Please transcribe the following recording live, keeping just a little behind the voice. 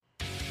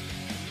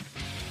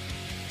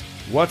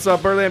What's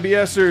up, Birdland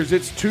BSers?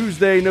 It's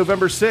Tuesday,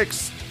 November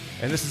 6th,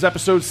 and this is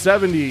episode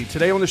 70.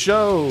 Today on the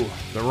show,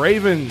 the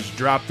Ravens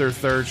dropped their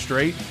third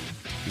straight,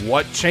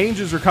 what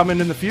changes are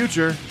coming in the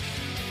future,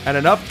 and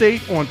an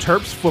update on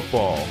Terps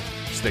football.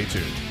 Stay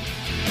tuned.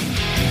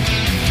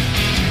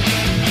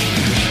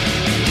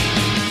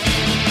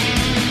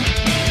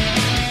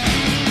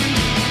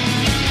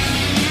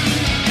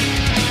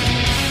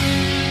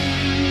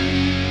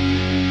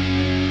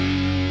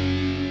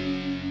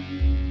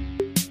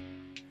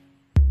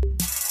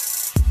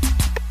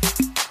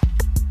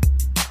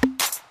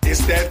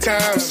 That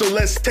time, so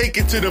let's take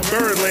it to the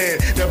Birdland.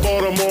 That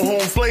Baltimore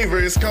home flavor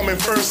is coming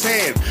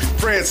firsthand.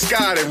 Fred,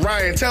 Scott, and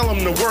Ryan, tell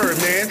them the word,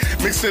 man.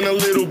 Mixing a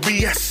little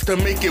BS to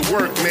make it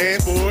work, man.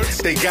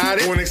 Sports, they got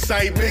it. On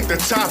excitement, the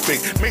topic.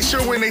 Make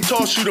sure when they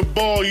toss you the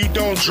ball, you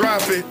don't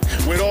drop it.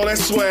 With all that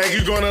swag,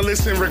 you're gonna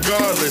listen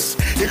regardless.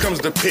 Here comes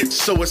the pitch,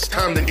 so it's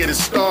time to get it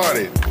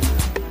started.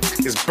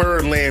 It's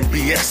Birdland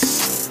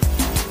BS.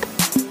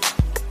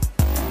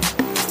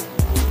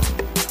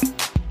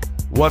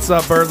 What's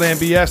up, Birdland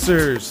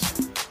BSers?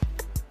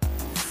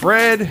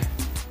 Fred,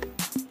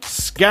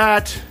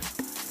 Scott,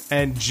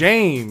 and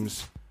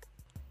James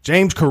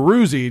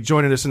Caruzzi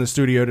joining us in the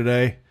studio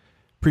today.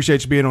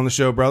 Appreciate you being on the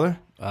show, brother.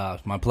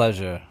 It's my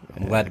pleasure.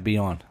 I'm glad to be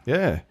on.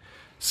 Yeah.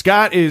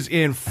 Scott is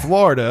in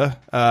Florida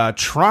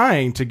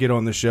trying to get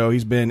on the show.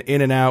 He's been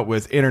in and out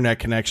with internet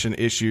connection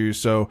issues,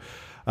 so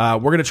we're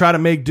going to try to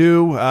make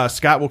do.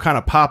 Scott will kind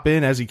of pop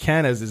in as he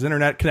can, as his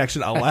internet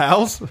connection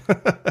allows.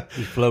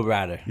 He's flow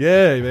rider.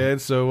 Yeah, man.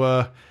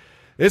 So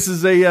this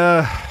is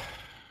a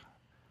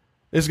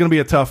it's going to be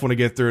a tough one to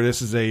get through.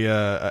 This is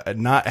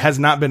has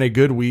not been a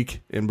good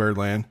week in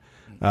Birdland.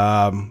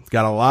 Got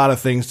a lot of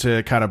things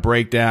to kind of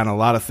break down, a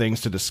lot of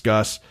things to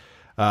discuss.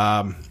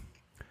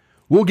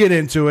 We'll get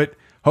into it.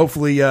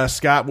 Hopefully,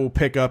 Scott will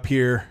pick up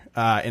here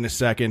in a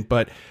second.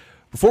 But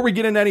before we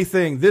get into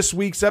anything, this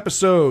week's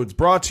episode is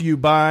brought to you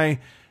by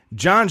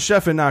John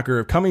Scheffenacher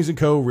of Cummings &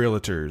 Co.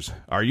 Realtors.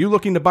 Are you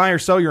looking to buy or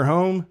sell your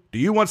home? Do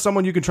you want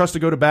someone you can trust to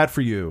go to bat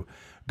for you?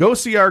 Go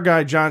see our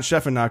guy John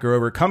Scheffenacher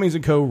over at Cummings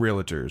 & Co.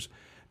 Realtors.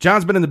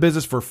 John's been in the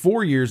business for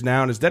 4 years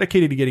now and is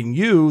dedicated to getting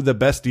you the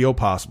best deal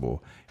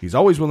possible. He's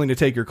always willing to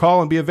take your call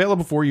and be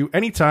available for you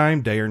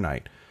anytime, day or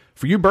night.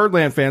 For you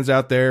Birdland fans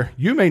out there,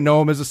 you may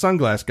know him as a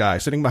sunglass guy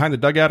sitting behind the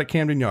dugout at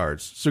Camden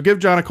Yards. So give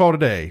John a call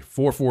today,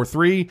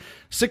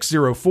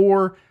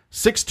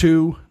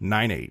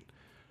 443-604-6298.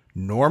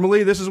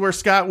 Normally, this is where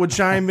Scott would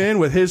chime in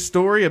with his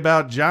story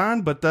about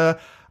John, but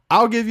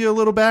I'll give you a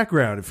little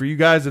background. For you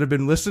guys that have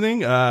been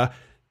listening,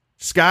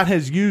 Scott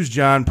has used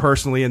John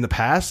personally in the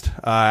past.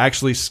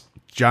 Actually,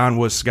 John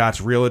was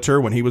Scott's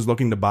realtor when he was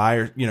looking to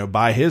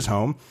buy his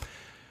home.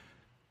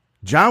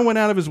 John went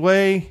out of his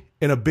way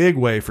in a big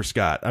way for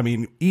Scott. I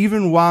mean,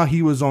 even while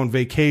he was on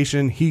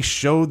vacation, he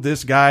showed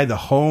this guy the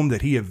home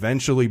that he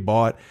eventually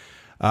bought.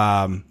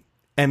 And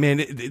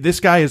man, this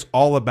guy is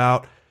all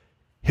about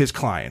his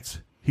clients.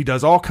 He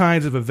does all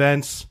kinds of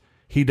events.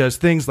 He does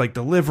things like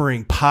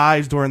delivering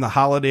pies during the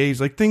holidays,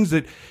 like things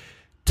that,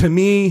 to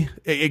me,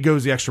 it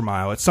goes the extra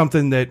mile. It's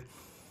something that,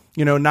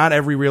 not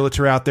every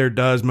realtor out there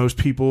does. Most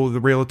people,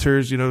 the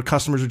realtors,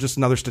 customers are just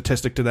another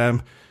statistic to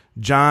them.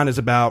 John is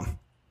about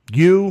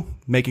you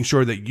making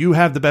sure that you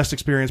have the best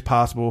experience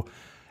possible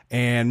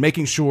and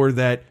making sure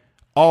that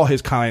all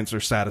his clients are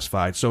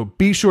satisfied. So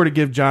be sure to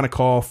give John a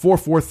call,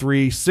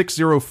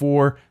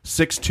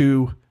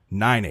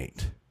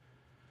 443-604-6298.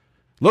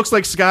 Looks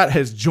like Scott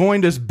has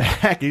joined us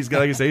back. He's got,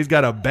 like I say, he's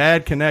got a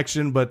bad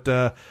connection, but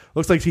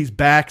looks like he's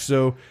back.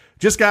 So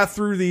just got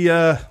through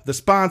the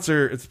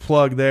sponsor, it's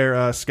plug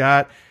there,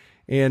 Scott,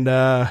 and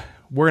we're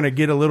going to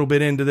get a little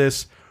bit into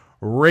this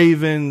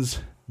Ravens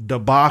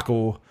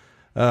debacle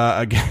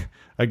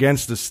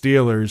against the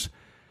Steelers.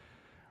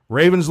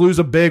 Ravens lose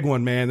a big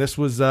one, man. This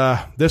was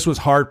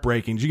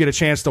heartbreaking. Did you get a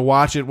chance to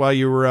watch it while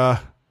you were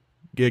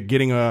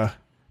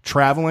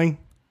traveling?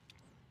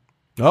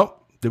 Oh,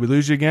 did we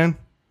lose you again?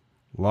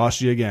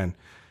 Lost you again.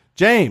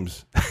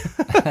 James.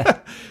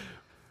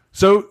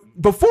 So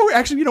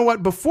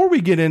before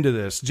we get into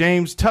this,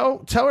 James,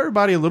 tell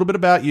everybody a little bit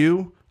about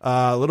you,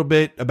 a little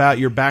bit about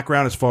your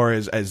background as far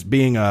as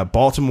being a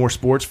Baltimore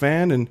sports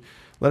fan, and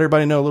let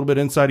everybody know a little bit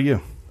inside of you.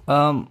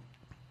 I'm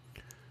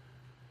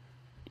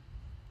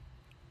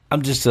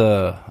just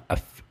I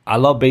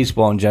love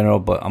baseball in general,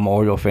 but I'm an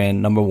Oriole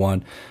fan, number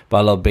one. But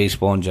I love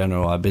baseball in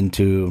general. I've been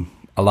to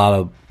a lot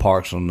of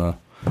parks on the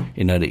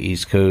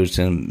East Coast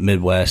and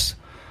Midwest.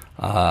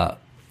 I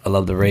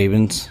love the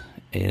Ravens,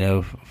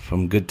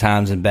 from good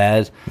times and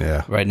bad.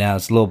 Yeah. Right now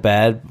it's a little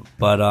bad,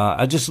 but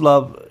I just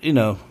love,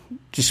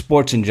 just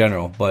sports in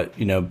general. But,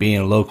 being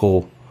a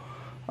local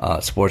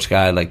sports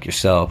guy like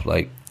yourself,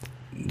 like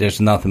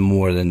there's nothing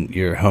more than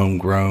your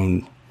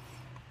homegrown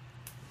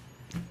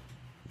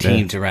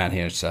teams around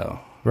here. So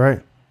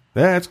right.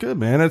 Yeah, that's good,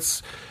 man.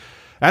 That's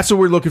what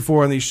we're looking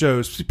for on these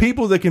shows.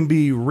 People that can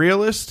be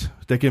realist,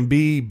 that can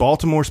be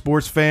Baltimore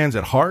sports fans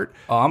at heart.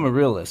 Oh, I'm a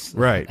realist.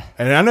 Right.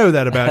 And I know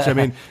that about you. I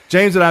mean,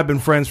 James and I have been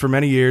friends for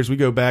many years. We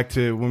go back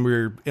to when we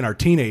were in our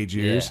teenage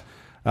years.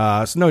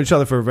 So know each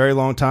other for a very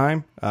long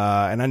time,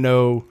 and I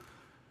know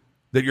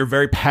that you're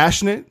very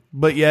passionate,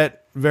 but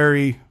yet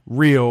very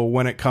real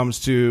when it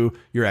comes to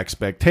your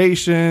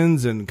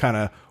expectations and kind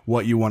of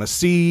what you want to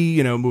see,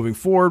 you know, moving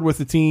forward with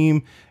the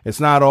team.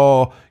 It's not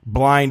all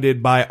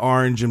blinded by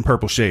orange and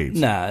purple shades.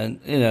 Nah,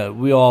 you know,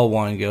 we all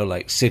want to go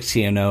like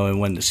 16-0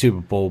 and win the Super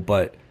Bowl,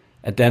 but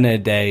at the end of the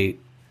day,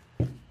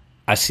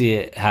 I see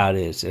it how it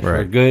is. If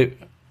we're good,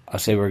 I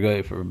say we're good.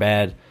 If we're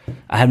bad,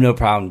 I have no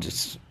problem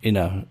just, you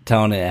know,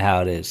 telling it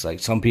how it is. Like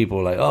some people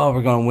are like, oh,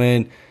 we're going to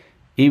win.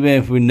 Even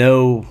if we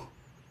know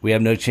we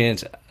have no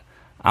chance,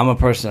 I'm a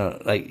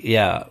person like,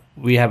 yeah,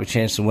 we have a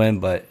chance to win,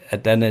 but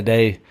at the end of the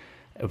day,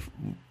 if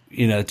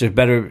there's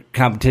better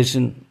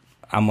competition,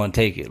 I'm going to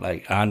take it.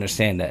 Like, I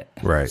understand that.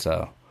 Right.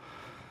 So,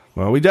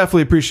 well, we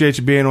definitely appreciate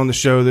you being on the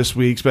show this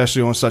week,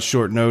 especially on such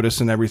short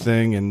notice and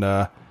everything,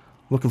 and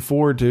looking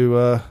forward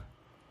to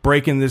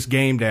breaking this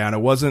game down. It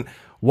wasn't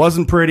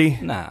pretty.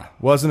 Nah.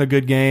 Wasn't a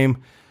good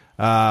game.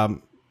 I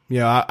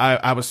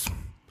was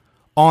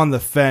on the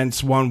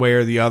fence one way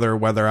or the other,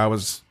 whether I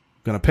was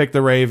going to pick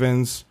the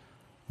Ravens,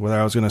 whether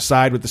I was going to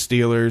side with the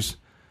Steelers.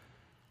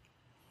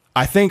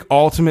 I think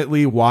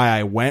ultimately why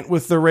I went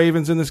with the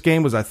Ravens in this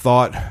game was I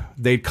thought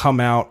they'd come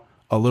out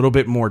a little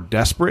bit more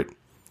desperate.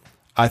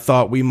 I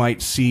thought we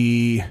might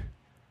see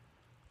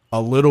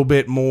a little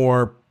bit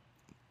more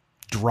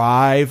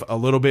drive, a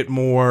little bit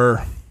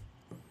more,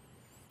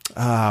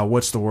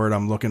 what's the word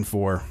I'm looking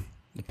for?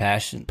 The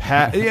passion.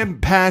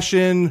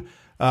 Passion,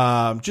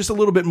 just a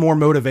little bit more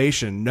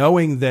motivation,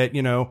 knowing that,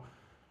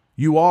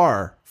 you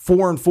are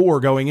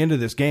 4-4 going into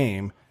this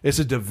game. It's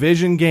a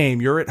division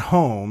game. You're at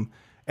home,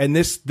 and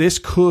this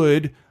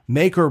could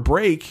make or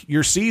break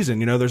your season.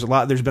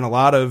 There's been a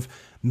lot of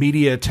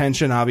media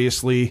attention,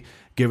 obviously,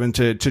 given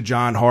to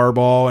John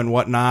Harbaugh and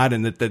whatnot,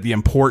 and the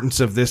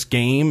importance of this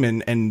game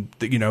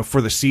and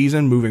for the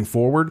season moving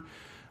forward.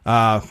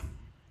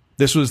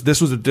 This was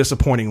a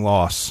disappointing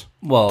loss.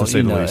 Well, to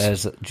say the least.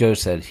 As Joe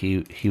said,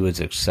 he was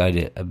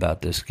excited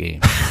about this game.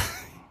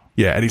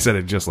 Yeah, and he said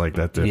it just like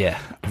that too. Yeah,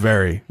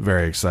 very,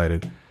 very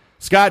excited.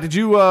 Scott, did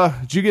you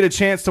get a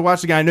chance to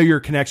watch the game? I know your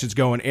connection's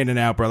going in and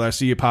out, brother. I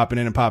see you popping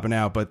in and popping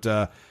out, but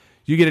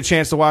you get a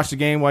chance to watch the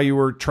game while you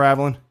were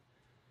traveling?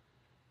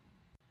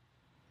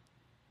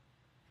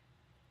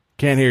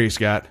 Can't hear you,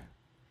 Scott.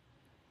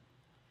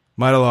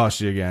 Might have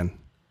lost you again,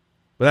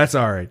 but that's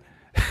all right.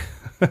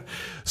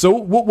 So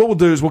what we'll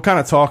do is we'll kind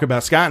of talk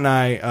about, Scott and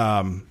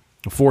I,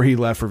 before he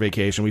left for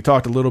vacation, we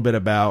talked a little bit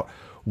about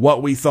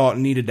what we thought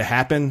needed to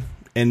happen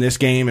in this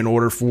game in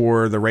order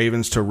for the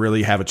Ravens to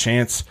really have a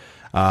chance.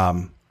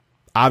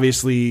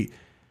 Obviously,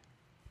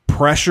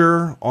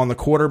 pressure on the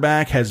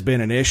quarterback has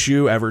been an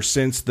issue ever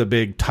since the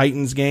big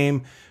Titans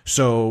game.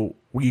 So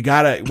when you've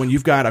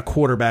got a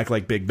quarterback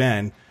like Big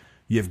Ben,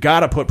 you've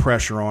got to put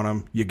pressure on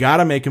him. You got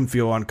to make him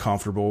feel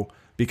uncomfortable,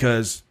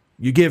 because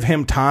you give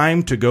him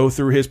time to go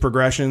through his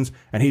progressions,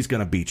 and he's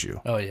going to beat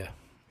you. Oh, yeah.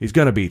 He's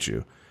going to beat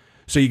you.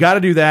 So you got to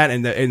do that,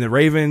 and the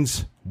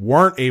Ravens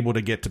weren't able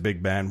to get to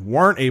Big Ben,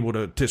 weren't able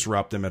to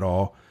disrupt him at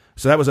all.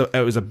 So it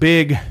was a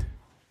big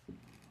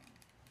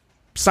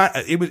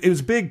it was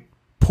a big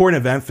point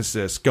of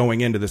emphasis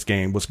going into this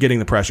game, was getting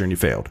the pressure, and you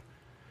failed.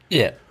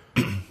 Yeah.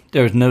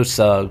 There was no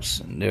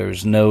Suggs. There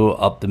was no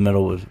up the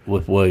middle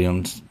with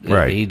Williams.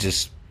 Right. He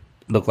just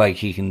looked like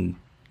he can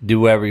do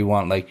whatever he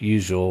want like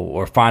usual,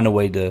 or find a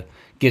way to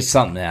get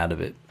something out of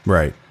it.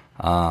 Right.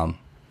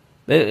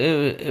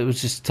 It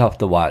was just tough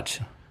to watch.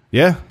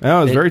 Yeah,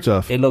 it was very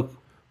tough. It looked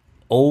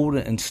old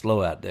and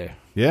slow out there.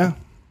 Yeah.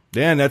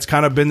 Yeah, and that's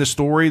kind of been the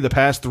story the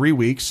past 3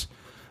 weeks.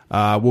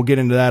 We'll get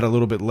into that a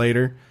little bit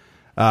later.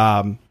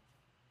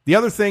 The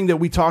other thing that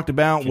we talked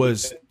about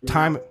was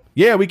time.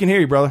 Yeah, we can hear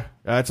you, brother.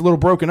 It's a little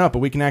broken up, but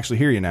we can actually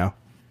hear you now.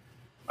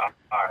 All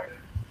right.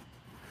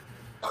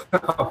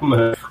 I'm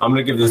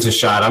gonna give this a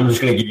shot. I'm just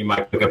gonna give you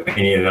my quick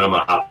opinion, and then I'm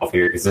gonna hop off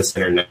here because this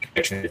internet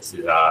connection is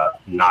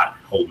not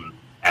holding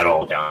at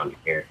all down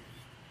here.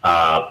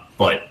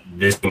 But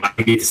this might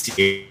be to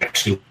see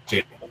actually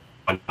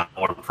on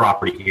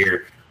property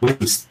here with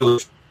the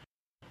Steelers.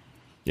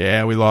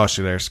 Yeah, we lost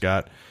you there,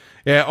 Scott.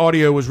 Yeah,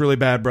 audio was really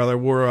bad, brother.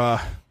 We're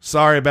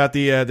sorry about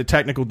the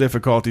technical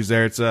difficulties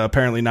there. It's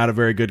apparently not a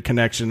very good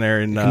connection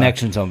there. In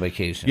connections on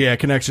vacation. Yeah,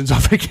 connections on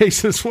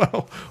vacation as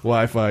well.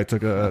 Wi-Fi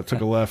took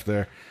a left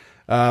there.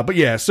 But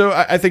yeah, so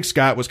I think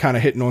Scott was kind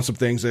of hitting on some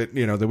things that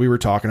that we were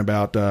talking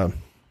about.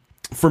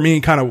 For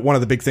me, kind of one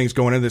of the big things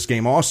going into this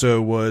game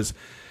also was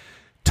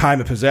time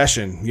of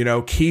possession.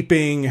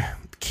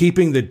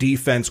 Keeping the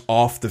defense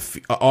off the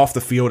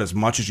field as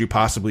much as you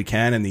possibly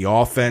can, and the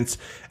offense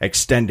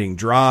extending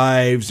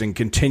drives and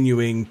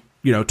continuing,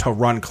 to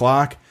run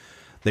clock.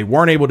 They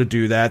weren't able to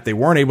do that. They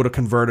weren't able to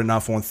convert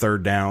enough on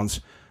third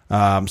downs.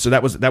 So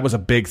that was a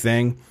big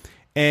thing.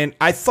 And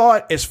I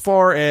thought, as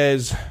far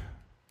as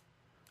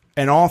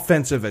an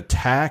offensive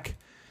attack,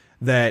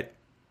 that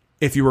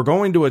if you were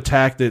going to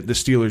attack the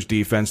Steelers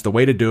defense, the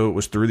way to do it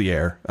was through the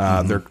air.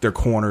 Their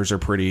corners are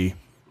pretty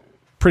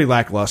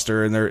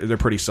lackluster, and they're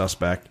pretty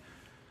suspect.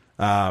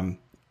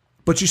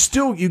 but you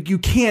still you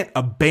can't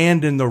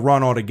abandon the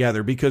run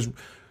altogether, because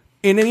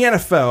in the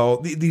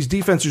NFL, these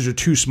defenses are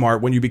too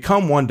smart. When you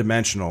become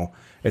one-dimensional,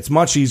 it's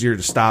much easier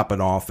to stop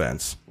an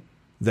offense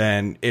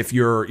than if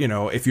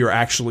you're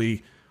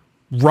actually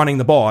running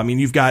the ball. I mean,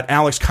 you've got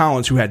Alex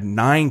Collins, who had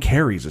 9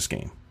 carries this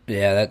game.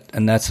 Yeah,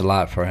 that's a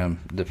lot for him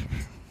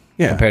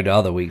compared to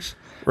other weeks.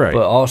 Right.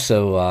 But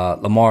also,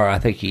 Lamar, I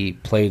think he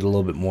played a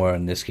little bit more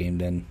in this game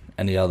than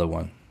any other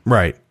one.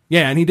 Right.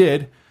 Yeah, and he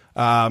did.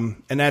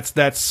 And that's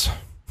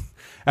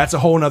a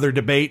whole nother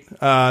debate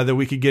that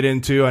we could get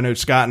into. I know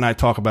Scott and I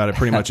talk about it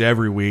pretty much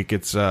every week.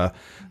 It's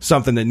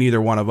something that neither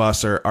one of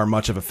us are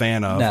much of a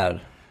fan of. No.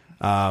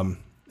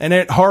 And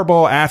then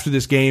Harbaugh, after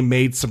this game,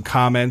 made some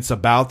comments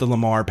about the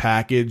Lamar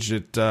package.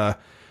 It kind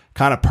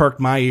of perked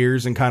my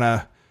ears and kind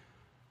of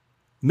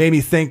made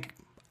me think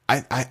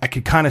I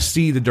could kind of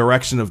see the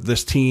direction of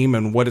this team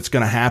and what it's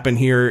going to happen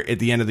here at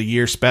the end of the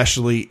year,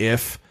 especially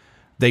if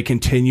they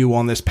continue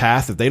on this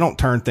path. If they don't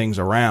turn things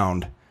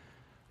around,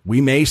 we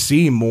may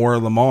see more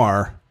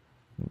Lamar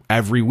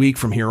every week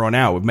from here on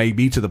out. It may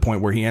be to the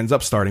point where he ends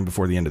up starting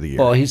before the end of the year.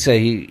 Well, he said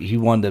he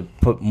wanted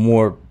to put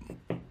more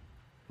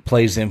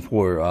plays in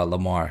for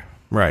Lamar.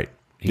 Right.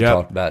 He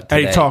talked about it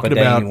today,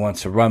 then he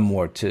wants to run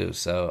more too.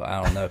 So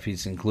I don't know if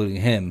he's including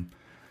him.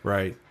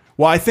 Right.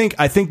 Well, I think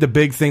the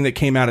big thing that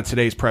came out of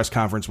today's press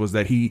conference was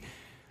that he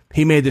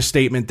made the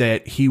statement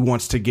that he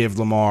wants to give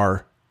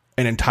Lamar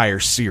an entire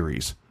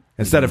series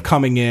instead of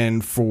coming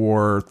in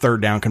for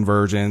third down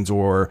conversions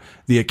or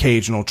the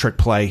occasional trick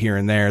play here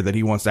and there. That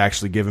he wants to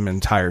actually give him an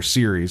entire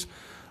series,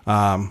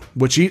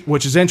 which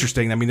is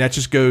interesting. I mean, that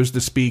just goes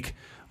to speak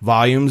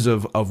volumes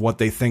of what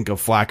they think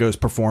of Flacco's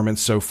performance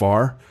so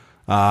far,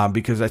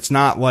 because it's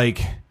not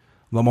like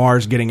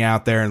Lamar's getting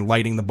out there and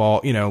lighting the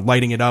ball,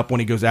 lighting it up when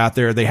he goes out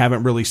there. They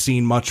haven't really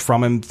seen much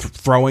from him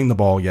throwing the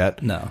ball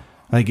yet. No.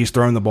 I think he's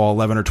thrown the ball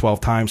 11 or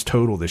 12 times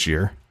total this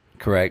year.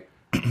 Correct.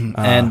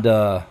 And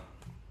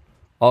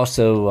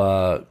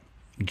also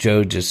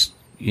Joe just,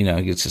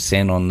 gets to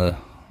stand on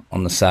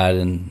the side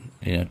and,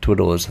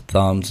 twiddle his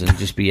thumbs and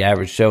just be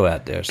average Joe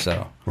out there.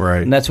 So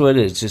right. And that's what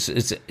it is. Just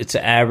it's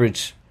an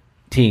average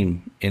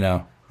team,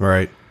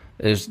 Right.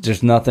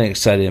 There's nothing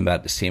exciting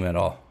about this team at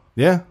all.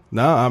 Yeah,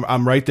 no,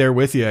 I'm right there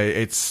with you.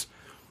 It's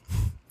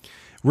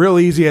real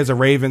easy as a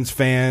Ravens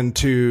fan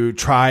to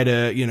try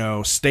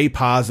to, stay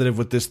positive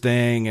with this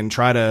thing and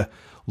try to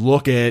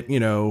look at,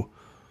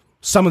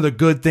 some of the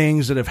good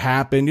things that have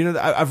happened.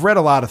 I've read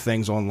a lot of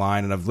things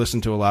online and I've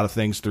listened to a lot of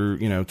things through,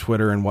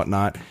 Twitter and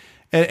whatnot.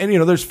 And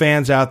there's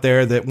fans out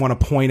there that want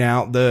to point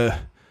out the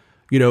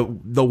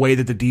way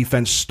that the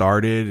defense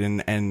started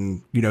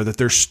and that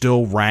they're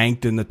still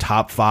ranked in the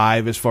top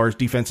 5 as far as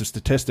defensive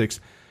statistics.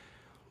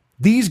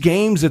 These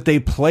games that they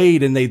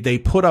played and they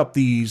put up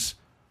these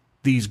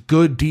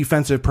good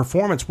defensive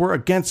performance were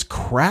against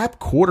crap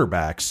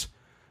quarterbacks.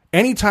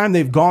 Anytime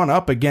they've gone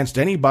up against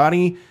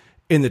anybody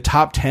in the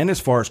top 10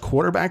 as far as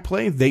quarterback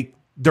play,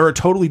 they're a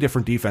totally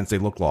different defense. They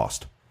look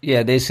lost.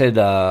 Yeah, they said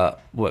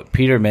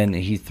Peterman,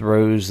 he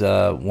throws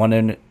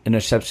one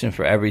interception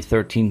for every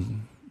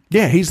 13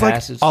 he's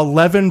passes. Like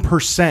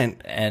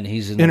 11%, and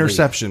he's in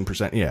interception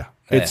percent. Yeah.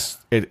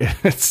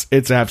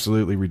 It's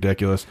absolutely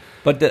ridiculous.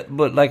 But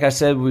like I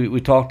said,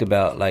 we talked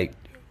about like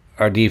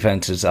our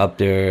defense is up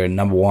there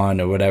number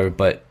 1 or whatever.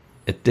 But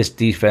if this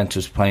defense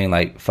was playing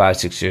like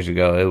 5-6 years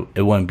ago,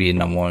 it wouldn't be a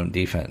number 1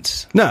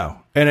 defense. No,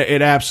 and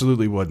it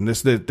absolutely wouldn't.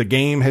 The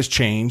game has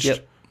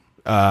changed.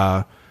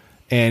 Yep.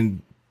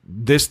 And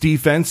this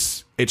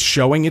defense, it's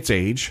showing its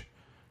age.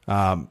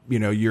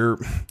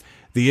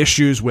 The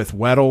issues with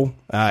Weddle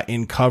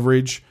in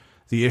coverage.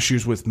 The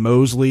issues with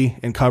Mosley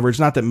in coverage.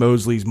 Not that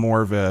Mosley's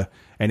more of an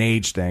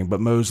age thing, but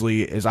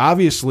Mosley is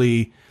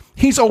obviously,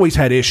 he's always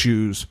had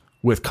issues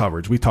with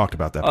coverage. We talked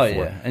about that before.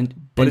 Oh, yeah.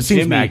 But it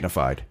seems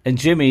magnified. And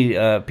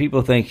Jimmy,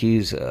 people think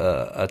he's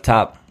a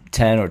top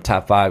 10 or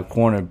top 5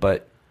 corner,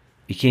 but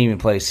he can't even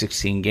play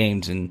 16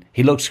 games, and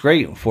he looks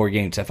great in 4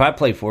 games. If I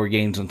play 4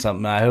 games on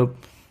something, I hope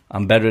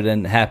I'm better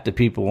than half the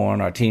people on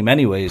our team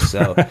anyways.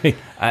 So right.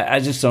 I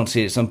just don't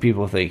see it. Some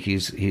people think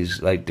he's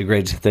like the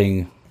greatest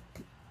thing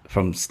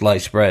from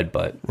sliced bread,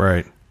 but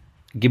right.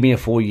 Give me a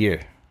full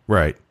year.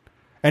 Right.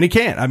 And he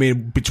can't. I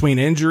mean, between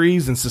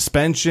injuries and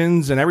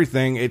suspensions and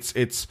everything,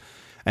 it's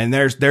and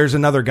there's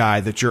another guy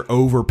that you're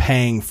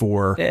overpaying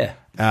for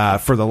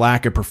for the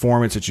lack of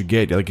performance that you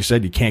get. Like you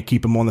said, you can't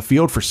keep him on the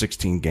field for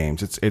 16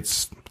 games.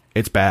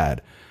 It's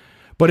bad.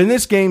 But in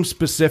this game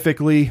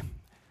specifically,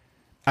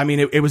 I mean,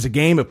 it was a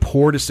game of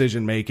poor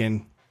decision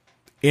making,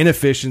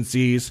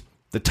 inefficiencies,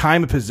 the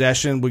time of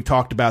possession. We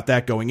talked about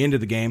that going into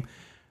the game.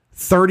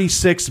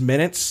 36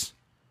 minutes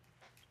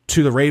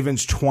to the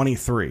Ravens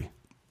 23.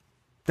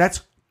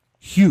 That's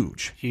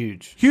huge.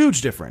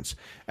 Huge difference.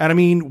 And I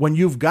mean, when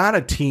you've got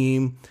a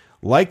team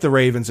like the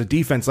Ravens, a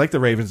defense like the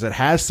Ravens that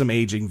has some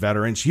aging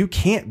veterans, you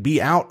can't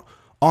be out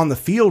on the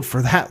field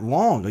for that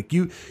long. Like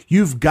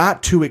you've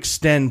got to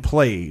extend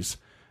plays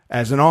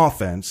as an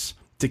offense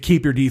to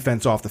keep your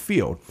defense off the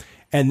field.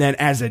 And then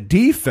as a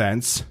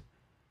defense,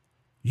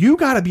 you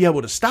got to be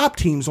able to stop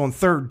teams on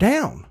third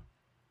down.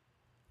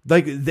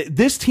 Like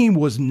this team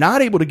was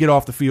not able to get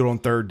off the field on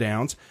third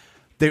downs.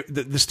 The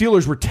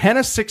Steelers were 10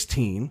 of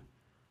 16.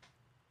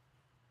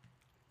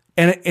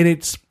 And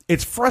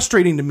it's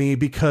frustrating to me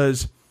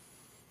because,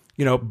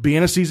 you know,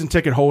 being a season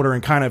ticket holder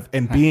and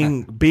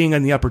being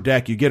on the upper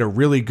deck, you get a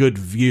really good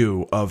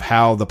view of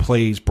how the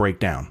plays break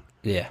down.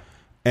 Yeah.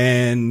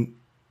 And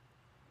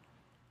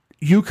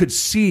you could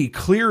see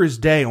clear as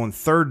day on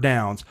third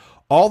downs,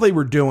 all they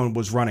were doing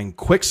was running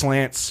quick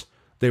slants.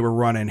 They were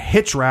running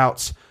hitch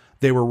routes.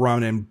 They were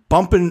running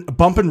bump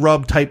and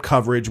rub type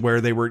coverage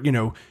where they were, you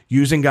know,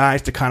 using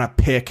guys to kind of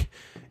pick.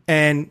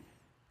 And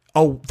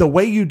the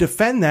way you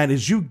defend that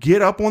is you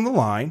get up on the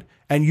line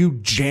and you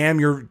jam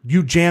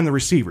the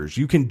receivers.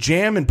 You can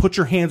jam and put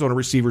your hands on the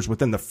receivers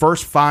within the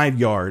first 5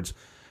 yards,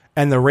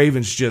 and the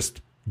Ravens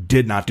just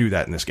did not do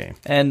that in this game.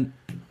 And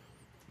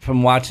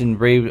from watching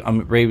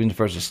Ravens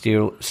versus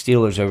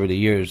Steelers over the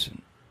years,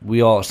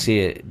 we all see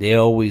it. They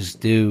always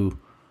do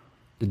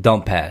the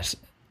dump pass.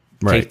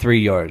 Right. Take 3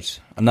 yards,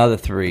 another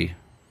 3,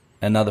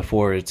 another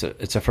 4. It's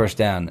a first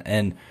down,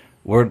 and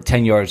we're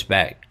 10 yards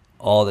back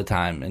all the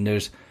time. And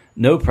there's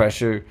no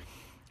pressure.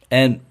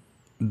 And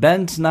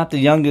Ben's not the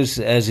youngest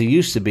as he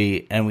used to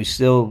be, and we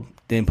still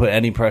didn't put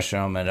any pressure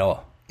on him at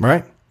all.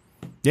 Right.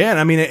 Yeah, and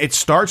I mean, it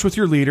starts with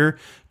your leader,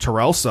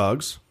 Terrell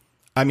Suggs.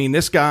 I mean,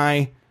 this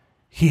guy,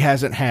 he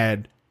hasn't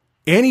had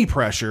any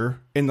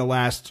pressure in the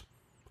last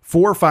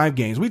 4 or 5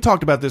 games. We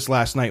talked about this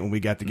last night when we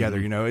got together.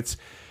 You know, it's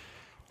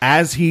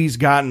as he's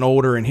gotten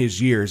older in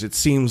his years, it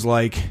seems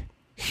like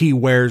he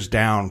wears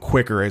down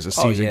quicker as the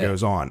season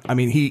goes on. I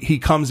mean, he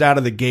comes out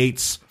of the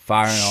gates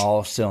firing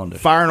all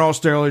cylinders,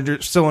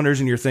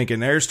 and you're thinking,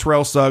 there's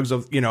Terrell Suggs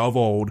of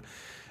old.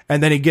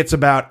 And then he gets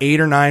about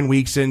 8 or 9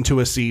 weeks into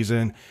a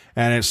season,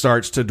 and it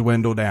starts to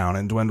dwindle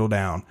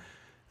down.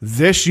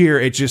 This year,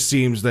 it just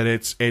seems that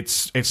it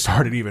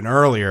started even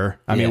earlier.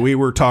 I mean, we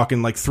were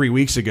talking like 3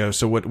 weeks ago.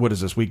 So what is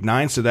this, week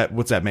 9? So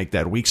what's that make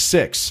that? Week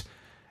 6.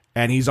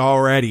 And he's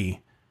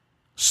already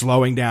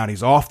slowing down.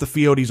 He's off the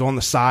field. He's on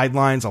the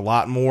sidelines a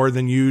lot more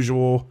than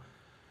usual.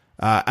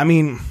 I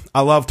mean,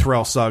 I love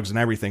Terrell Suggs and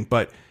everything,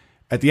 but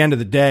at the end of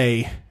the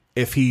day,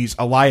 if he's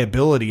a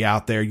liability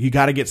out there, you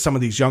got to get some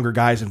of these younger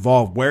guys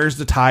involved. Where's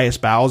the Tyus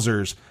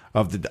Bowsers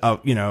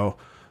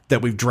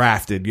that we've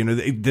drafted? You know,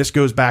 this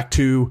goes back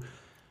to,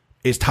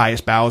 is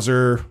Tyus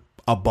Bowser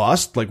a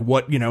bust? Like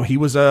he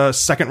was a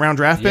second-round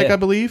draft pick, I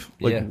believe.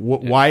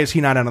 Why is he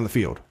not out on the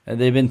field?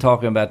 And they've been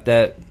talking about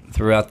that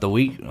throughout the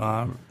week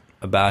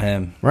about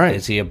him. Right?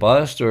 Is he a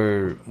bust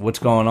or what's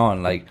going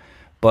on?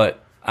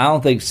 But I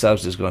don't think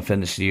Suggs is going to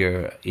finish the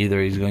year.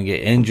 Either he's going to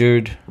get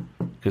injured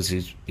because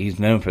he's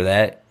known for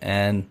that,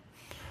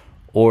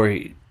 or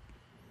he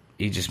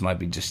just might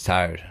be just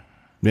tired.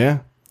 Yeah,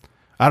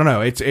 I don't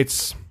know.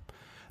 It's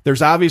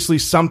there's obviously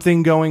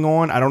something going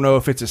on. I don't know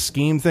if it's a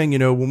scheme thing. You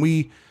know, when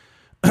we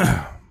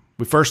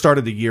first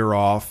started the year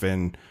off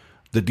and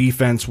the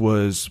defense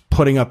was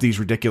putting up these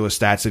ridiculous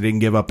stats, they didn't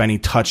give up any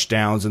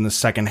touchdowns in the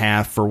second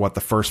half for the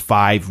first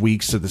 5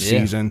 weeks of the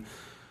season.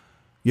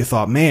 You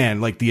thought,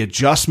 man, like the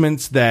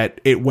adjustments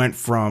that it went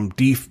from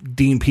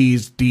Dean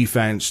Pease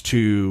defense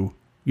to,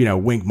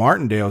 Wink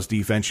Martindale's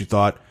defense, you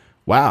thought,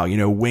 wow,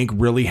 Wink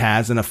really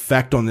has an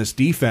effect on this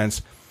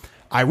defense.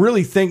 I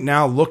really think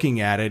now looking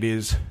at it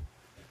is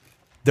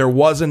there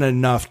wasn't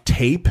enough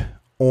tape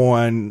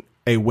on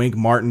a Wink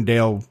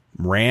Martindale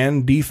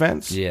ran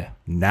defense. Yeah.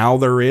 Now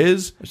there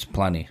is. There's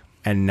plenty.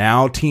 And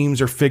now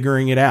teams are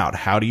figuring it out.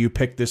 How do you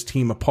pick this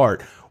team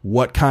apart?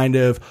 What kind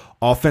of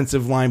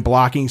offensive line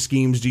blocking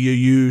schemes do you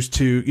use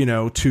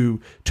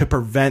to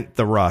prevent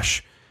the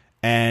rush?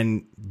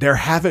 And I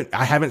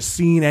haven't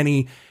seen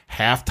any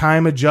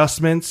halftime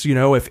adjustments.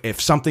 If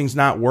something's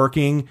not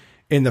working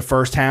in the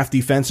first half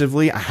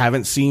defensively, I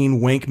haven't seen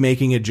Wink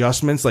making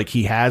adjustments like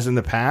he has in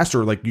the past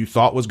or like you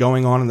thought was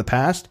going on in the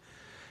past.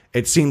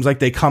 It seems like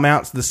they come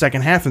out to the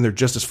second half and they're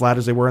just as flat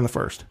as they were in the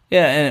first.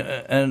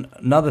 Yeah, and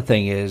another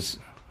thing is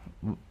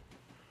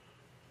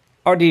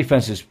our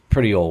defense is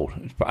pretty old.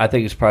 I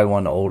think it's probably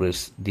one of the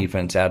oldest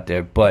defense out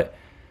there. But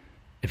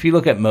if you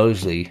look at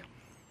Mosley,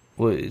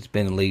 it's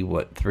been in the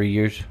league, 3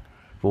 years?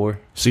 4?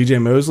 C.J.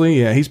 Mosley?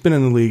 Yeah, he's been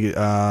in the league.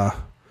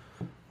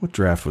 What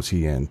draft was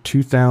he in?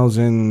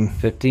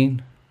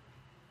 2015?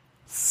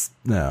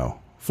 No,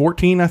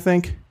 14, I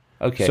think.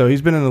 Okay. So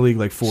he's been in the league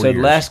like 4 years. So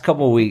the last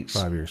couple of weeks,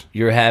 5 years.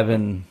 You're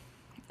having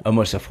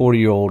almost a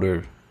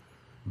 40-year-older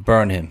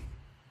burn him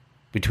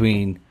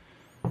between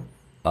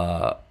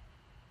Ben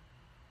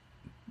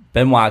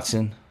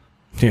Watson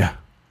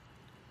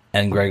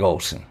and Greg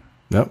Olsen.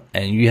 Yep.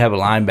 And you have a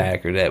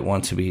linebacker that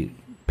wants to be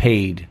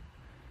paid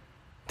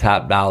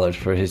top dollars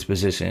for his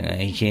position, and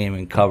he can't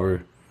even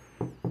cover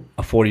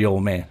a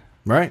 40-year-old man.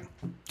 Right.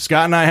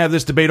 Scott and I have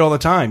this debate all the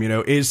time.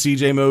 Is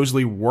C.J.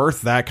 Mosley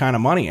worth that kind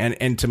of money?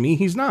 And to me,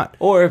 he's not.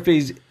 Or if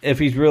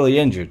he's really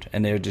injured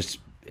and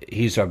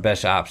he's our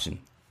best option.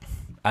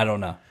 I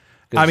don't know.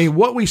 I mean,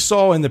 what we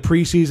saw in the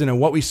preseason and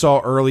what we saw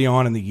early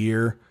on in the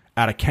year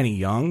out of Kenny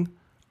Young,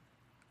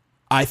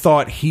 I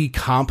thought he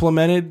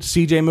complemented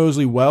C.J.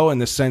 Mosley well in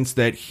the sense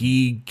that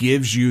he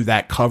gives you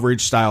that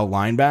coverage style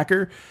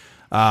linebacker.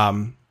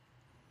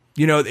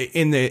 You know,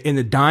 in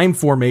the dime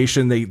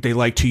formation, they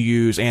like to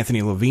use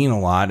Anthony Levine a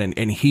lot,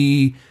 and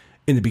he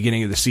in the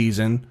beginning of the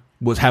season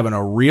was having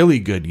a really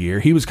good year.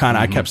 He was kind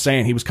of, I kept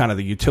saying, he was kind of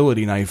the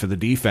utility knife of the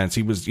defense.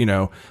 He was, you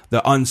know,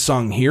 the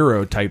unsung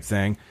hero type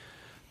thing.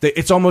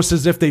 It's almost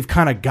as if they've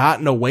kind of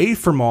gotten away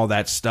from all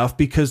that stuff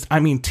because, I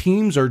mean,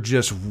 teams are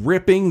just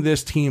ripping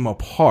this team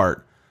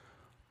apart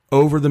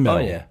over the middle.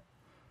 Oh, yeah.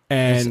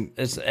 And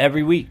it's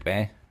every week,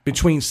 man.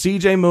 Between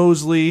C.J.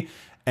 Mosley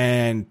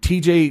and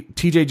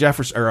T.J.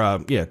 Jefferson,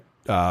 or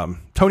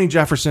Tony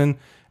Jefferson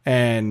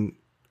and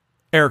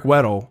Eric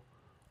Weddle,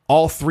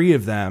 all three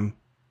of them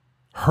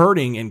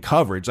hurting in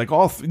coverage. Like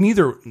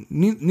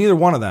neither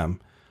one of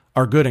them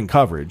are good in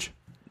coverage.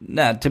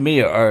 Nah, to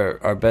me,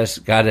 our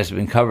best guy that's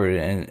been covered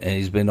and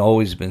he's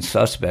always been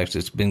suspects.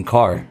 It's been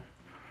Carr.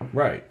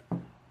 Right.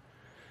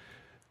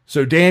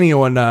 So Danny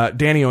on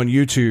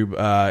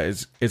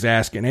YouTube is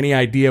asking, any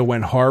idea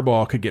when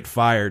Harbaugh could get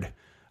fired?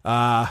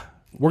 We're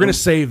gonna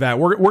save that.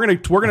 We're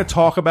gonna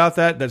talk about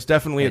that. That's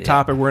definitely a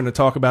topic we're gonna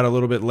talk about a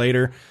little bit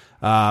later.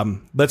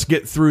 Let's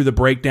get through the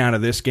breakdown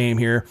of this game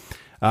here.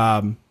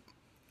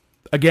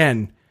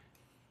 Again,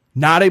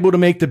 not able to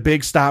make the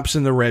big stops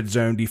in the red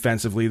zone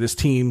defensively. This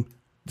team,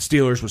 the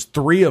Steelers, was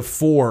 3 of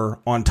 4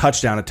 on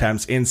touchdown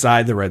attempts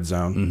inside the red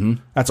zone. Mm-hmm.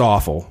 That's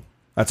awful.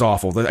 That's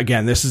awful.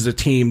 Again, this is a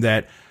team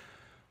that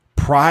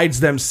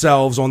prides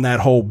themselves on that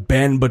whole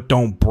bend but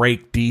don't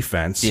break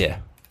defense. Yeah.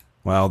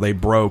 Well, they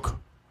broke.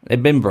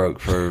 They've been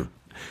broke for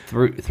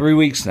 3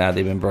 weeks now.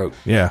 They've been broke.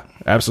 Yeah,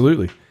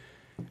 absolutely.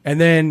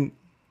 And then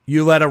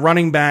you let a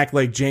running back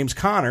like James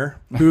Conner,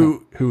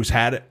 who's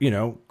had, you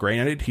know,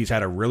 granted, he's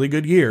had a really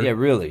good year. Yeah,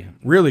 really.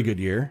 Really good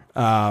year.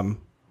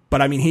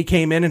 But, I mean, he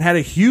came in and had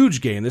a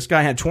huge game. This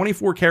guy had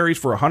 24 carries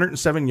for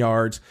 107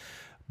 yards,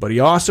 but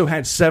he also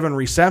had 7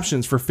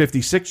 receptions for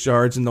 56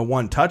 yards and the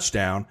 1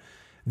 touchdown.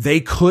 They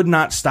could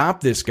not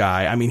stop this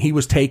guy. I mean, he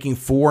was taking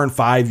 4 and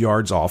 5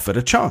 yards off at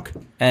a chunk.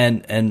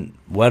 And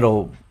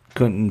Weddle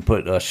couldn't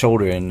put a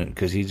shoulder in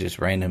because he just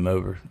ran him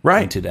over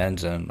into the end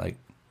zone. Like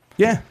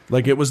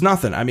it was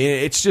nothing. I mean,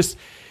 it's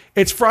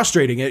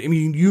frustrating. I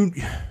mean,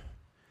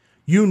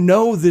 you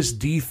know this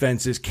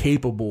defense is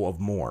capable of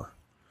more.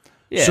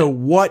 Yeah. So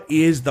what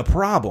is the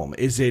problem?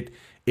 Is it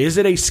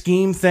a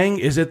scheme thing?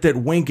 Is it that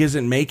Wink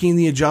isn't making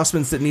the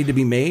adjustments that need to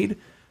be made?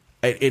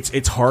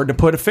 It's hard to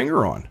put a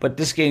finger on. But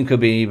this game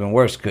could be even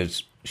worse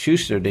because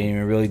Schuster didn't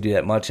even really do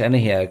that much, and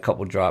he had a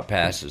couple drop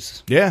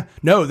passes. Yeah.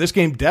 No, this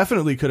game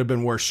definitely could have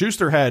been worse.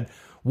 Schuster had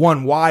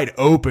one wide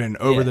open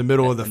over the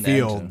middle of the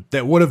field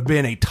that would have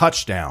been a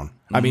touchdown.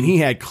 Mm-hmm. I mean, he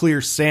had clear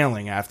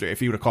sailing if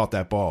he would have caught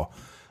that ball.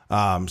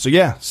 So,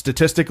 yeah,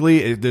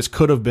 statistically, this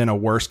could have been a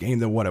worse game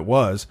than what it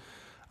was.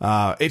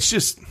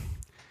 It's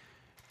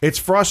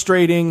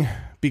frustrating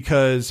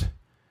because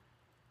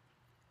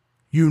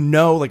you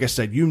know, like I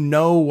said, you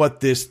know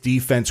what this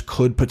defense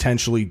could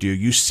potentially do.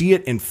 You see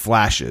it in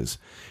flashes,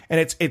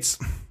 and it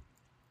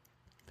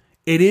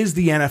is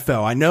the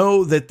NFL. I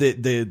know that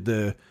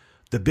the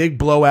big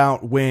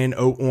blowout win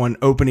on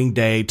opening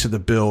day to the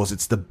Bills,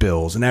 it's the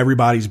Bills, and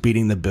everybody's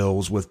beating the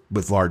Bills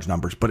with large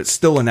numbers, but it's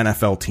still an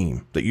NFL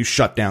team that you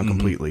shut down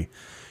completely.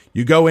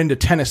 You go into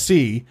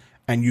Tennessee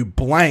and you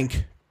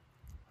blank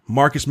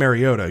Marcus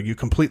Mariota, you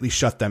completely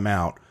shut them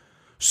out.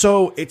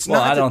 So it's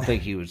not. Well, I don't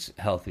think he was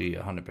healthy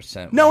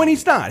 100%. No, and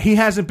he's not. He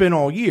hasn't been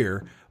all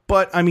year.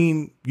 But, I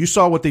mean, you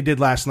saw what they did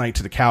last night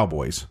to the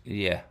Cowboys.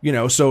 Yeah. You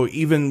know, so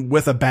even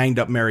with a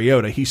banged-up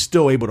Mariota, he's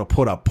still able to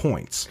put up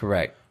points.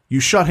 Correct. You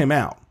shut him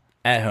out.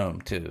 At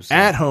home, too. So.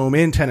 At home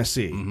in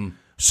Tennessee. Mm-hmm.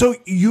 So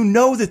you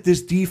know that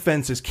this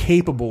defense is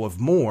capable of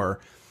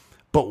more.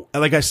 But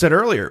like I said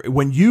earlier,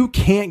 when you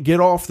can't get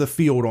off the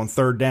field on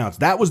third downs,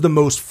 that was the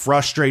most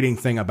frustrating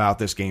thing about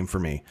this game for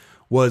me,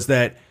 was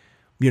that,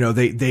 you know,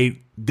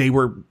 they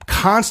were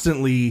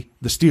constantly,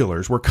 the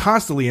Steelers were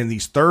constantly in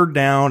these 3rd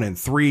down and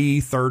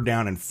 3, 3rd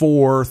down and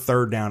 4,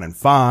 3rd down and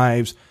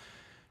 5s.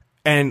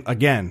 And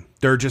again,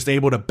 they're just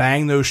able to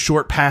bang those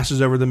short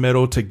passes over the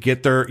middle to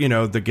get their, you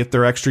know,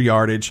 their extra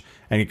yardage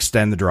and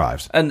extend the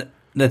drives. And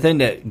the thing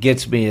that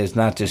gets me is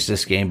not just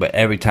this game, but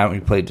every time we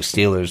played the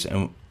Steelers,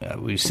 and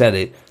we said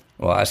it,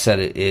 well, I said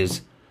it,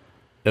 is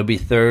it'll be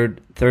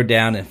third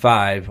down and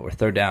 5 or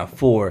 3rd down and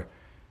 4,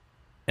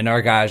 and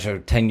our guys are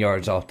 10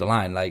 yards off the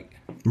line. Like,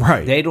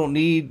 right. They don't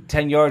need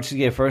 10 yards to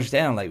get first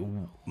down. Like,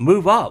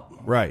 move up.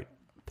 Right.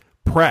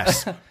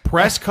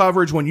 Press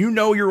coverage when you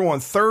know you're on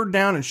 3rd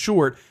down and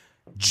short.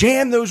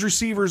 Jam those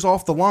receivers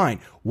off the line.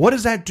 What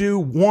does that do?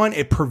 1,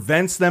 it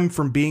prevents them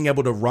from being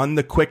able to run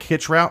the quick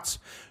hitch routes.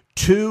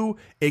 2,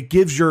 it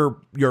gives your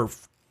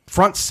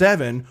front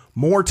 7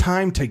 more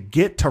time to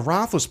get to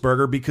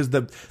Roethlisberger because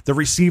the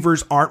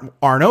receivers aren't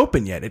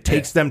open yet. It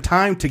takes them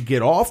time to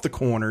get off the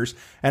corners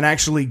and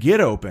actually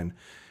get open.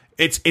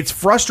 It's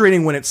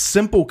frustrating when it's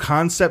simple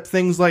concept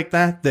things like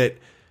that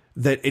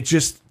it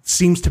just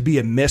seems to be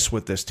a miss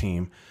with this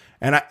team.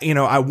 And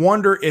I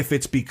wonder if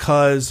it's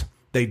because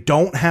They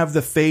don't have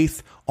the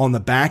faith on the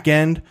back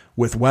end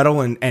with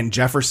Weddle and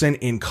Jefferson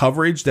in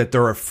coverage, that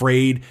they're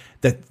afraid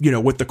that,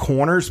 with the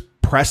corners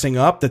pressing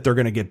up, that they're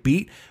going to get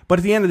beat. But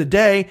at the end of the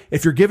day,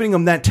 if you're giving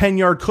them that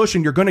 10-yard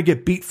cushion, you're going to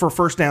get beat for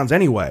first downs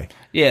anyway.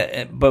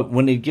 Yeah, but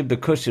when they give the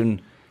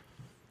cushion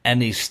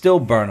and they still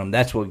burn them,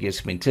 that's what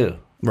gets me too.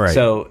 Right.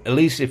 So at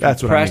least if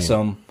you press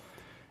them,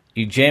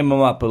 you jam them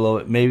up a little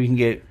bit, maybe you can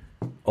get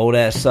old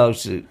ass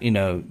subs to,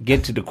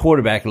 get to the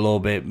quarterback a little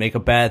bit, make a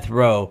bad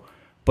throw,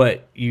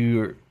 but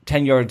you're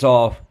 10 yards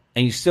off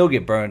and you still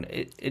get burned.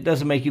 It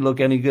doesn't make you look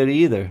any good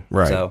either.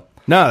 Right. So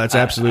no, that's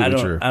absolutely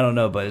true. I don't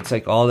know, but it's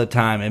like all the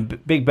time,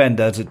 and Big Ben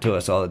does it to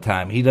us all the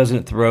time. He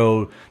doesn't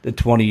throw the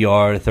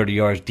 20-yard, 30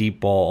 yards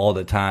deep ball all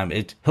the time.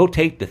 He'll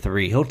take the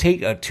 3. He'll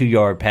take a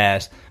 2-yard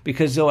pass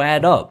because they'll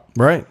add up.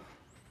 Right.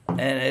 And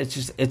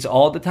it's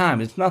all the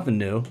time. It's nothing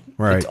new.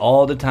 Right. It's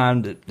all the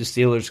time that the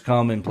Steelers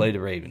come and play the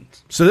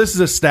Ravens. So this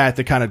is a stat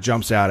that kind of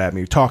jumps out at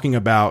me, talking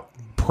about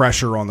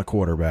pressure on the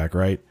quarterback,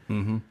 right?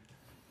 Mm-hmm.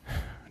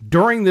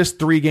 During this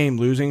 3-game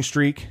losing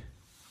streak,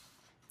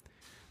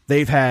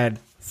 they've had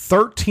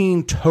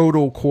 13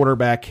 total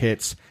quarterback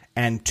hits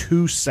and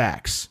 2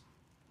 sacks.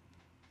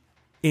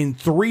 In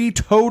 3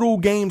 total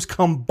games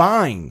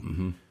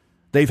combined,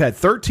 they've had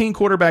 13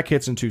 quarterback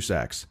hits and 2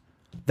 sacks.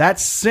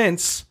 That's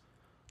since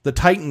the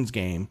Titans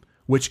game,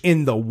 which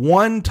in the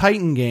one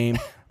Titan game,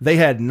 they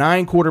had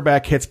 9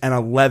 quarterback hits and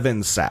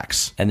 11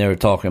 sacks. And they were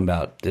talking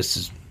about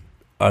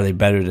are they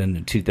better than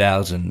the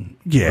 2000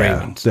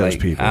 Ravens? Those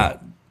people.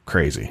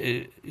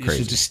 Crazy. You Crazy.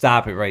 should just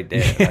stop it right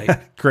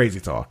there. Crazy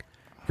talk.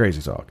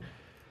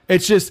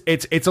 It's just,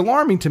 it's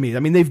alarming to me.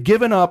 I mean, they've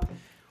given up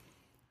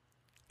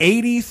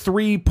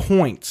 83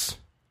 points,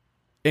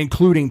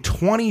 including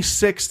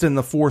 26th in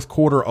the fourth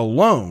quarter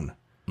alone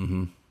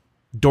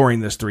during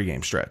this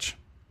 3-game stretch.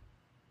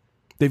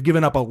 They've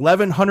given up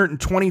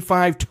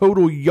 1,125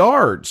 total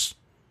yards,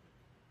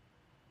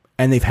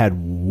 and they've had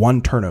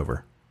 1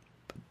 turnover.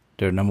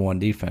 Their number 1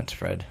 defense,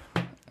 Fred.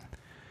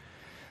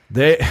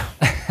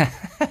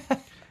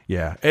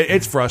 Yeah,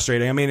 it's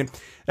frustrating. I mean,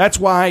 that's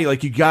why,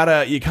 like, you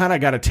kind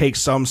of gotta take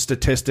some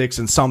statistics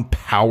and some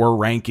power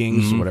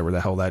rankings, whatever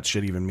the hell that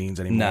shit even means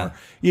anymore. No.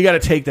 You got to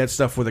take that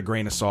stuff with a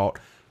grain of salt.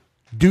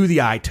 Do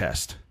the eye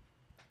test.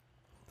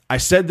 I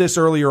said this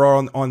earlier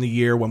on the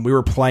year when we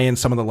were playing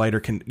some of the lighter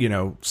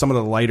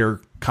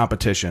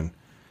competition.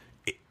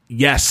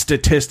 Yes,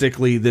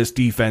 statistically, this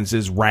defense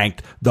is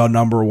ranked the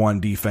number 1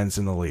 defense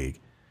in the league.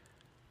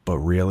 But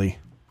really,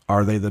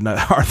 are they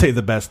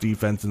the best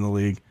defense in the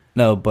league?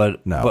 No,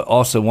 but No. But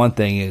also one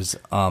thing is,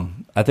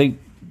 I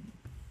think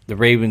the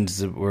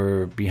Ravens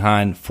were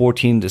behind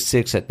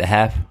 14-6 at the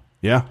half.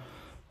 Yeah.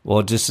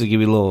 Well, just to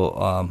give you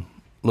a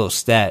little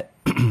stat,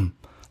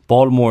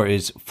 Baltimore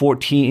is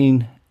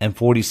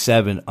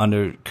 14-47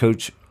 under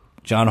Coach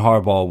John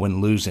Harbaugh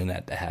when losing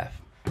at the half.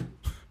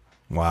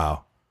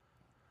 Wow.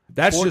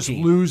 That's 14. just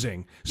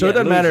losing. So Yeah, it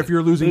doesn't matter if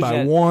you're losing losing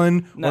by at-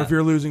 1 No. or if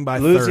you're losing by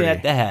 30. Losing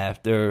at the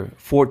half, they're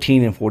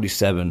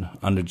 14-47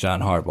 under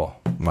John Harbaugh.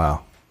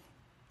 Wow.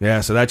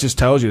 Yeah, so that just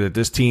tells you that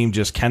this team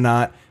just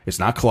cannot. It's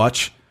not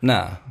clutch.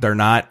 Nah. They're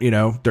not.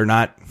 They're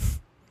not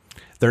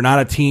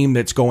a team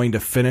that's going to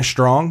finish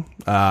strong.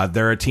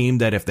 They're a team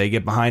that if they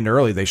get behind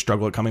early, they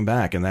struggle at coming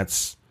back, and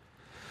that's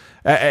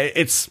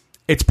it's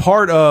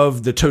part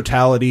of the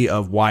totality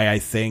of why I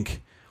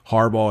think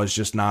Harbaugh is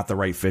just not the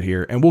right fit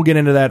here, and we'll get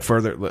into that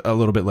further a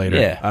little bit later.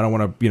 Yeah. I don't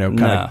want to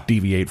kind of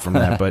deviate from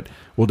that, but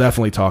we'll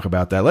definitely talk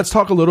about that. Let's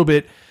talk a little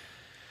bit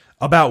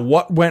about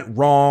what went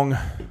wrong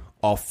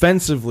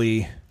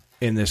offensively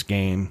in this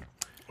game.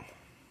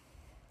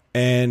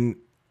 And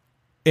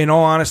in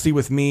all honesty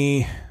with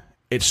me,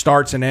 it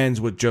starts and ends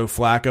with Joe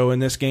Flacco in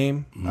this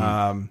game.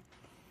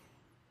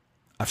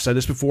 I've said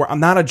this before. I'm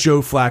not a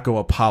Joe Flacco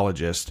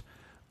apologist.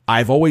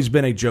 I've always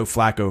been a Joe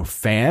Flacco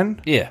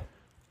fan. Yeah.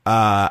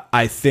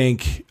 I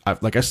think,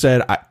 like I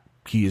said,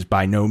 he is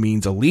by no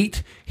means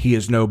elite. He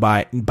is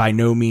by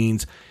no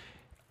means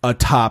a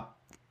top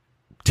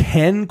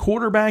 10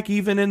 quarterback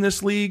even in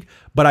this league,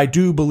 but I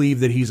do believe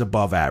that he's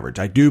above average.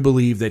 I do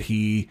believe that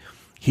he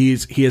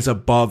is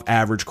above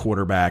average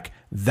quarterback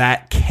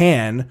that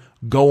can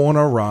go on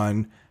a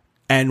run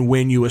and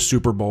win you a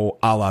Super Bowl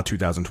a la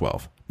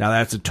 2012. Now,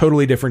 that's a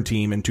totally different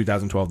team in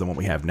 2012 than what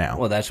we have now.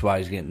 Well, that's why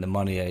he's getting the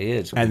money that he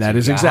is. And that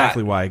is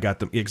exactly why I got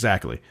them.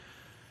 Exactly.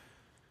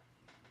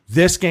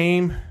 This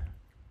game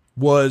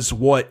was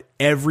what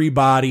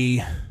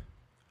everybody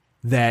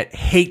that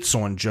hates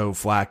on Joe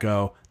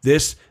Flacco,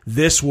 this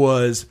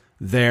was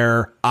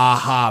their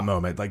aha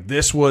moment. Like,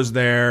 this was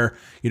their,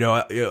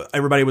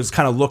 everybody was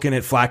kind of looking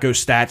at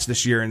Flacco's stats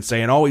this year and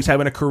saying, oh, he's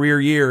having a career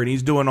year and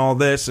he's doing all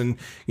this and,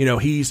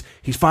 he's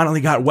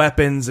finally got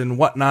weapons and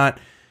whatnot.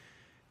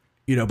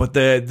 But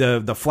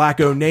the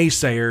Flacco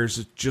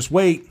naysayers, just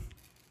wait.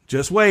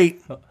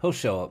 He'll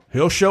show up.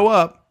 He'll show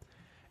up.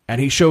 And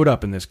he showed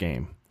up in this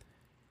game.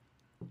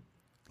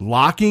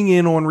 Locking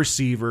in on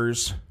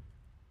receivers.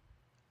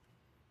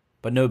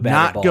 But no bad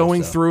Not balls,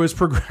 going though. through his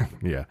progression.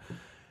 Yeah.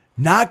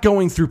 Not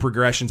going through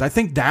progressions. I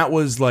think that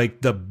was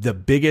like the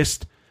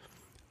biggest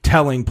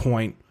telling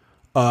point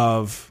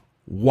of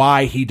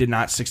why he did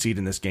not succeed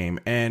in this game.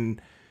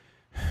 And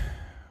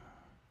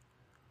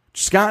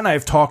Scott and I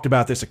have talked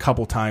about this a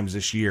couple times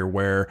this year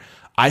where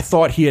I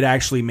thought he had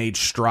actually made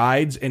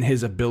strides in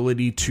his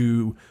ability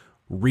to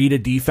read a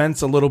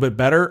defense a little bit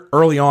better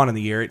early on in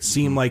the year. It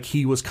seemed like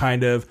he was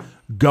kind of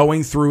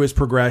going through his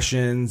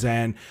progressions,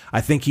 and I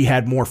think he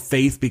had more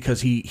faith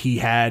because he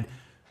had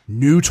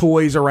new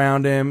toys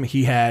around him.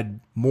 He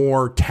had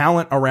more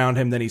talent around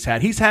him than he's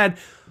had. He's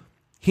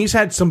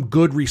had some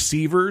good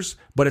receivers,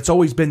 but it's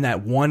always been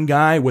that one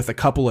guy with a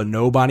couple of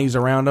nobodies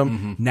around him.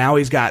 Mm-hmm. Now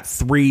he's got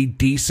 3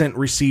 decent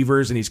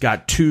receivers, and he's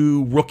got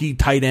 2 rookie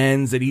tight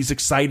ends that he's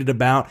excited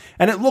about,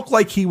 and it looked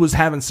like he was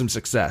having some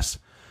success.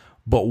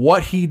 But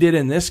what he did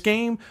in this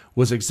game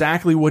was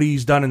exactly what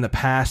he's done in the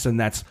past, and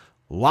that's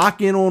lock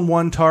in on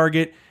one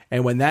target,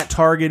 and when that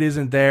target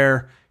isn't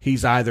there,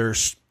 he's either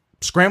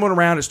scrambling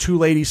around, it's too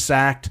late, he's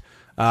sacked,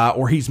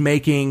 or he's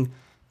making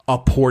a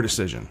poor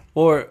decision.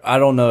 Or I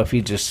don't know if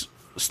he just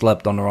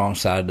slept on the wrong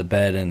side of the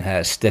bed and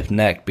had a stiff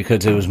neck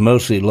because it was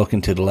mostly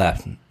looking to the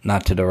left,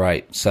 not to the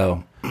right.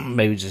 So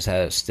maybe just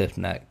had a stiff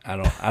neck.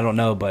 I don't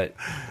know, but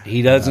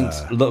he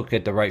doesn't look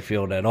at the right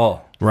field at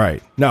all.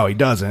 Right. No, he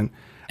doesn't.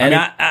 And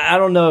I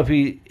don't know if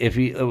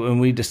he when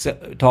we just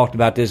talked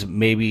about this,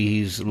 maybe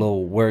he's a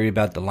little worried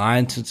about the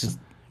line since it's,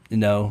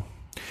 Yeah,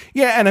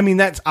 and I mean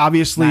that's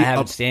obviously not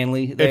having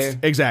Stanley there.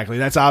 Exactly,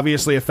 that's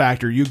obviously a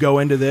factor. You go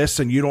into this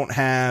and you don't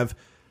have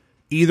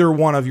either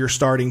one of your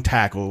starting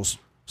tackles.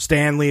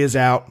 Stanley is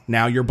out.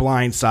 Now your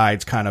blind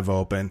side's kind of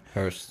open.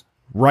 Hurst.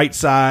 Right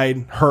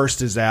side,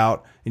 Hurst is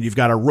out. And you've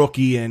got a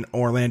rookie in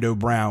Orlando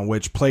Brown,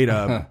 which played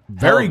a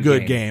very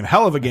good game.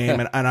 Hell of a game.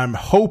 and I'm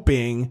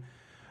hoping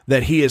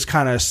that he has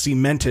kind of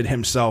cemented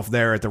himself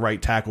there at the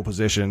right tackle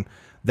position.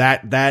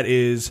 That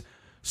is,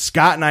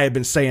 Scott and I have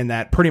been saying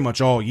that pretty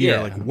much all year.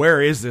 Yeah. Like,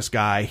 where is this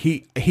guy?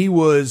 He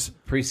was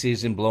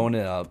preseason blowing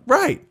it up.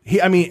 Right.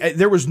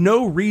 There was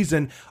no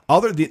reason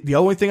the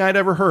only thing I'd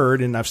ever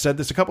heard, and I've said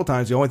this a couple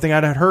times, the only thing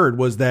I'd heard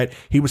was that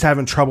he was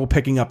having trouble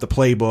picking up the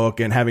playbook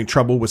and having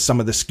trouble with some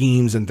of the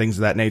schemes and things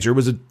of that nature. It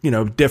was a,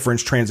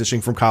 difference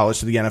transitioning from college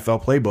to the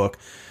NFL playbook.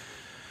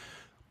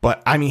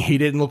 But he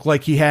didn't look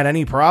like he had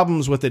any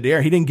problems with it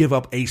there. He didn't give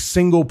up a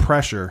single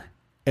pressure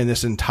in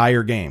this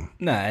entire game.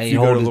 Nah, he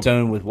held his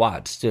own with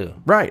Watts too.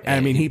 Right.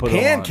 He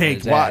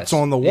pancaked Watts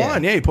on the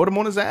one. Yeah, he put him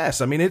on his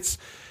ass.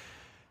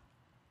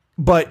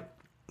 But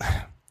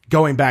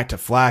going back to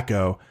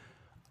Flacco,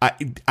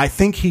 I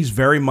think he's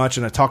very much,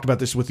 and I talked about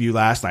this with you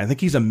last night, I think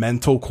he's a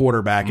mental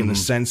quarterback in the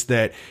sense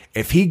that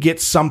if he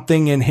gets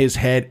something in his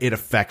head, it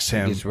affects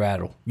him. He gets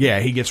rattled.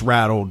 Yeah, he gets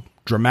rattled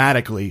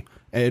dramatically.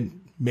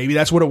 And maybe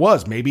that's what it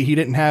was. Maybe he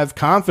didn't have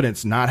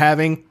confidence not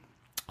having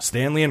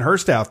Stanley and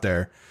Hurst out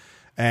there.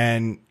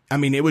 And,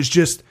 it was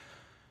just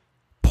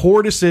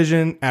poor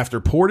decision after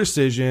poor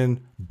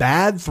decision,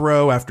 bad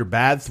throw after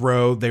bad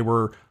throw. There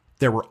were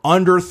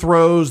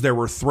underthrows. There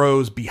were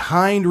throws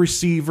behind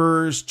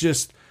receivers.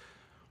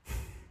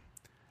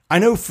 I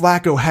know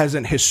Flacco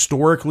hasn't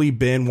historically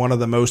been one of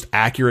the most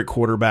accurate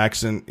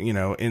quarterbacks in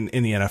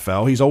the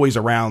NFL. He's always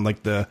around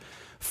like the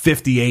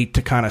 58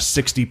 to kind of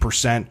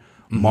 60%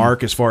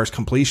 mark as far as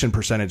completion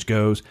percentage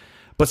goes.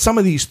 But some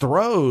of these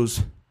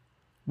throws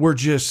were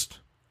just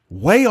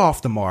way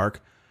off the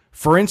mark.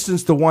 For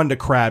instance, the one to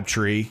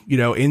Crabtree,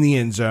 in the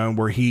end zone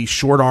where he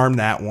short-armed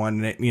that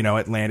one, and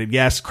it landed.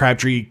 Yes,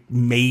 Crabtree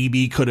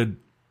maybe could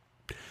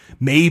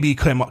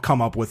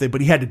come up with it,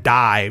 but he had to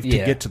dive to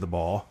get to the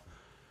ball.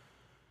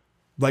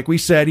 Like we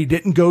said, he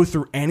didn't go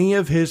through any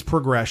of his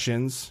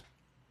progressions.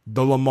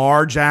 The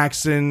Lamar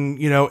Jackson,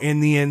 in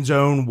the end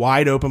zone,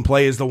 wide open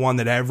play is the one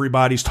that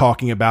everybody's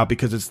talking about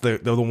because it's the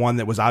one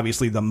that was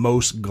obviously the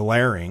most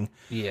glaring.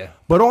 Yeah.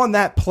 But on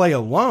that play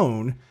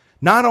alone,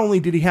 not only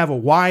did he have a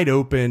wide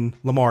open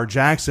Lamar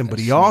Jackson, but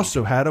he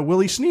also had a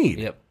Willie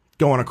Snead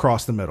going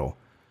across the middle.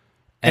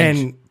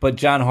 But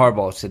John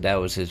Harbaugh said that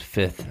was his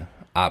 5th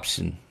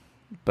option.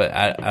 But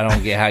I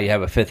don't get how you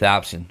have a 5th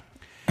option.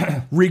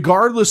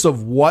 Regardless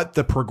of what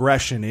the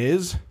progression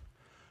is,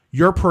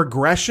 your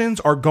progressions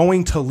are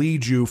going to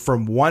lead you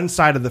from one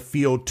side of the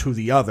field to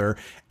the other.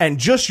 And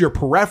just your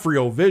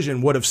peripheral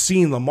vision would have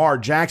seen Lamar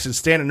Jackson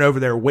standing over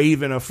there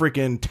waving a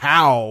freaking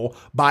towel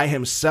by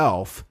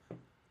himself.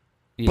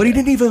 Yeah. But he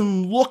didn't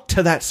even look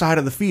to that side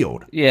of the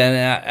field. Yeah,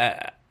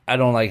 and I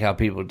don't like how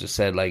people just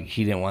said like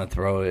he didn't want to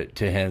throw it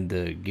to him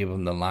to give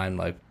him the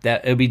limelight.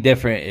 That it'd be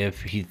different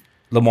if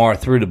Lamar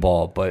threw the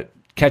ball, but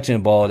catching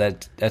the ball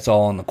that's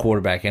all on the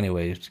quarterback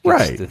anyway.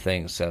 Right. The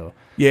thing. So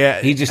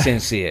yeah, he just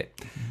didn't see it.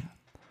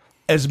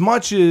 As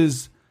much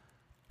as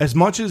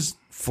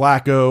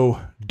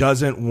Flacco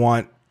doesn't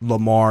want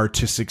Lamar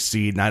to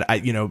succeed,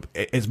 and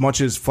as much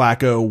as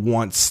Flacco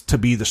wants to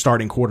be the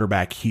starting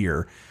quarterback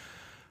here,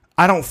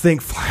 I don't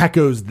think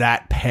Flacco's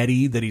that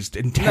petty that he's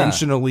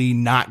intentionally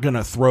not going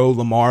to throw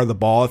Lamar the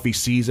ball if he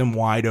sees him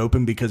wide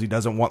open because he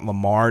doesn't want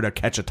Lamar to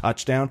catch a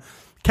touchdown.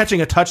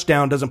 catching a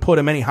touchdown doesn't put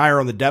him any higher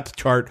on the depth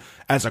chart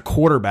as a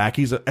quarterback.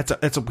 He's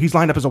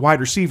lined up as a wide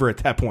receiver at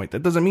that point.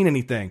 That doesn't mean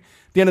anything.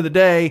 At the end of the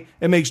day,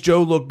 it makes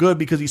Joe look good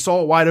because he saw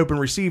a wide open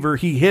receiver,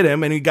 he hit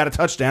him, and he got a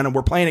touchdown, and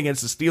we're playing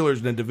against the Steelers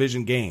in a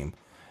division game.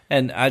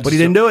 But he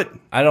didn't do it.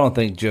 I don't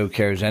think Joe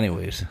cares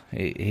anyways.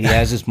 He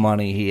has his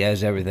money. He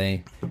has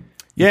everything.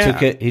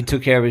 Yeah. He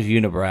took care of his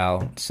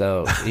unibrow,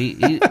 so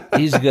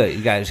he's good.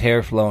 He got his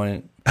hair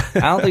flowing. I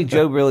don't think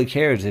Joe really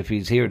cares if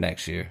he's here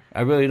next year.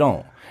 I really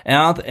don't.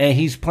 And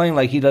he's playing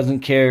like he doesn't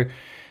care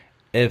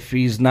if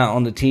he's not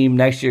on the team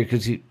next year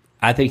because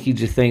I think he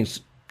just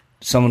thinks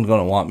someone's going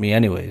to want me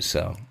anyways.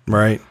 So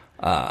right.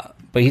 But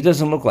he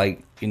doesn't look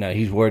like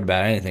he's worried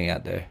about anything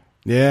out there.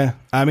 Yeah,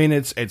 I mean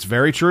it's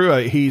very true.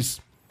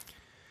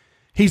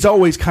 He's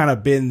always kind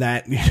of been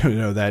that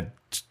that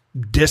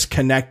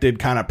disconnected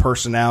kind of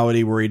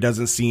personality where he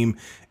doesn't seem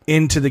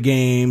into the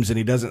games and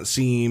he doesn't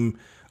seem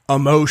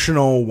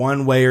emotional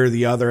one way or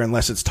the other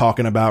unless it's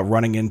talking about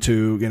running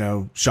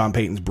into Sean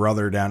Payton's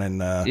brother down in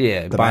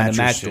the buying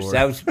mattress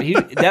the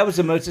store. That was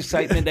the most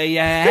excitement that he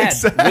had.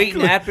 Exactly.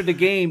 Waiting after the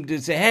game to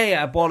say, "Hey,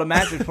 I bought a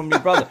mattress from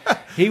your brother."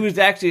 He was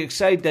actually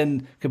excited.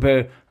 Then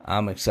compared,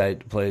 I'm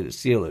excited to play the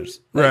Steelers.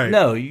 Right?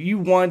 No, you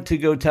want to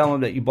go tell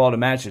him that you bought a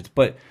mattress.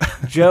 But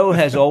Joe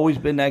has always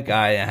been that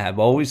guy. I have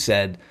always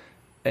said,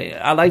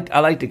 I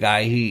like the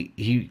guy.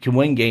 He can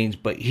win games,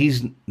 but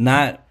he's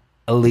not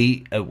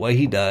elite at what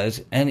he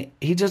does, and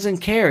he doesn't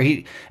care.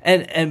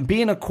 And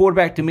being a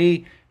quarterback, to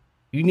me,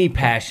 you need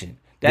passion.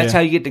 That's how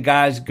you get the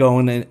guys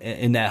going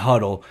in that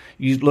huddle.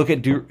 You look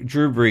at Drew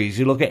Brees,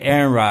 you look at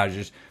Aaron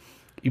Rodgers,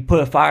 you put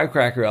a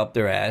firecracker up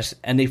their ass,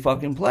 and they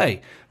fucking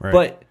play. Right.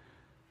 But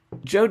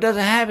Joe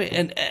doesn't have it,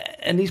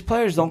 and these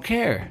players don't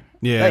care.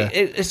 Yeah. Like,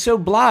 it's so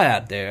blah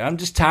out there. I'm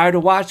just tired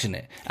of watching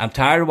it. I'm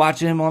tired of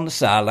watching him on the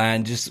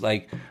sideline, just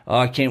like, oh,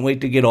 I can't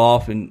wait to get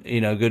off and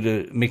go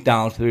to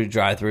McDonald's through the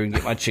drive-thru and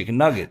get my chicken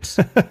nuggets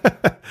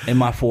in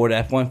my Ford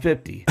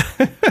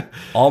F-150.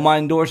 All my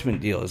endorsement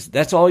deals.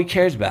 That's all he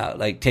cares about,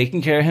 like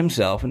taking care of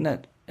himself,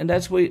 and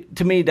that's what,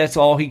 to me, that's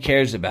all he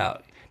cares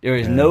about. There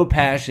is no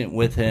passion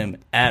with him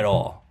at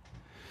all.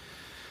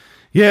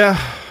 Yeah,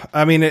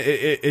 I mean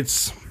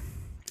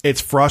it's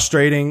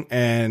frustrating,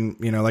 and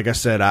like I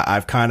said,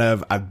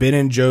 I've been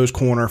in Joe's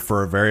corner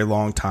for a very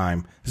long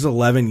time. This is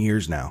 11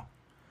 years now.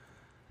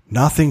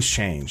 Nothing's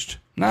changed.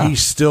 No.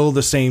 He's still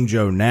the same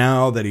Joe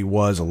now that he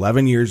was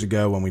 11 years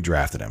ago when we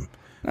drafted him.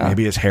 No.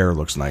 Maybe his hair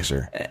looks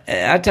nicer.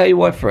 I tell you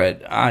what,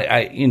 Fred,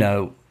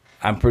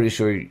 I'm pretty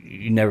sure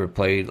you never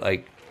played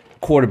like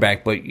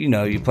quarterback, but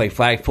you play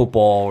flag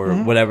football or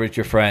whatever with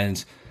your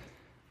friends.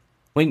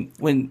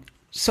 When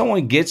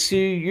someone gets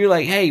you, you're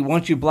like, hey, why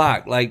don't you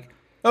block? Like,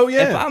 oh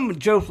yeah. If I'm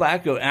Joe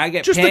Flacco and I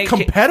get just the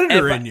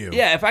competitor in you.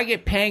 Yeah, if I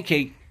get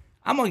pancake,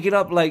 I'm gonna get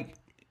up like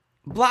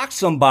block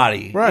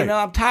somebody. Right.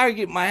 I'm tired of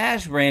getting my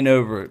ass ran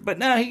over. But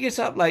no, he gets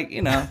up like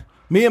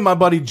Me and my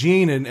buddy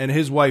Gene and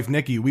his wife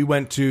Nikki, we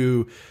went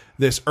to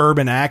this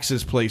Urban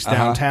Axes place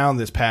downtown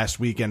this past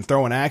weekend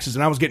throwing axes,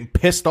 and I was getting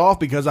pissed off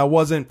because I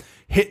wasn't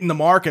hitting the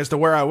mark as to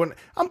where I went.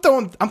 I'm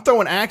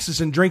throwing axes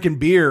and drinking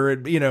beer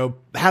and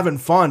having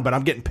fun, but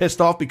I'm getting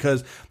pissed off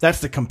because that's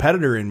the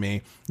competitor in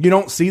me. You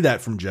don't see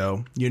that from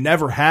Joe. You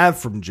never have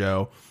from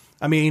Joe.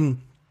 I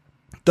mean,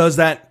 does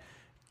that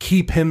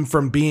keep him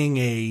from being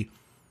a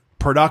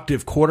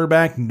productive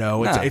quarterback?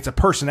 No. It's a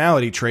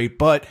personality trait,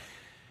 but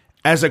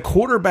as a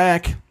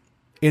quarterback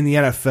in the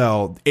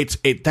NFL,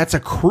 that's a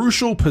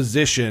crucial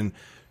position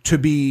to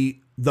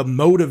be the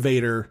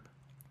motivator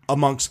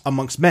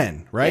amongst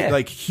men, right? Yeah.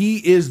 Like, he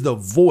is the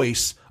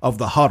voice of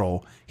the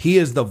huddle. He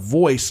is the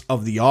voice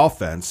of the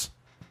offense.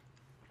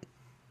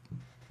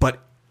 But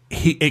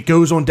it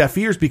goes on deaf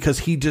ears because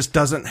he just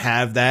doesn't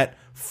have that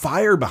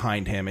fire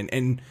behind him.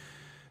 And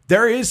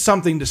there is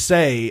something to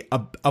say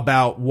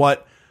about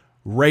what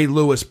Ray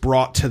Lewis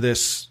brought to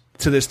this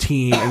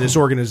team and this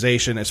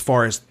organization as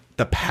far as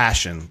the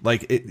passion.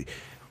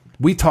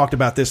 We talked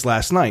about this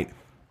last night,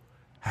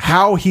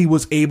 how he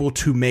was able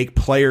to make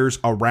players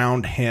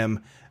around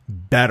him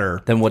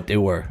better than what they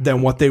were.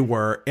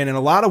 And in a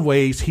lot of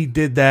ways, he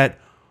did that,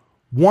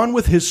 one,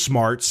 with his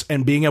smarts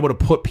and being able to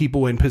put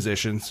people in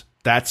positions.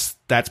 That's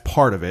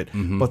part of it.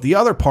 Mm-hmm. But the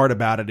other part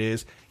about it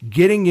is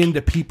getting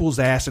into people's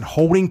ass and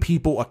holding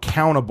people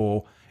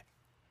accountable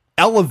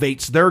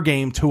elevates their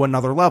game to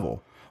another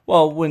level.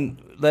 Well, when,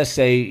 let's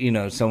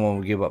say, someone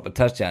would give up a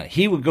touchdown,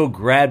 he would go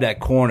grab that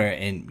corner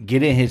and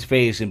get in his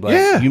face and be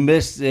like, you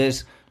missed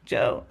this,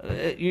 Joe.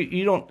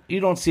 You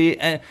don't see it.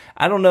 And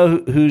I don't know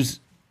who's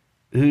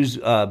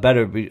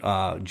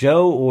better,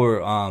 Joe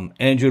or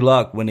Andrew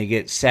Luck when they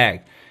get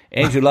sacked.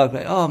 Andrew Luck,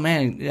 like, oh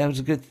man, that was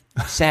a good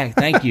sack,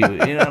 thank you.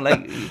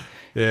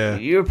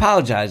 You're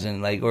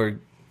apologizing, or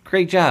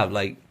great job,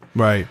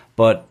 right.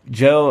 But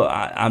Joe,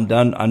 I'm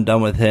done. I'm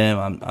done with him.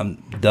 I'm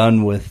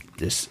done with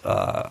this.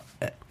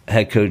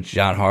 Head coach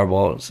John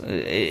Harbaugh.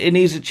 It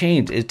needs to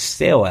change. It's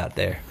stale out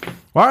there.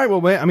 All right.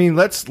 Well, I mean,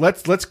 let's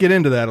get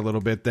into that a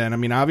little bit then. I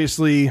mean,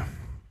 obviously,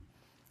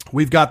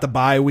 we've got the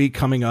bye week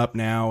coming up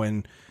now,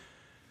 and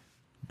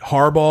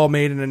Harbaugh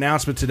made an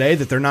announcement today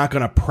that they're not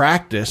going to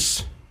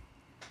practice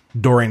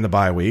during the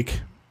bye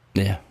week.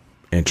 Yeah.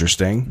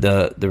 Interesting.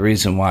 The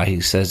reason why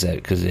he says that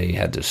because they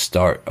had to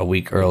start a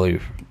week early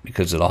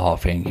because of the Hall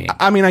of Fame game.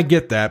 I mean, I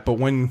get that,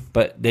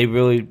 but they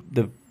really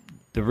the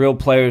real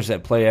players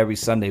that play every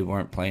Sunday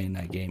weren't playing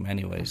that game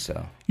anyway.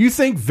 So you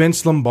think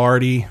Vince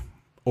Lombardi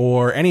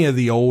or any of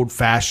the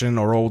old-fashioned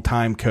or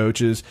old-time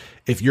coaches,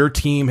 if your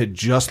team had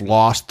just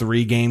lost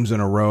 3 games in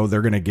a row,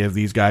 they're going to give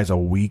these guys a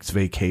week's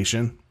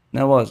vacation?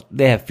 No, well,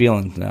 they have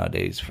feelings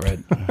nowadays,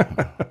 Fred.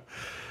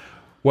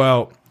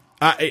 Well,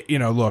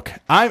 look,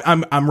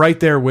 I'm right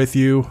there with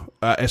you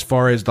as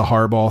far as the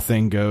Harbaugh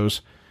thing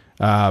goes.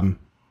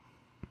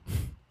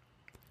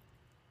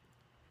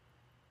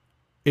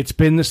 It's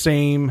been the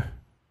same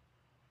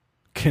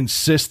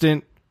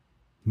consistent,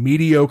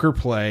 mediocre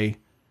play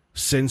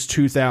since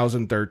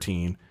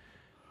 2013.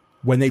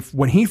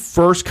 When he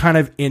first kind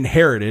of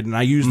inherited, and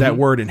I use that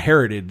word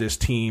inherited, this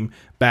team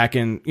back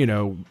in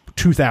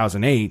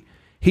 2008,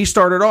 he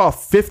started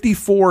off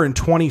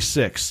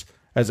 54-26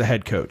 as a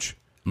head coach.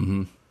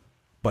 Mm-hmm.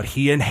 But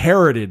he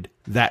inherited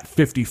that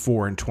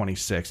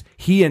 54-26.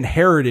 He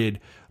inherited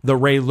the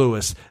Ray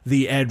Lewis,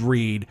 the Ed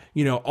Reed,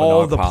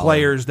 all the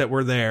players that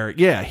were there.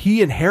 Yeah,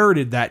 he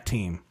inherited that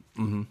team.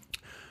 Mm-hmm.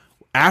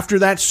 After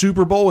that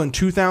Super Bowl in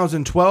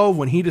 2012,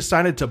 when he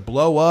decided to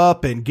blow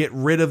up and get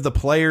rid of the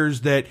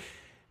players that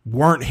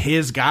weren't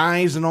his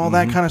guys and all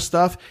that kind of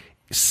stuff,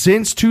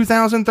 since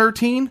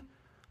 2013,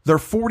 they're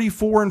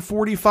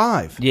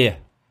 44-45. Yeah.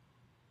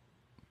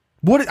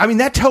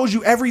 That tells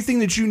you everything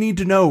that you need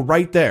to know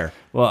right there.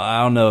 Well,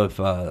 I don't know if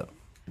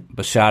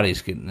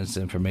Bisciotti's getting this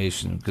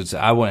information because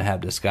I wouldn't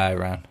have this guy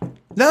around.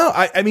 No,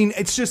 I mean,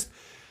 it's just,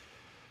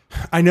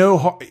 I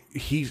know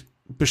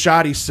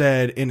Bisciotti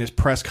said in his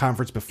press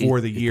conference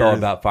before the year. He thought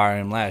about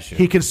firing him last year.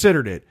 He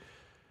considered it.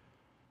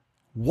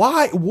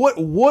 Why?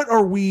 What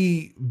are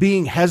we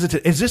being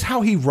hesitant? Is this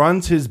how he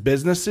runs his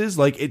businesses?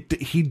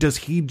 Does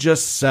he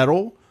just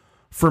settle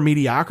for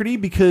mediocrity?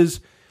 Because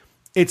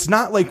it's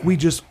not like we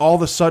just all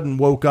of a sudden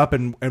woke up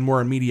and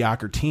we're a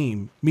mediocre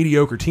team.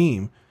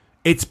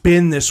 It's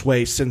been this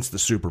way since the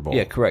Super Bowl.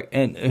 Yeah, correct.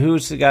 And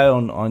who's the guy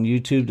on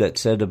YouTube that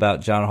said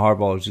about John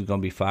Harbaugh is going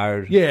to be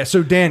fired? Yeah,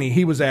 so Danny,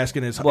 he was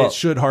asking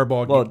should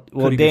Harbaugh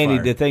Well, be Danny,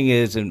 fired? the thing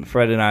is, and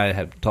Fred and I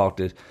have talked,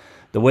 is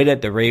the way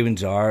that the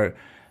Ravens are,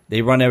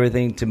 they run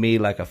everything to me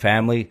like a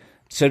family.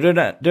 So they're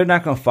not going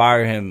to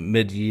fire him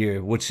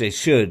mid-year, which they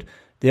should.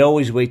 They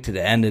always wait to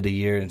the end of the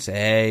year and say,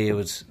 hey, it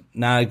was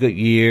not a good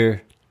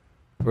year.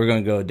 We're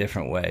going to go a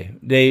different way.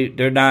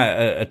 They're not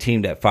a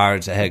team that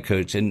fires a head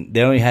coach, and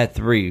they only had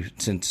 3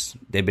 since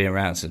they've been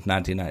around since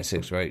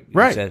 1996, right?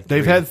 Right.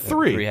 They've had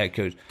 3. 3 head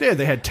coaches. Yeah,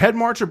 they had Ted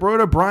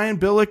Marchibroda, Brian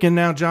Billick, and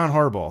now John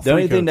Harbaugh. The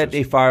only thing that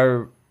they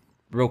fire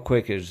real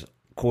quick is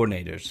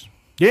coordinators.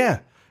 Yeah,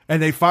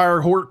 and they fire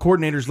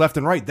coordinators left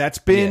and right. That's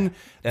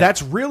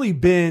really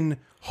been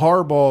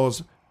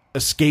Harbaugh's a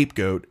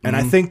scapegoat, and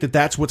I think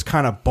that's what's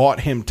kind of bought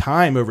him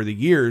time over the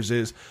years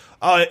is,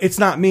 it's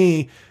not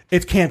me,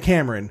 it's Cam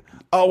Cameron.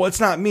 Oh, well, it's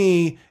not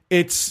me.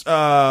 It's who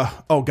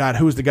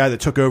was the guy that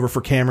took over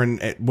for Cameron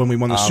when we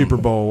won the Super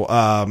Bowl?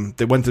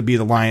 That went to be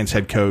the Lions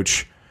head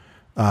coach.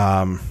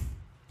 I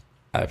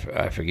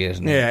forget his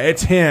name. Yeah,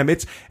 it's him.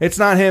 It's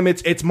not him.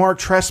 It's Mark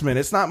Trestman.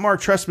 It's not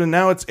Mark Trestman.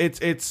 Now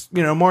it's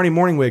Marty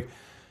Morningwig.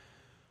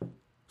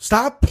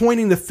 Stop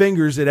pointing the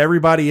fingers at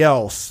everybody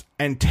else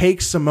and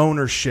take some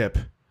ownership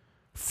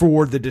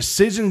for the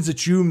decisions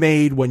that you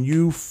made when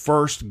you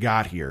first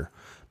got here.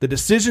 The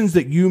decisions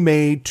that you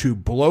made to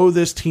blow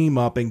this team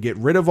up and get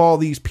rid of all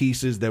these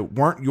pieces that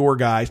weren't your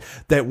guys,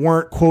 that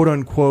weren't quote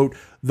unquote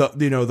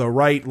the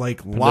right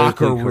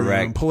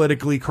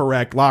politically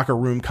correct locker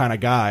room kind of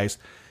guys,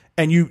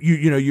 and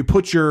you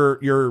put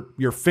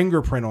your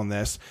fingerprint on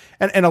this,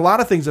 and a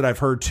lot of things that I've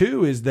heard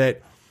too is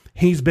that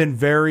he's been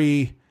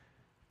very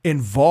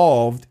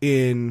involved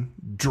in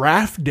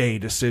draft day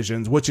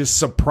decisions, which is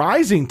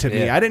surprising to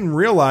me. Yeah. I didn't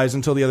realize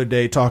until the other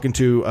day talking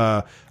to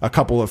a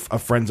couple of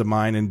friends of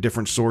mine and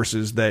different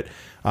sources that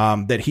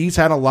he's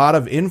had a lot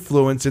of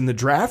influence in the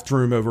draft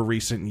room over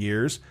recent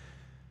years.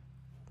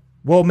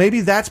 Well,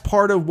 maybe that's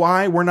part of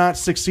why we're not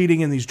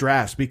succeeding in these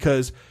drafts,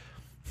 because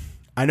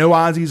I know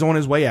Ozzy's on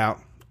his way out.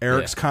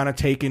 Eric's kind of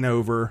taking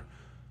over.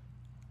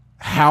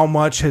 How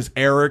much has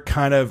Eric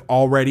kind of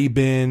already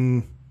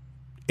been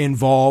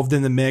involved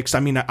in the mix? I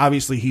mean,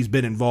 obviously he's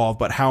been involved,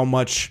 but how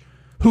much,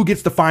 who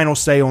gets the final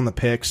say on the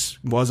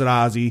picks? Was it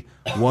Ozzy?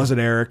 Was it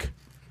Eric?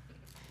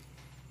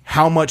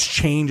 How much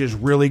change is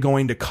really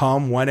going to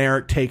come when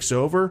Eric takes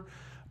over?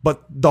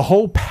 But the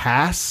whole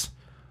pass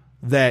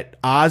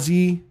that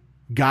Ozzy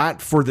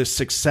got for the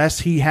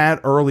success he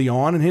had early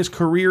on in his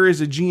career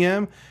as a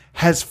GM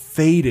has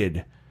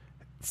faded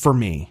for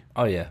me.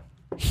 Oh, yeah.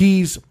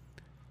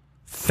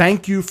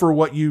 Thank you for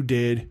what you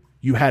did.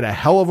 You had a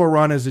hell of a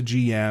run as a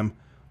GM,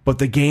 but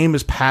the game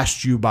has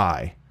passed you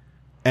by.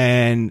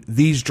 And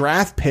these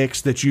draft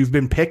picks that you've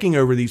been picking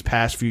over these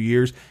past few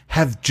years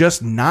have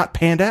just not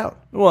panned out.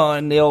 Well,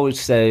 and they always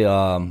say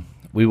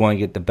we want to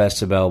get the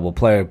best available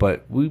player,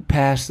 but we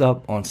passed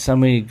up on so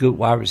many good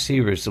wide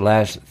receivers the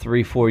last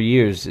 3-4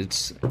 years.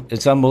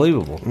 It's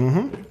unbelievable.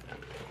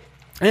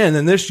 And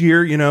then this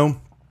year,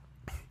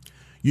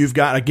 you've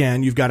got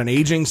an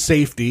aging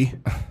safety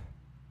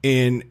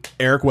in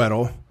Eric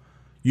Weddle.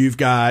 You've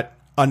got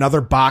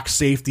another box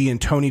safety in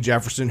Tony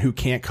Jefferson who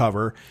can't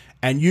cover.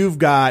 And you've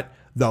got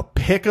the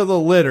pick of the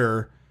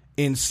litter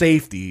in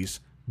safeties,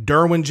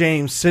 Derwin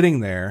James, sitting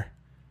there.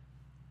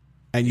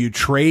 And you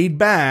trade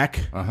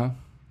back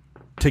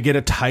to get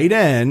a tight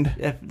end.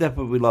 Yeah, that's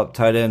what we love,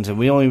 tight ends, and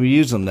we only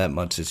use them that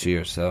much this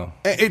year. So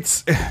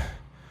it's,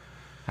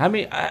 I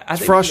mean, I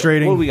think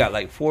frustrating. We got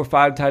like 4 or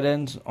 5 tight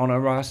ends on our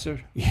roster.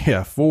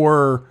 Yeah,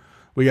 4.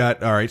 We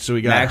got all right. So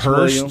we got Max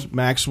Hurst, Williams.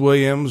 Max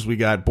Williams. We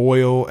got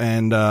Boyle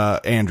and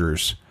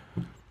Andrews.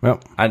 Well,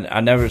 I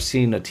never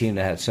seen a team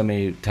that had so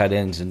many tight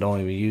ends and don't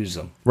even use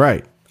them.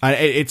 right.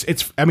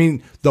 I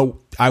mean,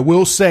 I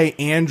will say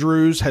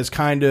Andrews has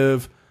kind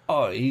of.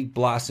 Oh, he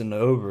blossomed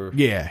over.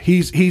 Yeah,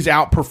 he's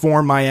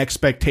outperformed my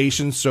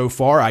expectations so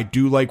far. I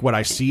do like what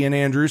I see in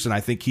Andrews, and I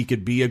think he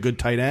could be a good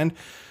tight end.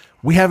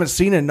 We haven't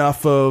seen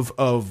enough of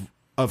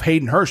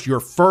Hayden Hurst, your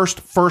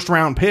first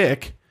round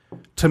pick,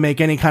 to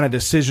make any kind of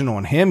decision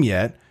on him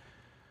yet.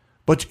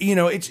 But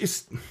it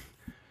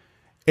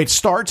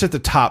starts at the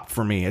top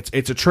for me.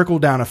 It's a trickle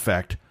down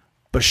effect.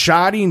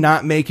 Bisciotti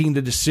not making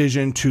the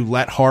decision to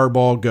let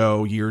Harbaugh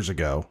go years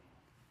ago,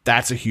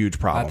 that's a huge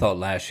problem. I thought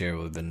last year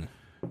would have been.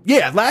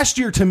 Yeah, last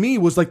year to me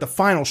was like the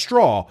final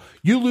straw.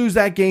 You lose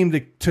that game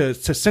to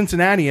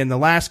Cincinnati in the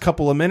last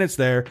couple of minutes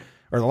there,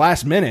 or the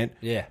last minute.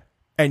 Yeah.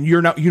 And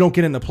you don't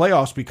get in the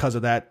playoffs because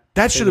of that.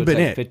 That should have been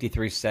it.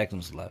 53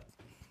 seconds left.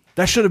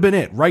 That should have been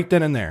it right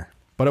then and there,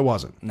 but it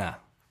wasn't. Nah.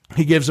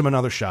 He gives him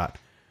another shot.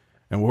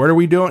 And what are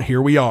we doing?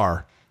 Here we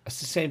are. It's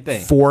the same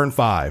thing.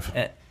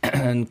 4-5.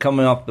 And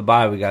coming off the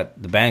bye, we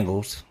got the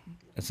Bengals.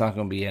 It's not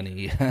going to be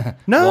any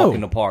No. walk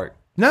in the park.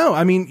 No,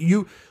 I mean,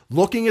 you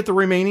looking at the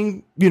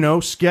remaining,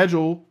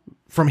 schedule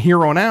from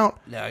here on out.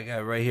 Yeah, I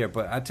got it right here.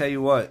 But I tell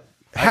you what,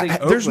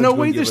 There's no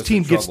way this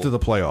team gets to the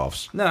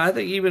playoffs. No, I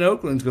think even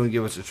Oakland's going to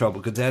give us the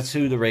trouble because that's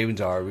who the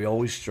Ravens are. We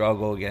always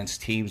struggle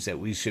against teams that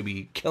we should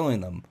be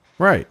killing them.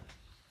 Right.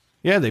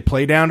 Yeah, they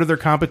play down to their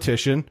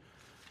competition,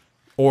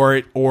 or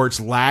its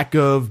lack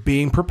of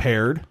being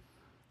prepared.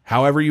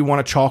 However you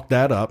want to chalk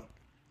that up.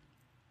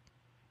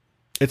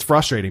 It's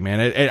frustrating,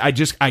 man.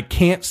 I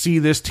can't see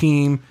this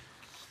team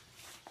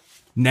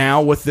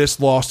now with this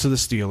loss to the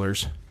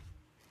Steelers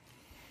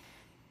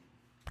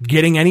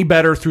getting any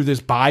better through this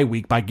bye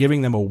week by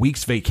giving them a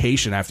week's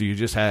vacation after you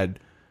just had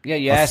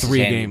your ass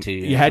handed to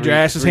you. You had your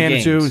asses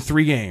handed to you in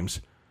 3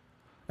 games.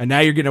 And now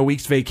you're getting a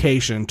week's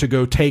vacation to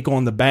go take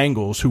on the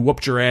Bengals, who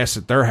whooped your ass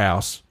at their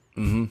house,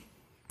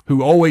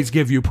 who always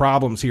give you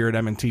problems here at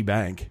M&T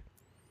Bank.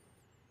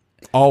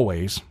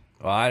 Always.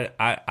 Well,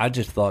 I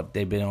just thought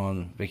they'd been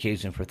on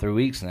vacation for 3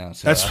 weeks now,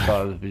 so I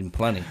thought it would have been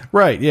plenty.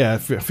 Right, yeah. I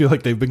feel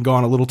like they've been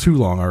gone a little too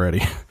long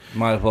already.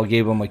 Might as well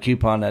give them a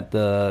coupon at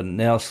the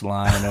nail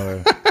salon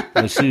or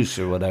masseuse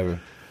or whatever.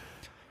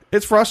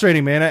 It's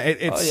frustrating, man.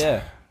 Oh,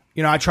 yeah.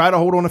 I try to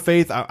hold on to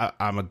faith.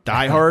 I'm a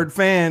diehard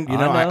fan.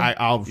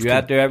 I'll You're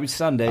out there every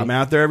Sunday. I'm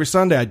out there every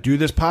Sunday. I do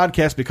this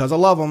podcast because I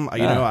love them.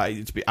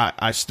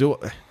 I still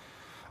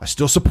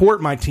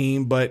support my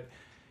team, but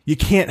you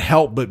can't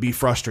help but be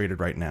frustrated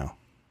right now.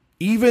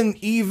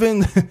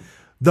 Even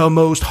the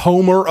most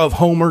homer of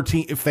homer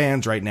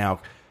fans right now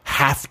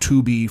have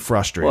to be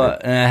frustrated. Well,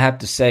 and I have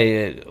to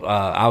say,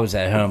 I was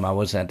at home. I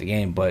wasn't at the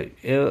game, but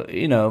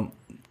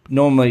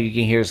normally you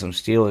can hear some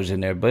Steelers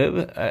in there,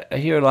 but I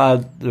hear a lot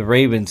of the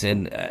Ravens.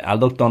 And I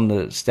looked on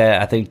the stat.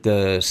 I think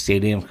the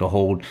stadium could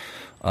hold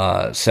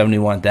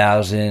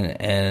 71,000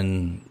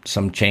 and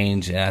some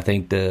change, and I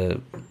think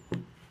the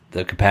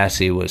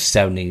capacity was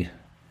 70.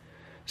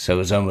 So it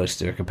was almost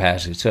their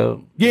capacity.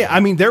 So yeah,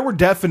 I mean, there were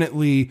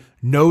definitely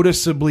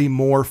noticeably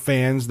more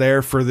fans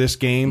there for this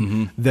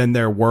game than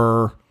there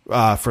were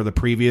for the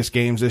previous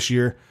games this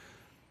year.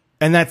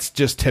 And that's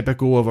just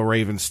typical of a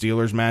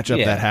Ravens-Steelers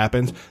matchup that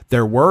happens.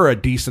 There were a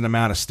decent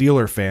amount of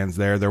Steeler fans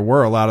there. There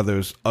were a lot of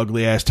those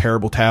ugly-ass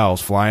terrible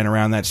towels flying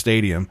around that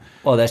stadium.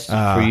 Well, that's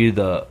for you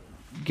to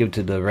give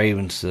to the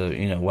Ravens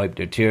to, wipe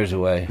their tears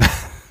away.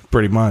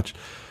 Pretty much.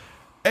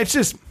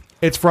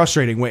 It's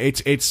frustrating.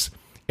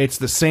 It's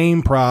the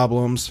same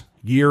problems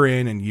year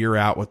in and year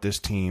out with this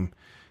team.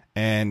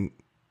 And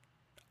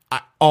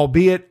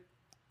albeit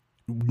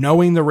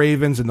knowing the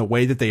Ravens and the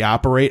way that they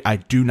operate, I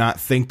do not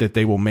think that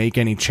they will make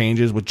any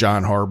changes with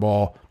John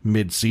Harbaugh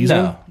mid-season.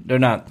 No, they're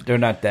not. They're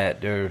not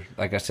that. They're,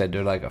 like I said,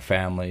 they're like a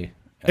family.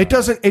 It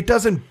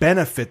doesn't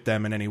benefit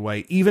them in any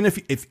way. Even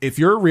if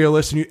you're a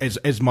realist, and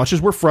as much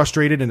as we're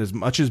frustrated and as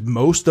much as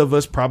most of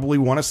us probably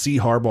want to see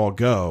Harbaugh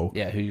go,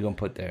 yeah, who are you gonna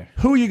put there?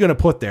 Who are you gonna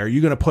put there? Are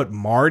you gonna put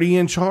Marty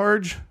in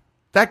charge?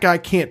 That guy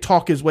can't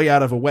talk his way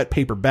out of a wet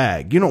paper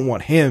bag. You don't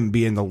want him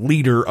being the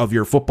leader of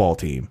your football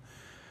team.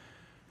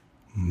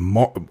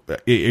 Are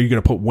you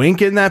gonna put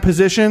Wink in that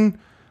position?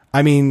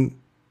 I mean,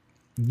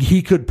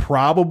 he could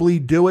probably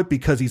do it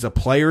because he's a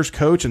player's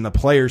coach and the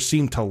players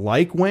seem to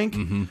like Wink.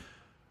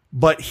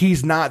 but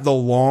he's not the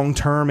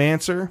long-term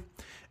answer.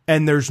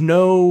 And there's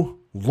no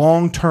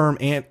long-term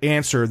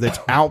answer that's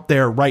out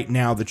there right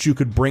now that you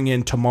could bring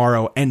in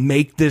tomorrow and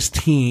make this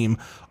team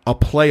a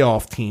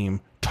playoff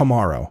team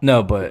tomorrow.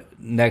 No, but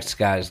next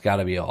guy's got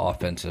to be an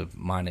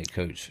offensive-minded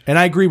coach. And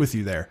I agree with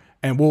you there.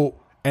 And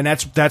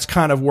that's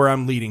kind of where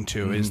I'm leading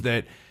to is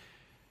that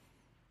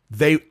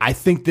I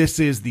think this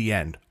is the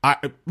end.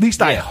 At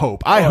least I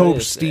hope. I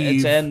hope Steve.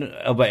 It's the end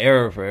of an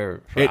era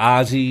for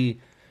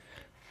Ozzie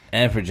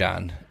and for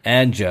John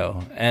and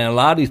Joe. And a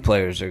lot of these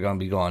players are going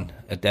to be gone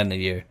at the end of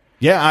the year.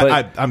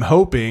 Yeah, I'm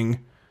hoping.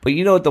 But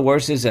you know what the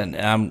worst is? And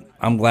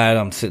I'm glad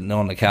I'm sitting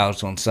on the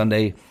couch on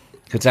Sunday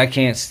because I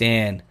can't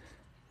stand,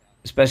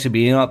 especially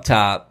being up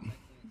top,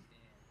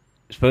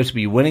 supposed to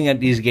be winning at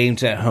these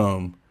games at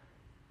home.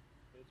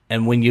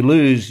 And when you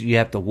lose, you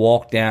have to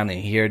walk down and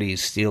hear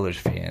these Steelers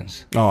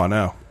fans. Oh, I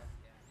know.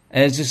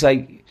 And it's just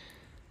like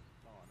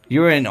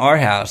you're in our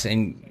house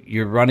and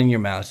you're running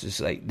your mouth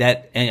just like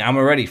that. And I'm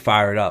already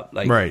fired up.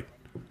 Like, right.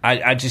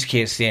 I just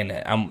can't stand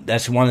that.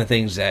 That's one of the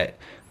things that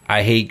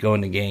I hate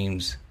going to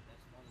games.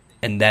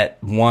 And that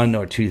one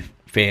or two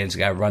fans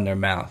got to run their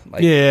mouth.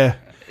 Like, yeah.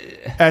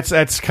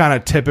 That's kind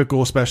of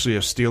typical, especially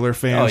of Steeler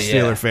fans. Oh,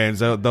 yeah. Steeler fans,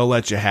 they'll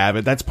let you have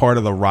it. That's part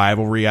of the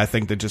rivalry, I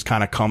think, that just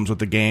kind of comes with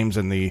the games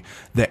and the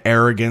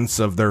arrogance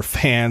of their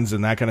fans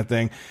and that kind of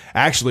thing.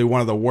 Actually, one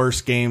of the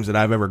worst games that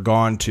I've ever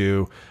gone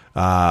to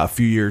a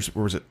few years,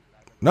 or was it?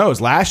 No, it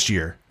was last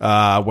year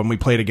when we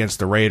played against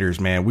the Raiders,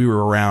 man. We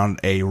were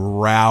around a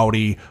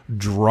rowdy,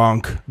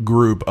 drunk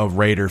group of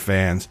Raider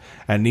fans,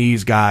 and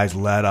these guys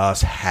let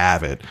us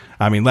have it.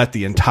 I mean, let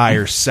the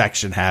entire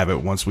section have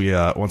it once we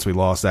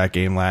lost that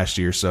game last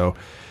year. So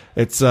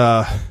it's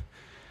kind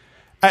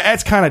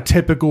of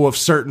typical of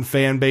certain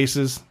fan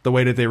bases, the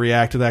way that they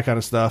react to that kind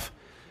of stuff.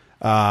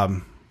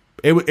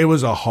 It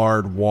was a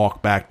hard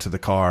walk back to the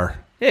car.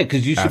 Yeah,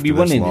 because you should be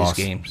winning these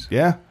games.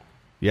 Yeah.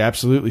 You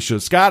absolutely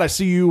should. Scott, I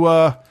see you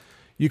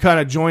you kind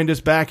of joined us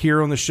back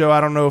here on the show. I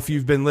don't know if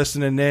you've been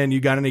listening in. You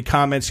got any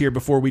comments here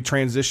before we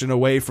transition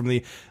away from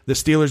the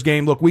Steelers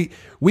game? Look,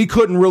 we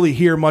couldn't really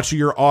hear much of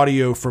your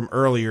audio from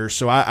earlier,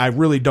 so I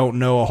really don't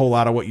know a whole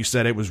lot of what you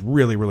said. It was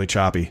really, really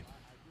choppy.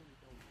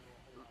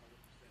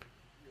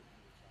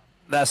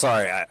 That's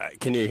all right.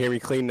 Can you hear me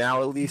clean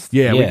now at least?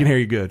 Yeah, we can hear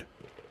you good.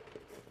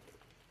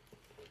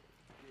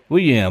 Were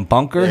you in a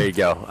bunker? There you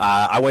go.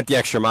 I went the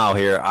extra mile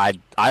here.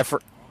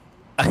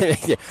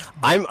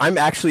 I'm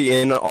actually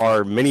in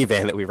our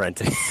minivan that we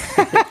rented.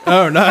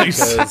 Oh,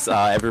 nice. Because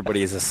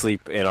everybody is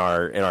asleep in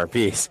our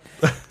piece.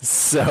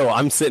 So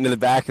I'm sitting in the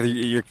back.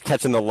 You're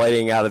catching the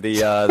lighting out of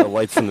the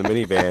lights from the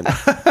minivan.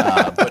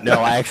 But no,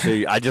 I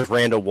just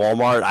ran to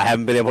Walmart. I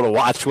haven't been able to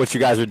watch what you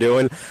guys are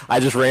doing. I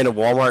just ran to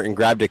Walmart and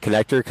grabbed a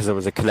connector because there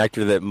was a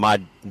connector that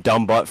my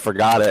dumb butt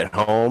forgot at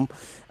home.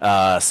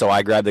 So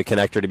I grabbed the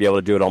connector to be able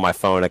to do it on my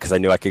phone because I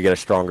knew I could get a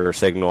stronger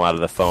signal out of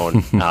the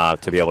phone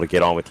to be able to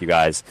get on with you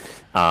guys.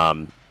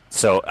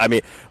 So, I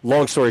mean,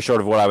 long story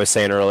short of what I was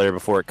saying earlier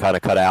before it kind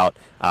of cut out,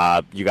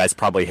 you guys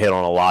probably hit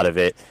on a lot of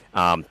it.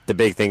 The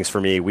big things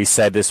for me, we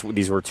said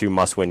these were two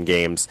must-win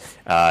games.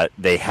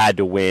 They had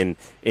to win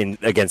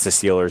against the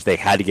Steelers. They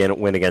had to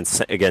win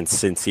against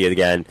Cincy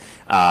again.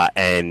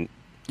 And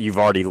you've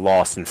already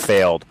lost and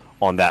failed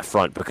on that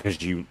front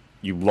because you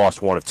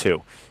lost one of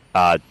two.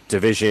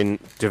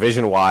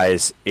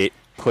 Division-wise, it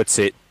puts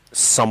it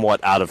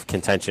somewhat out of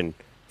contention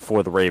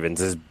for the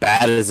Ravens. As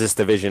bad as this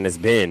division has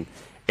been,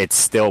 it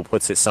still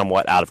puts it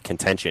somewhat out of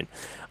contention.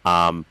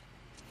 So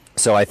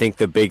I think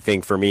the big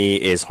thing for me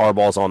is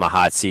Harbaugh's on the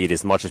hot seat.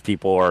 As much as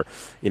people are,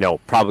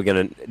 probably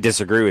going to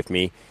disagree with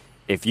me,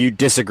 if you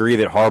disagree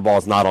that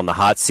Harbaugh's not on the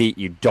hot seat,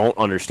 you don't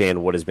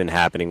understand what has been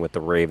happening with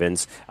the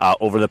Ravens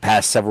over the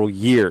past several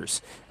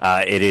years.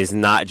 It is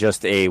not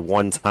just a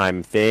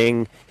one-time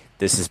thing.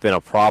 This has been a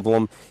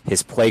problem.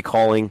 His play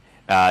calling,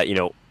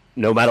 no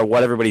matter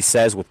what everybody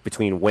says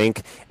between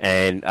Wink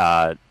and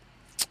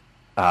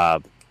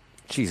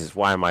Jesus,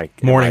 why am I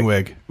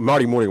Morningwig?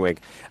 Marty Morningwig.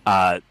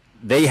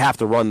 They have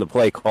to run the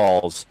play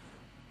calls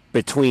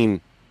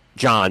between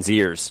John's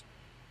ears.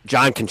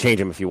 John can change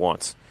them if he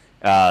wants.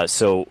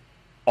 So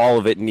all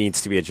of it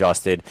needs to be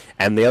adjusted.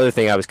 And the other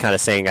thing I was kind of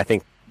saying, I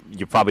think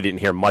you probably didn't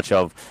hear much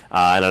of,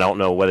 and I don't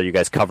know whether you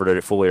guys covered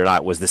it fully or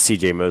not, was the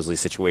C.J. Mosley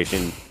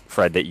situation,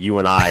 Fred, that you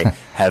and I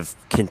have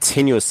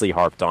continuously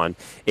harped on.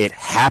 It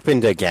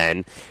happened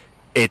again.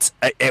 It's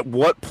at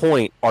what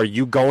point are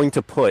you going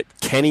to put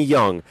Kenny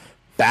Young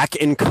back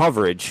in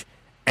coverage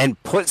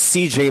and put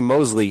C.J.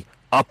 Mosley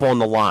up on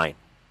the line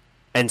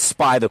and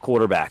spy the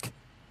quarterback?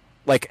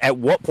 Like, at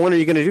what point are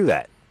you going to do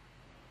that?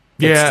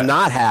 Yeah. It's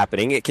not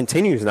happening. It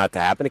continues not to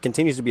happen. It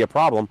continues to be a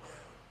problem.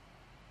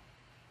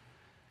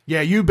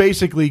 Yeah, you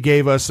basically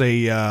gave us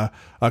a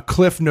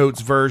Cliff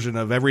Notes version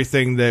of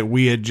everything that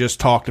we had just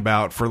talked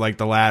about for like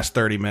the last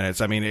 30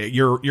 minutes. I mean,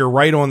 you're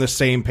right on the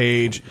same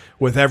page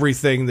with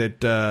everything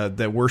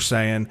that we're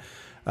saying.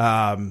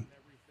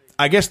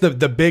 I guess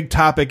the big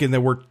topic and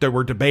that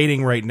we're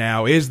debating right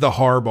now is the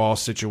Harbaugh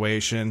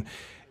situation.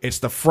 It's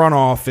the front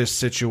office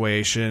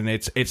situation.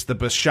 It's the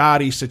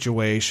Bisciotti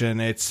situation.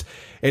 It's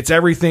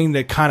everything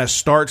that kind of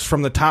starts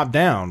from the top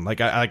down. Like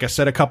I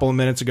said a couple of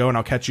minutes ago, and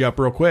I'll catch you up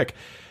real quick.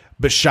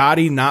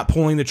 Bisciotti not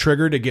pulling the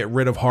trigger to get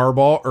rid of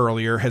Harbaugh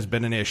earlier has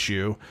been an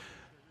issue.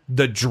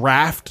 The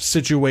draft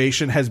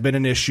situation has been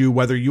an issue,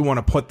 whether you want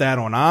to put that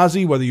on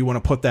Ozzie, whether you want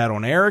to put that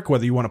on Eric,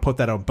 whether you want to put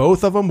that on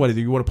both of them, whether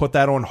you want to put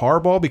that on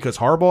Harbaugh because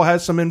Harbaugh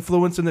has some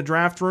influence in the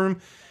draft room.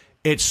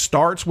 It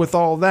starts with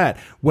all that.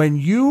 When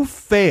you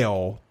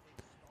fail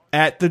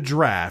at the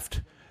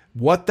draft,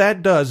 what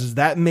that does is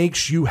that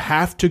makes you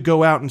have to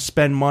go out and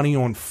spend money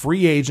on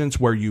free agents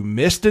where you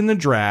missed in the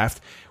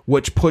draft,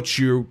 which puts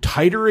you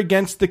tighter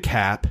against the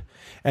cap.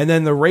 And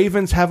then the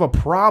Ravens have a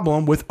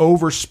problem with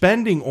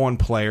overspending on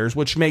players,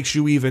 which makes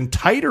you even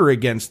tighter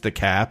against the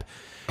cap.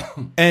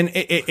 And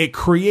it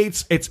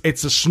creates,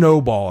 it's a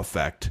snowball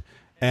effect.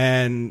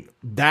 And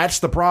that's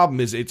the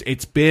problem is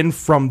it's been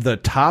from the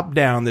top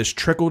down, this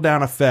trickle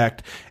down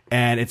effect,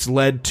 and it's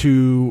led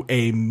to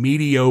a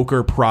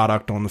mediocre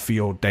product on the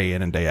field day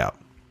in and day out.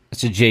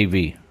 It's a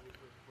JV.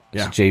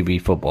 It's a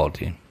JV football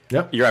team.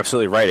 Yep. You're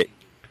absolutely right.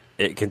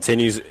 It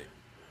continues.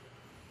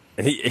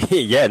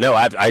 Yeah, no,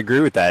 I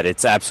agree with that.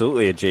 It's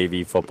absolutely a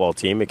JV football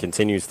team. It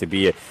continues to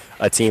be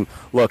a team.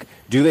 Look,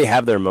 do they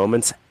have their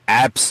moments?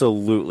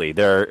 Absolutely.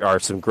 There are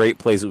some great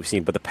plays that we've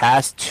seen, but the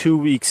past 2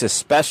 weeks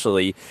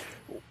especially,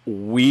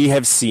 we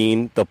have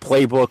seen the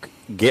playbook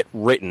get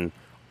written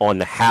on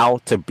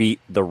how to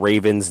beat the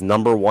Ravens'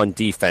 number one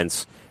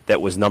defense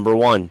that was number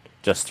one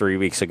just 3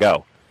 weeks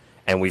ago.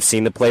 And we've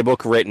seen the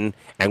playbook written,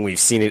 and we've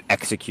seen it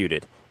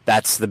executed.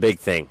 That's the big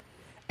thing.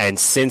 And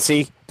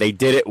Cincy, they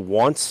did it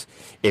once.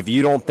 If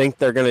you don't think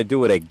they're going to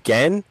do it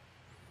again,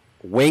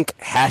 Wink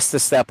has to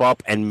step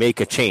up and make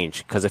a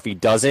change. Because if he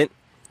doesn't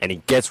and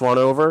he gets run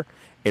over,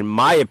 in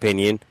my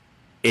opinion,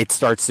 it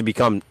starts to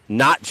become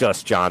not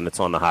just John that's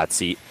on the hot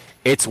seat.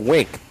 It's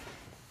Wink.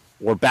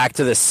 We're back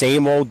to the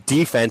same old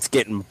defense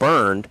getting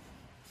burned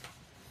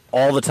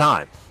all the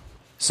time.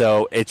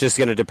 So it's just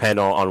going to depend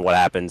on what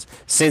happens.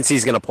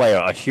 Cincy's going to play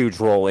a huge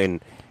role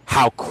in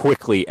how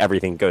quickly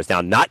everything goes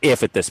down. Not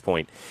if at this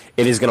point.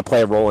 It is going to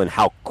play a role in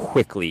how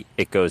quickly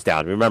it goes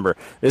down. Remember,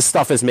 this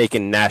stuff is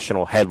making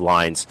national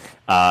headlines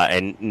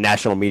and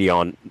national media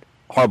on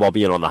Harbaugh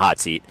being on the hot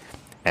seat.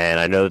 And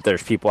I know that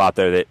there's people out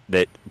there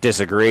that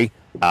disagree.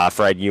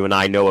 Fred, you and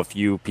I know a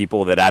few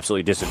people that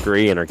absolutely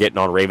disagree and are getting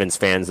on Ravens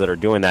fans that are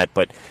doing that.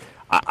 But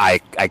I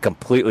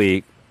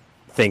completely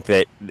think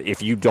that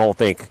if you don't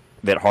think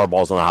that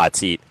Harbaugh's on the hot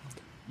seat,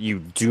 you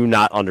do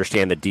not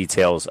understand the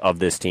details of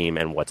this team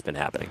and what's been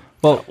happening.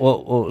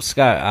 Well,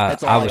 Scott,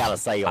 that's all I got to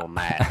say on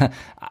that.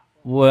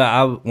 What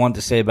I want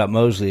to say about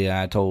Mosley,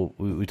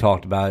 we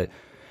talked about it.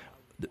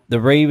 The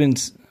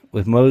Ravens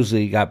with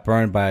Mosley got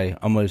burned by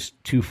almost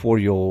two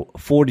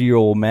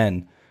 40-year-old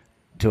men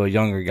to a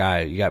younger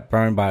guy. You got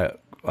burned by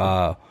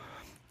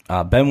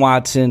Ben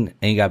Watson,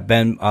 and you got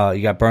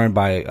burned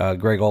by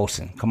Greg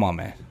Olsen. Come on,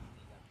 man.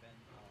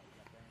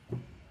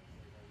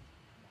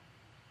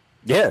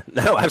 Yeah,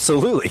 no,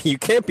 absolutely. You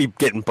can't be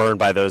getting burned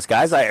by those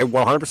guys. I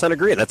 100%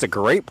 agree. That's a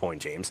great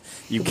point, James.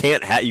 You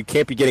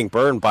can't be getting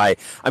burned by.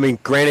 I mean,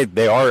 granted,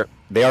 they are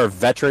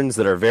veterans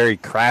that are very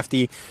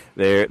crafty.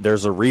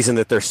 There's a reason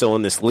that they're still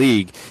in this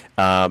league,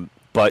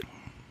 but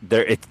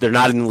they're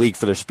not in the league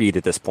for their speed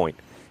at this point.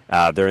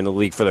 They're in the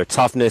league for their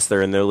toughness.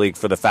 They're in the league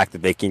for the fact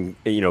that they can,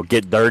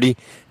 get dirty.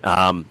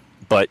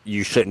 But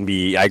you shouldn't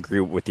be. I agree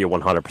with you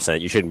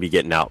 100%. You shouldn't be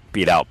getting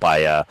beat out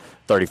by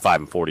 35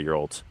 and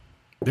 40-year-olds.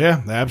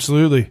 Yeah,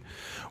 absolutely.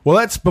 Well,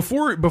 that's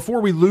before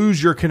we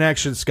lose your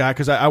connection, Scott,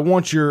 because I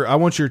want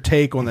your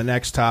take on the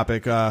next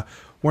topic. We're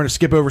going to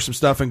skip over some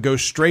stuff and go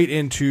straight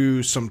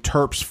into some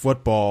Terps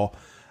football.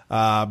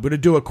 I'm going to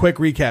do a quick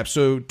recap.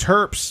 So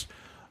Terps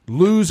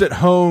lose at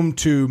home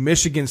to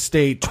Michigan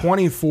State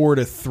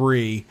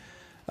 24-3.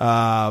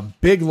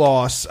 Big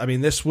loss. I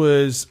mean, this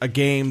was a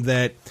game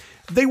that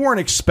they weren't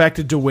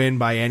expected to win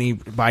by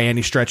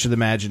any stretch of the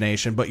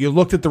imagination, but you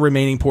looked at the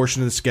remaining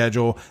portion of the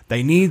schedule.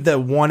 They need the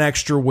one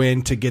extra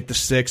win to get the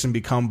 6 and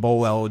become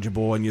bowl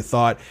eligible, and you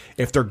thought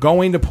if they're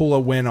going to pull a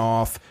win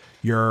off,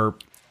 you're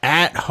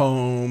at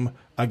home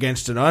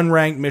against an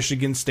unranked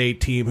Michigan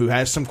State team who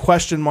has some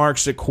question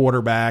marks at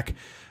quarterback.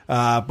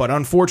 But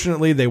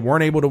unfortunately, they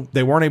weren't able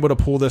to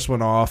pull this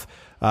one off.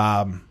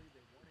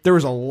 There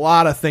was a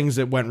lot of things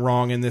that went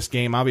wrong in this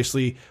game.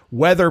 Obviously,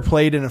 weather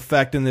played an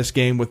effect in this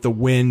game with the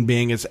wind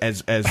being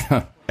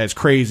as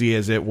crazy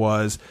as it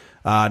was.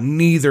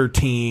 Neither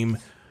team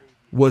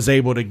was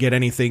able to get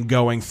anything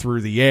going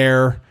through the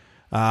air,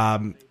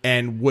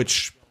 and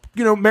which,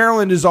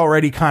 Maryland is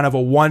already kind of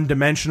a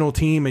one-dimensional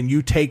team, and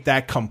you take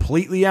that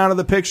completely out of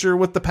the picture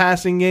with the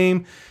passing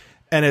game,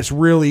 and it's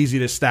real easy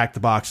to stack the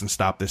box and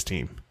stop this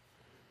team.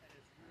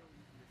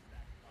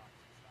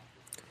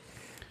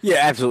 Yeah,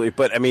 absolutely.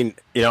 But I mean,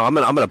 I'm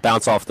gonna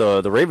bounce off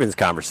the Ravens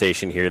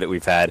conversation here that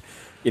we've had.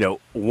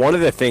 One of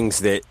the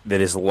things that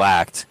is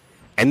lacked,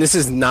 and this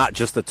is not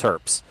just the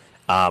Terps,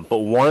 but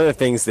one of the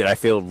things that I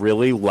feel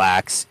really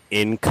lacks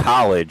in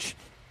college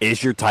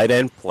is your tight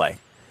end play.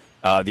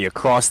 the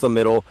across the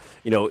middle.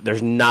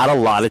 There's not a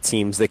lot of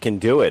teams that can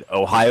do it.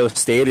 Ohio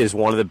State is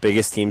one of the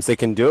biggest teams that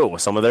can do it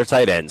with some of their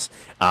tight ends.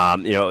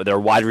 Their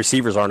wide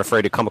receivers aren't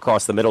afraid to come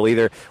across the middle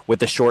either with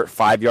the short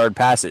 5-yard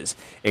passes.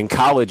 In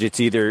college, it's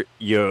either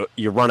you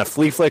run a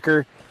flea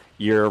flicker,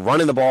 you're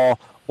running the ball,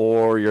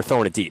 or you're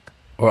throwing it deep.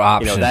 Or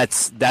option.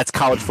 That's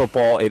college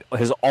football. It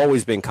has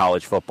always been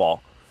college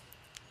football.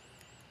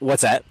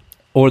 What's that?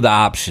 Or the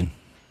option.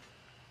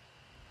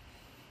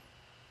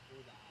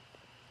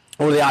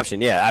 Or the option,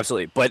 yeah,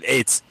 absolutely. But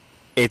it's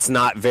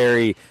not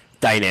very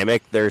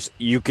dynamic.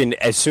 You can,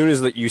 as soon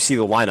as you see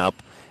the lineup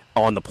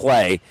on the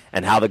play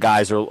and how the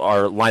guys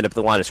are lined up at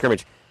the line of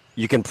scrimmage,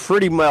 you can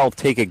pretty well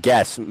take a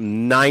guess,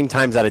 9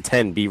 times out of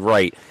 10 be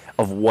right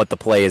of what the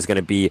play is going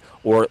to be,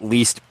 or at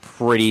least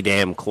pretty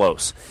damn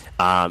close.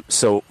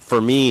 So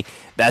for me,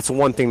 that's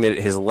one thing that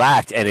has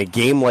lacked. And a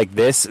game like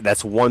this,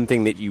 that's one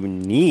thing that you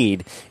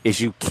need, is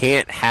you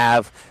can't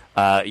have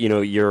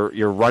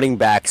your running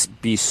backs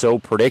be so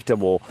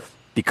predictable,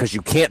 because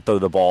you can't throw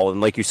the ball.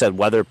 And like you said,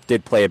 weather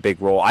did play a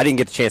big role. I didn't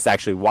get the chance to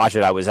actually watch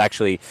it. I was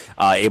actually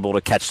able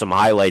to catch some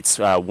highlights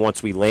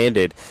once we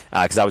landed,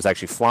 because I was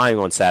actually flying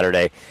on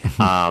Saturday.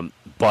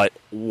 But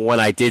when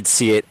I did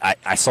see it,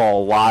 I saw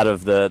a lot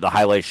of the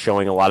highlights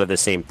showing a lot of the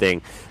same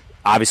thing.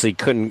 Obviously,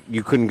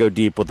 you couldn't go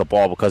deep with the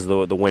ball because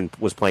the wind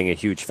was playing a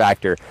huge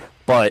factor.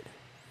 But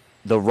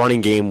the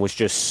running game was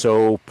just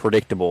so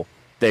predictable.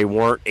 They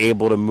weren't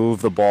able to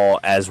move the ball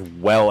as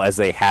well as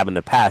they have in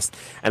the past.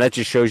 And that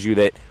just shows you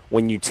that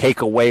when you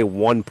take away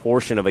one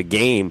portion of a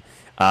game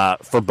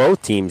for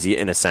both teams,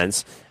 in a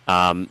sense,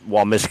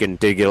 while Michigan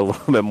did get a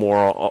little bit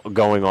more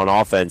going on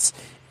offense,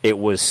 it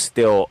was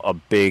still a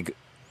big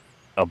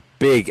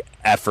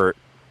effort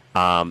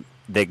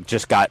that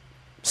just got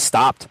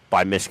stopped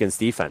by Michigan's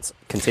defense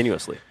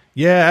continuously.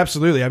 Yeah,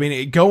 absolutely. I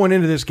mean, going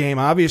into this game,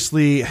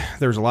 obviously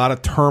there's a lot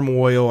of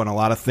turmoil and a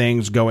lot of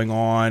things going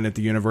on at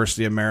the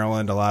University of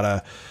Maryland, a lot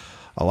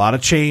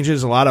of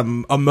changes, a lot of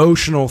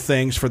emotional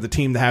things for the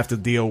team to have to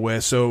deal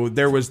with. So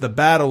there was the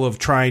battle of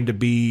trying to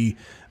be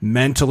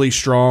mentally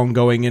strong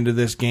going into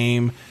this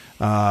game.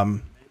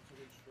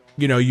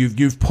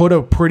 You've put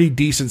a pretty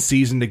decent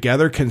season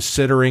together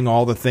considering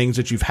all the things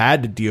that you've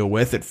had to deal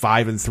with at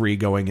 5-3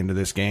 going into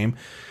this game.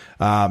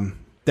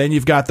 Then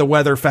you've got the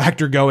weather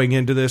factor going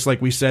into this,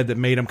 like we said, that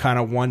made them kind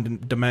of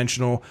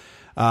one-dimensional.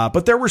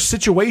 But there were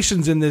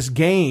situations in this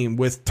game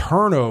with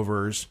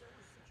turnovers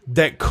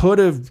that could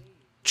have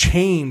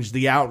changed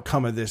the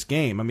outcome of this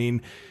game. I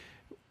mean,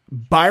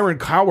 Byron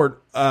Cowart,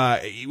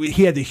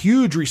 he had the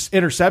huge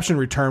interception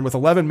return with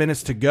 11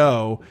 minutes to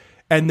go,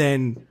 and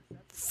then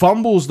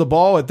fumbles the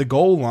ball at the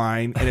goal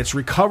line, and it's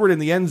recovered in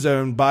the end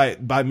zone by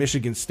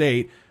Michigan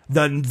State.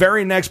 The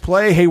very next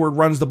play, Hayward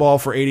runs the ball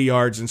for 80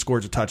 yards and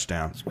scores a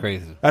touchdown. It's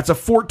crazy. That's a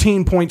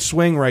 14-point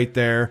swing right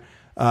there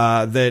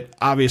that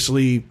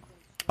obviously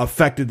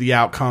affected the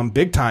outcome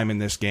big time in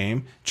this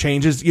game.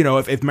 Changes,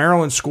 if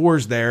Maryland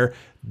scores there,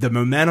 the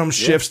momentum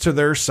shifts to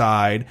their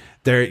side.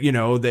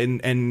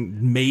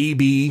 And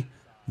maybe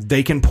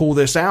they can pull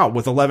this out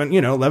with 11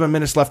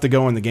 minutes left to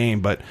go in the game,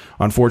 but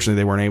unfortunately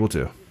they weren't able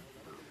to.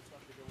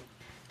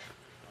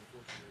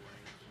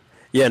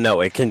 Yeah,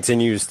 no, it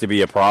continues to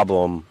be a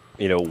problem,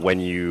 when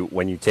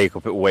you take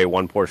away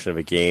one portion of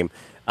a game.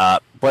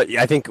 But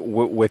I think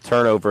with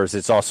turnovers,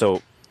 it's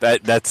also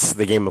that's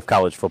the game of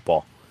college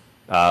football.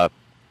 I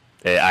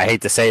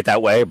hate to say it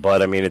that way,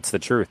 but I mean it's the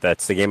truth.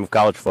 That's the game of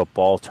college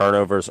football.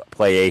 Turnovers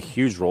play a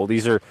huge role.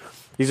 These are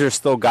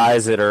still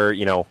guys that are,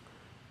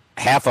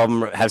 half of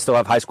them still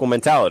have high school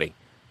mentality.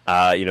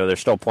 They're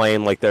still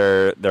playing like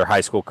their high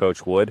school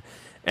coach would,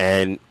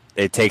 and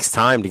it takes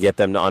time to get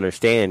them to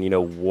understand,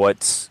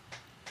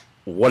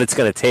 what it's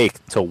going to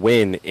take to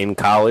win in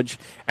college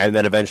and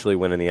then eventually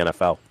win in the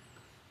NFL.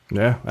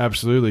 Yeah,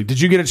 absolutely.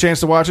 Did you get a chance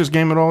to watch this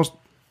game at all,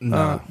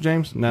 No.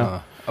 James?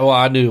 No. Well,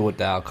 I knew what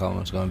the outcome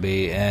was going to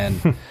be,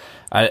 and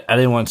I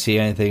didn't want to see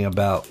anything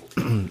about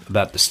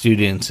the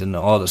students and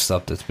all the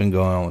stuff that's been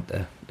going on with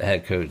the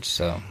head coach.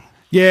 So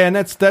yeah, and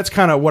that's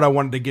kind of what I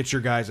wanted to get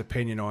your guys'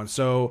 opinion on.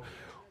 So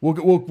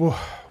we'll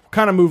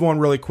kind of move on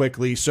really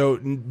quickly. So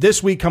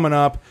this week coming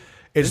up,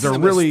 This is a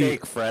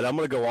mistake, Fred. I'm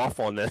going to go off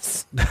on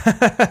this.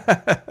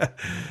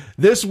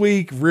 This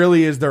week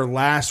really is their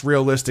last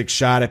realistic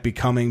shot at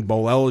becoming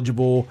bowl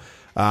eligible.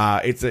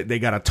 They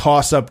got a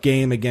toss-up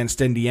game against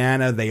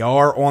Indiana. They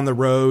are on the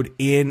road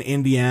in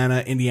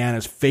Indiana.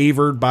 Indiana's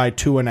favored by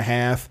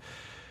 2.5.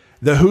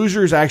 The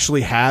Hoosiers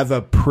actually have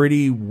a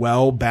pretty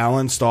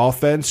well-balanced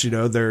offense.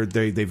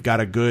 They've got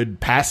a good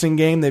passing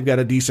game. They've got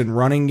a decent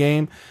running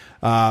game.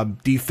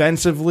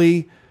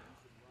 Defensively,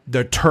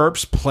 the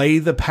Terps play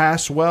the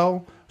pass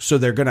well, so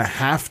they're going to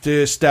have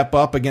to step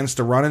up against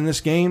the run in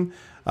this game.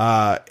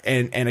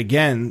 And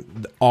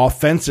again,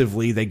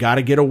 offensively, they got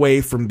to get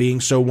away from being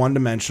so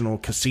one-dimensional.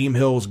 Kasim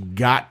Hill's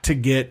got to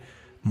get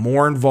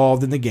more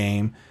involved in the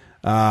game,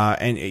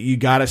 and you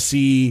got to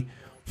see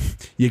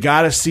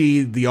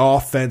the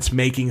offense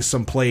making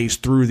some plays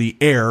through the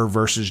air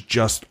versus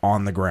just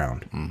on the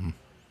ground. Mm-hmm.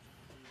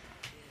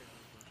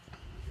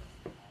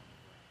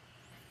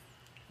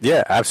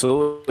 Yeah,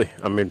 absolutely.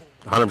 I mean,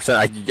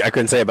 100%. I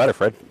couldn't say it better,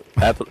 Fred.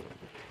 Absolutely.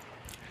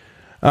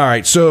 All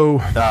right, so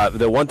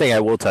The one thing I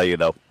will tell you,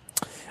 though,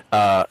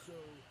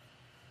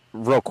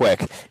 real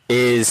quick,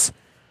 is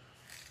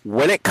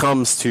when it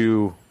comes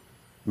to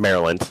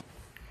Maryland,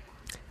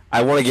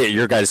 I want to get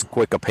your guys'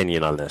 quick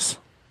opinion on this.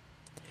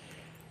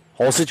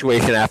 Whole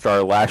situation after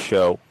our last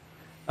show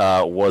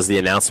was the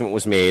announcement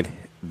was made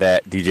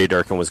that DJ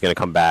Durkin was going to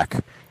come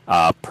back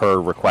per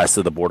request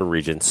of the Board of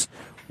Regents.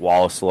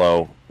 Wallace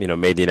Lowe,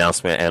 made the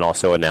announcement and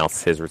also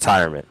announced his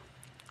retirement.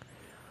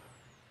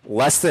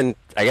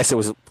 I guess it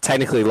was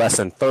technically less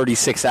than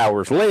 36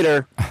 hours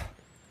later,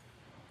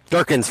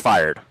 Durkin's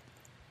fired.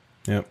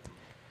 yep.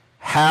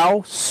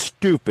 How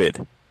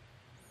stupid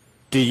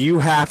do you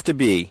have to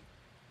be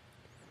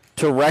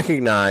to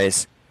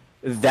recognize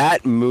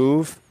that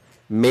move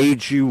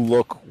made you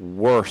look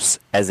worse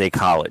as a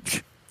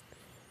college?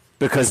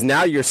 Because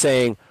now you're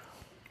saying,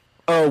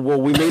 oh,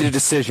 well, we made a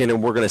decision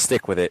and we're going to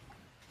stick with it.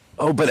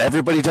 Oh, but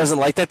everybody doesn't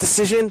like that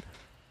decision?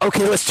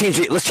 Okay, let's change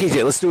it.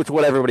 Let's do it to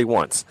what everybody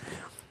wants.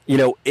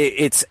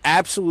 It's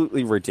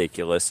absolutely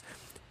ridiculous.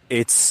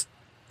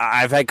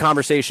 I've had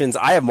conversations.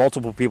 I have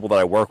multiple people that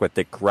I work with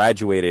that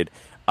graduated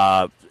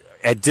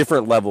at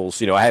different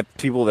levels. I have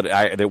people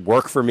that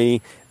work for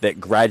me that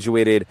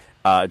graduated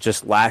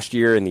just last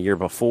year and the year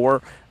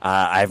before.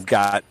 I've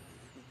got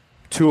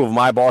two of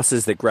my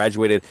bosses that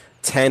graduated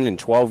 10 and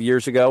 12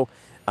 years ago.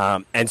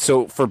 And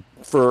so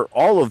for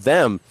all of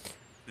them,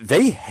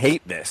 they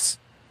hate this.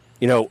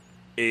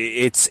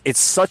 It's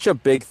such a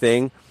big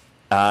thing.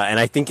 And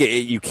I think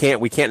we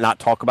can't not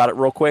talk about it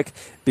real quick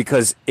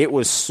because it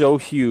was so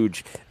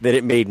huge that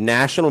it made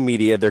national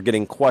media. They're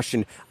getting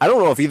questioned. I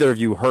don't know if either of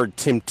you heard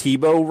Tim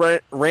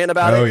Tebow rant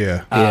about it. Oh,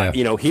 yeah.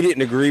 He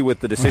didn't agree with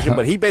the decision,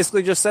 but he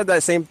basically just said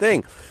that same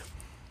thing.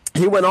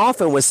 He went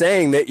off and was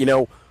saying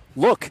that,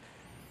 look,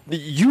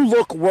 you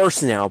look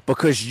worse now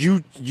because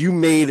you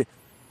made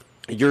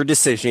your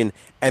decision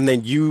and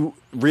then you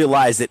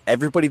realized that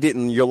everybody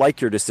didn't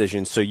like your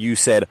decision, so you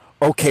said,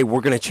 okay,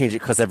 we're going to change it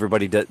because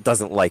everybody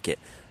doesn't like it.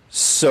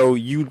 So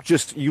you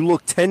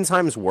look 10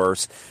 times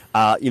worse.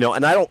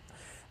 And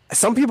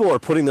some people are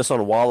putting this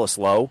on Wallace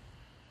Lowe.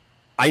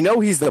 I know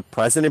he's the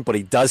president, but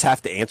he does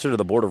have to answer to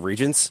the Board of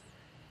Regents.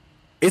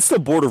 It's the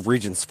Board of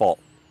Regents' fault.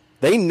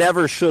 They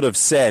never should have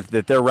said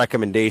that their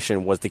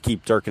recommendation was to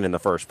keep Durkin in the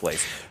first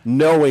place,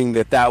 knowing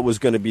that was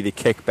going to be the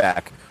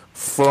kickback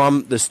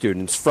from the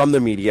students, from the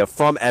media,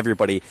 from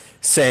everybody,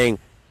 saying,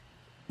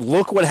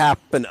 look what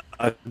happened.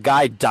 A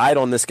guy died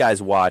on this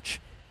guy's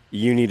watch.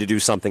 You need to do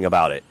something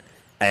about it.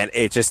 And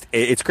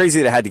it's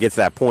crazy that it had to get to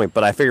that point,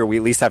 but I figure we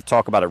at least have to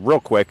talk about it real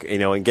quick,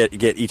 and get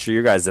each of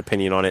your guys'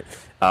 opinion on it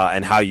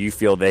and how you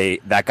feel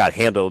that got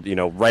handled,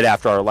 right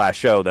after our last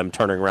show, them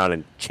turning around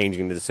and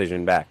changing the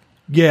decision back.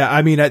 Yeah,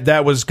 I mean,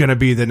 that was going to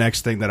be the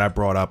next thing that I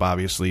brought up,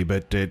 obviously,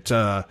 but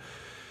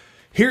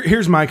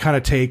here's my kind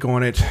of take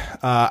on it.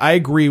 I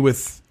agree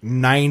with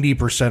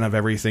 90% of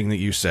everything that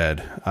you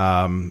said,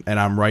 and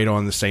I'm right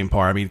on the same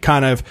part. I mean,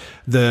 kind of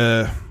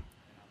the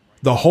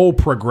whole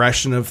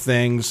progression of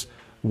things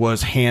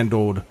was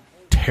handled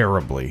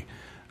terribly.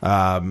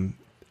 And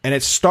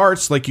it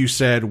starts, like you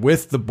said,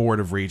 with the Board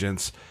of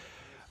Regents,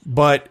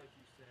 but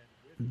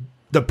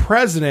the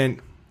president,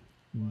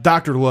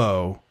 Dr.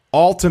 Lowe,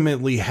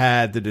 ultimately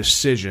had the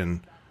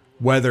decision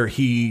whether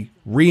he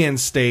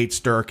reinstates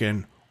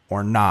Durkin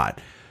or not.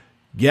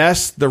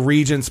 Yes, the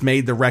Regents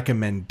made the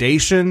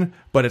recommendation,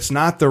 but it's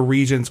not the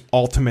Regents'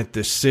 ultimate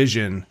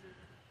decision,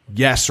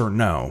 yes or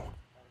no.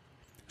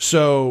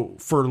 So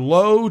for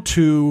Lowe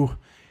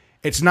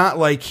it's not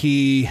like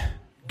he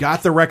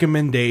got the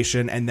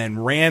recommendation and then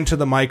ran to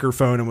the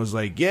microphone and was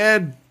like,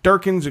 yeah,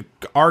 Durkin's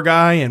our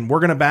guy and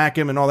we're going to back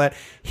him and all that.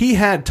 He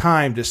had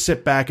time to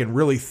sit back and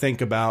really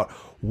think about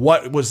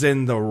what was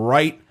in the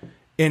right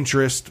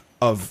interest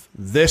of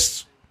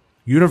this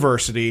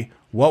university,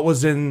 what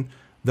was in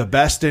the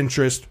best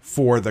interest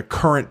for the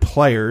current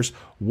players,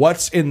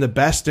 what's in the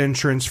best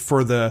interest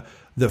for the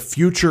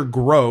future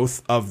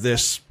growth of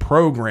this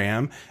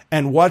program,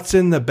 and what's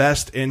in the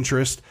best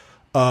interest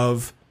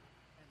of,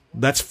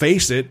 let's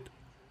face it,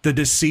 the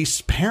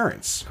deceased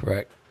parents.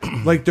 Correct.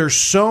 Like, there's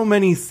so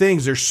many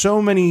things, there's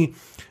so many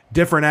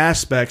different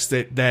aspects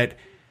that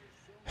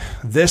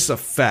this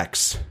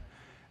affects.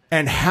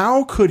 And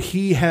how could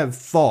he have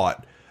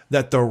thought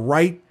that the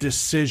right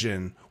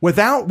decision,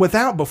 without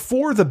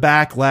before the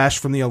backlash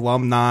from the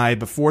alumni,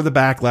 before the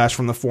backlash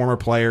from the former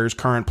players,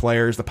 current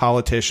players, the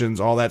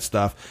politicians, all that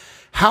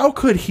stuff, how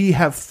could he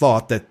have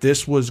thought that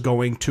this was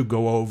going to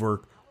go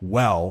over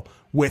well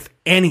with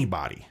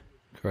anybody?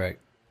 Correct.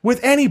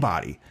 With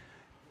anybody.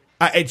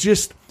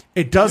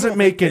 It doesn't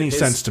make any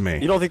sense to me.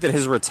 You don't think that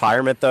his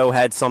retirement, though,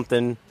 had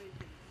something...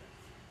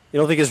 You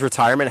don't think his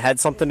retirement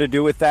had something to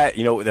do with that?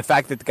 The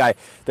fact that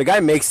the guy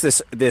makes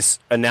this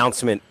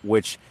announcement,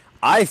 which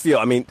I feel,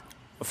 I mean,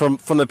 from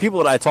the people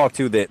that I talked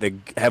to that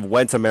have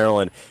went to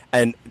Maryland,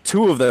 and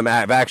two of them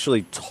have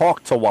actually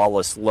talked to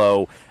Wallace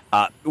Lowe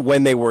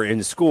when they were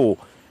in school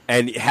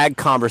and had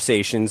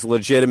conversations,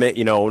 legitimate,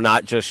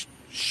 not just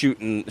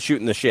shooting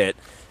the shit.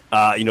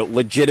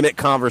 legitimate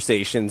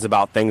conversations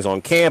about things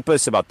on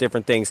campus, about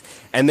different things.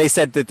 And they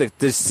said that the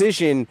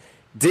decision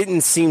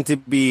didn't seem to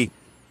be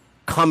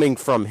coming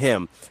from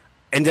him.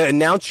 And to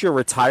announce your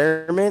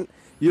retirement,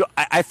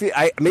 I feel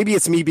maybe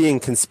it's me being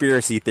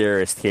conspiracy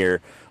theorist here,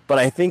 but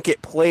I think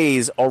it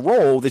plays a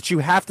role that you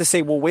have to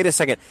say, well, wait a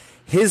second.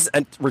 His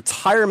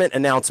retirement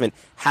announcement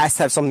has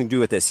to have something to do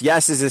with this.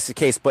 Yes, is this the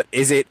case? But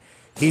is it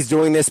he's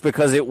doing this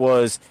because it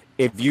was,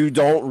 if you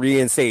don't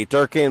reinstate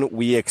Durkin,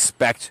 we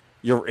expect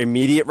your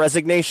immediate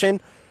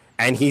resignation?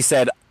 And he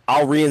said,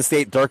 I'll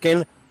reinstate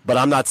Durkin, but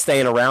I'm not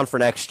staying around for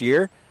next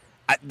year.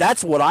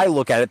 That's what I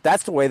look at it.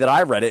 That's the way that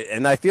I read it,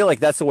 and I feel like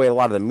that's the way a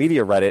lot of the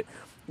media read it.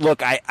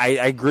 Look, I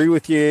agree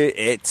with you.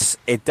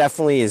 It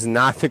definitely is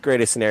not the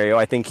greatest scenario.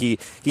 I think he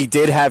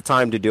did have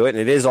time to do it, and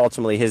it is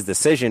ultimately his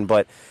decision.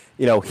 But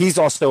he's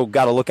also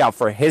got to look out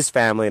for his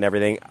family and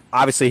everything.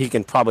 Obviously, he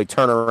can probably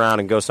turn around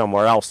and go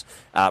somewhere else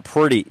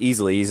pretty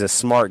easily. He's a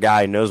smart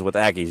guy, knows what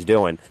the heck he's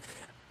doing.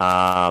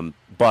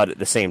 But at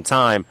the same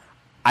time,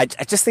 I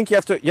just think you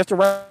have to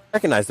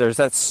recognize there's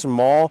that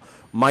small,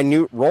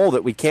 minute role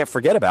that we can't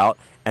forget about,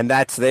 and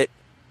that's that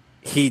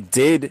he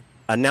did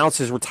announce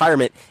his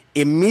retirement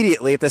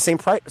immediately at the same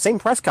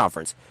press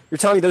conference. You're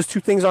telling me those two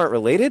things aren't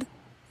related?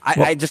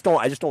 I just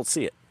don't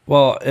see it.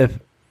 Well, if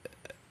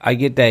I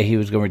get that he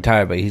was going to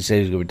retire, but he said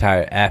he was going to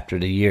retire after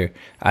the year.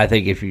 I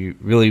think if you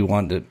really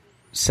wanted to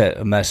set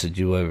a message,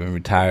 you would have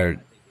retired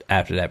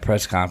after that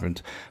press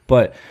conference.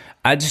 But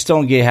I just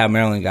don't get how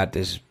Maryland got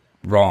this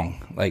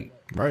wrong. Like,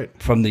 right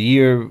from the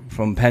year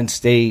from Penn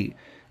State,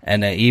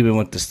 and then even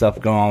with the stuff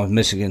going on with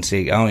Michigan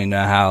State, I don't even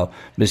know how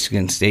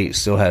Michigan State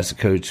still has a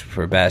coach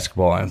for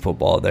basketball and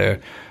football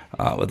there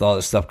with all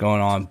this stuff going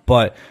on.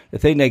 But the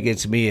thing that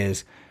gets me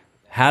is,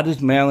 how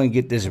does Maryland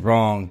get this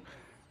wrong?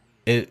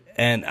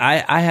 And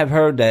I have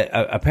heard that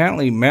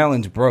apparently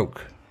Maryland's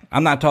broke.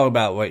 I'm not talking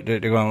about they're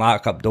going to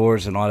lock up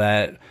doors and all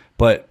that,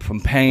 but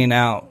from paying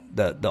out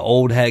the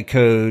old head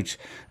coach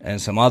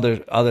and some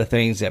other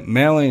things, that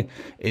Maryland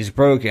is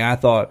broke. And I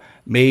thought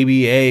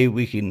maybe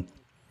we can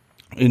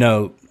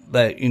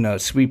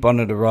let sweep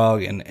under the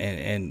rug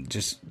and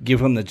just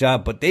give him the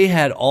job. But they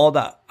had all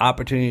the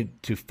opportunity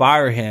to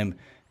fire him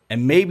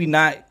and maybe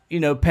not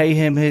pay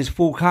him his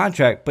full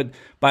contract. But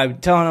by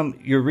telling him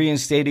you're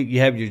reinstated,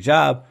 you have your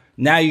job,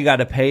 now you got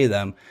to pay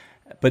them.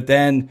 But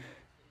then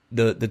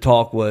the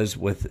talk was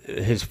with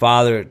his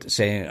father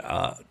saying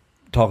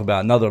talk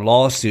about another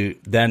lawsuit.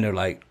 Then they're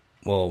like,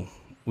 well,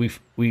 we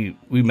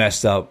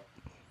messed up,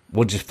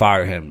 we'll just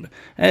fire him.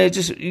 And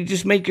you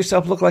just make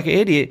yourself look like an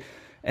idiot.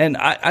 And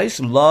I just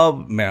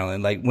love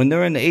Maryland. Like, when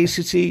they're in the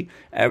ACC,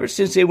 ever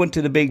since they went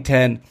to the Big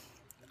Ten,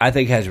 I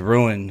think has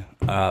ruined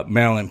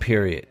Maryland,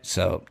 period.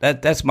 So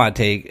that's my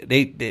take.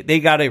 They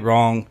got it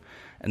wrong,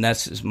 and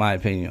that's just my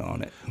opinion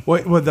on it.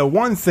 Well, the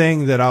one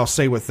thing that I'll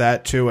say with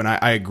that, too, and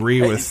I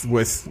agree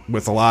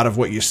with a lot of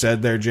what you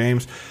said there,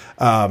 James,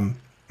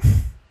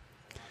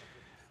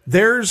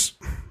 there's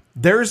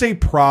a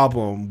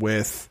problem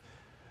with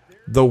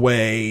the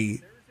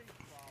way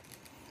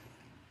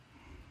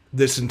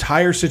this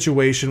entire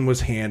situation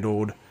was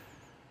handled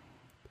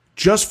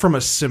just from a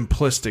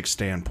simplistic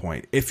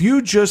standpoint. If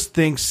you just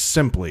think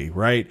simply,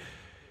 right,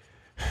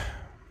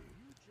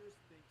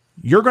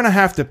 you're going to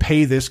have to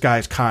pay this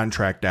guy's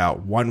contract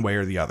out one way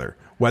or the other,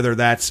 whether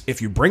that's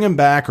if you bring him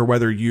back or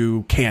whether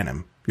you can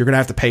him. You're going to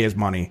have to pay his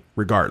money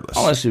regardless.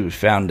 Unless it was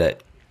found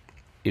that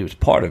it was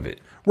part of it.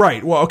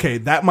 Right. Well, okay,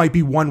 that might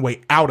be one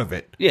way out of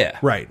it. Yeah.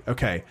 Right.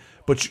 Okay.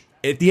 But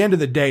at the end of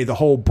the day, the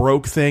whole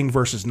broke thing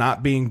versus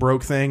not being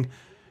broke thing,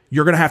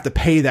 you're going to have to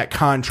pay that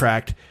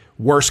contract,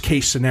 worst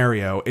case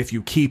scenario, if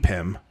you keep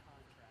him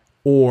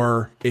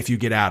or if you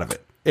get out of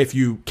it, if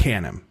you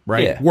can him,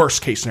 right? Yeah.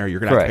 Worst case scenario,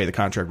 you're going to have to pay the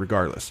contract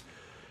regardless.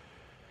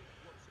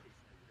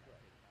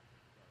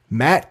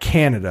 Matt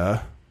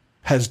Canada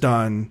has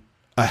done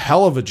a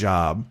hell of a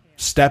job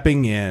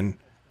stepping in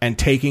and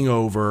taking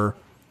over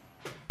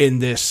in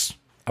this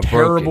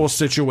terrible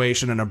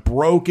situation and a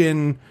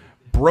broken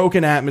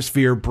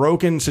atmosphere,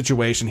 broken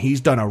situation.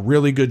 He's done a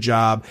really good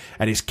job,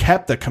 and he's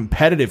kept the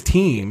competitive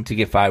team to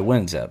get 5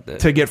 wins out of it.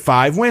 To get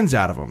 5 wins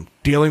out of them,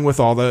 dealing with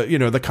all the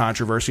the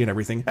controversy and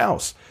everything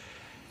else.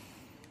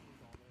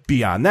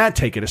 Beyond that,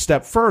 take it a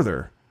step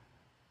further.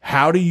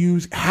 How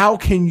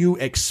can you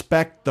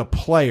expect the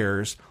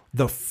players,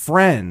 the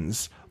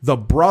friends, the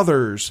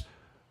brothers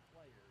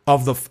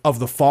of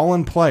the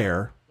fallen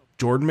player,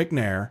 Jordan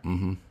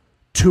McNair,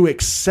 to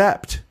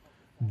accept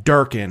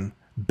Durkin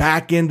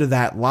back into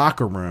that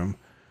locker room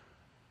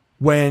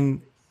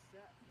when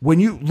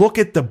you look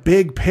at the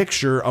big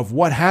picture of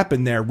what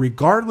happened there,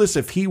 regardless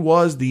if he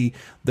was the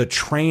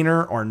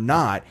trainer or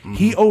not,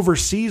 he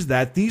oversees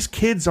that. These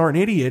kids aren't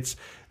idiots.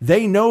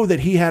 They know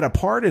that he had a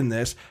part in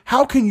this.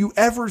 How can you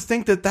ever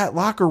think that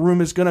locker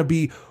room is going to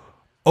be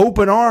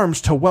open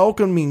arms to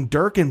welcoming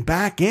Durkin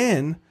back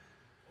in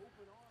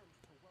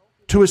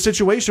to a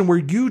situation where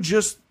you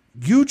just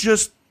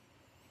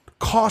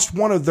cost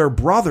one of their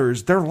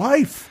brothers their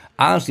life?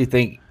 I honestly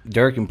think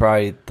Durkin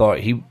probably thought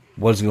he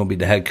wasn't going to be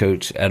the head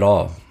coach at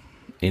all.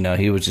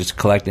 He was just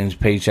collecting his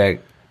paycheck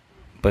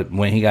but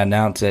when he got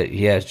announced that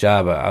he has a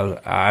job,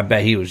 I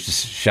bet he was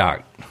just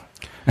shocked.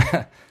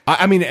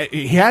 I mean,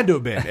 he had to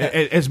have been.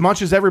 As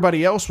much as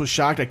everybody else was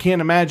shocked, I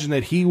can't imagine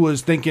that he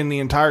was thinking the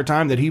entire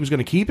time that he was going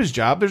to keep his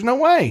job. There's no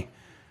way.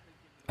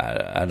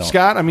 I don't.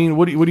 Scott, I mean,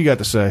 what do you got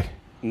to say?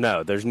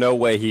 No, there's no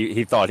way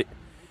he thought.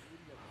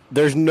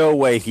 There's no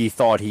way he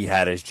thought he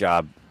had his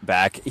job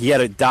back. He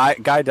had a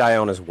guy die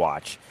on his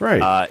watch.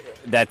 Right.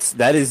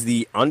 That is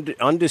the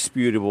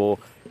undisputable,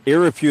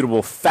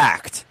 irrefutable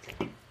fact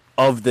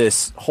of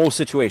this whole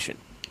situation.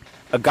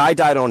 A guy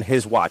died on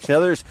his watch. Now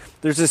there's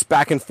this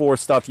back and forth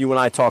stuff you and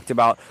I talked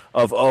about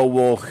of, oh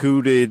well,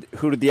 who did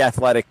the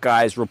Athletic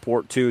guys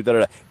report to? Da, da,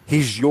 da.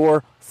 He's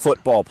your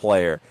football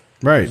player.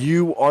 Right.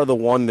 You are the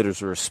one that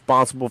is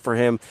responsible for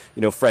him.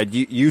 You know, Fred,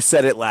 you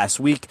said it last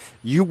week.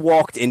 You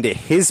walked into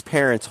his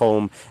parents'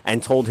 home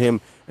and told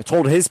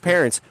his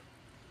parents,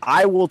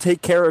 I will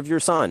take care of your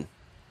son.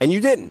 And you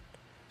didn't.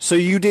 So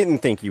you didn't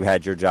think you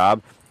had your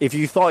job. If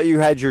you thought you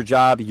had your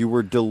job, you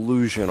were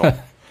delusional.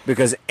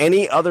 Because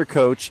any other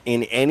coach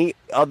in any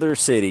other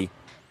city,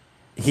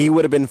 he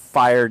would have been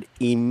fired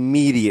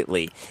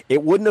immediately.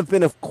 It wouldn't have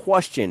been a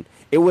question.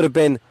 It would have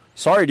been,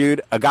 sorry, dude,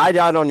 a guy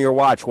died on your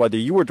watch, whether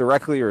you were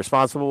directly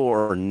responsible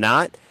or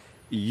not,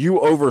 you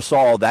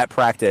oversaw that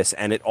practice,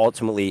 and it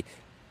ultimately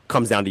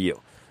comes down to you.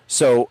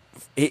 So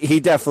he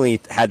definitely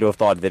had to have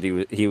thought that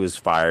he was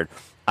fired.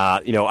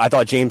 I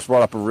thought James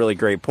brought up a really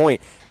great point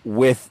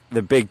with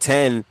the Big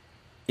Ten.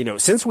 You know,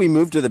 since we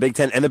moved to the Big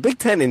Ten, and the Big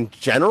Ten in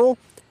general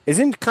is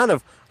in kind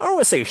of, I don't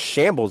want to say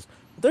shambles,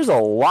 but there's a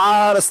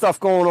lot of stuff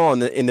going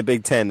on in the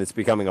Big Ten that's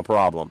becoming a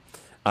problem.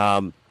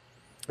 I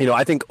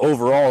think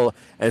overall,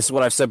 and this is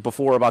what I've said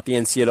before about the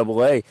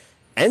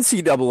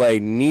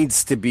NCAA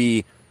needs to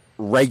be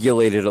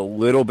regulated a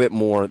little bit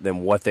more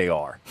than what they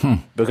are.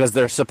 Because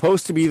they're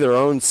supposed to be their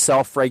own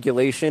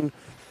self-regulation.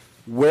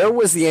 Where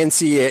was the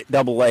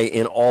NCAA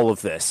in all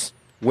of this?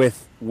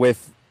 With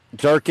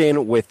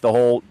Durkin, with the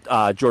whole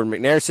Jordan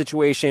McNair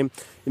situation,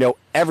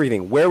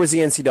 everything. Where was the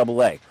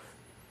NCAA?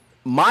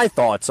 My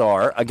thoughts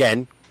are,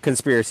 again,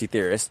 conspiracy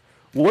theorist,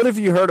 what have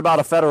you heard about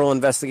a federal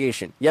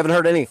investigation? You haven't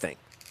heard anything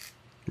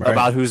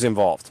about who's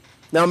involved.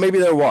 Now, maybe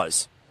there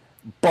was.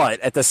 But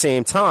at the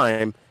same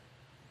time,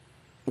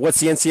 what's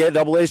the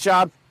NCAA's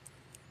job?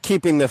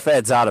 Keeping the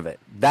feds out of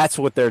it. That's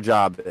what their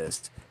job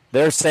is.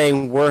 They're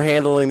saying, we're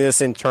handling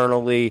this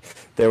internally.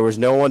 There was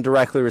no one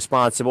directly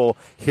responsible.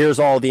 Here's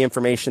all the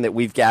information that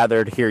we've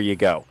gathered. Here you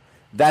go.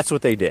 That's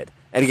what they did.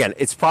 And again,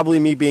 it's probably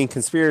me being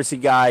conspiracy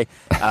guy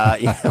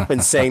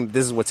and saying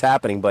this is what's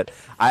happening. But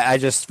I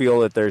just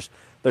feel that there's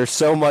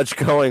so much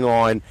going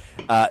on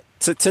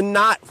to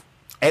not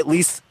at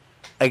least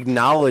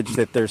acknowledge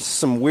that there's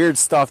some weird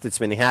stuff that's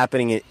been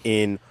happening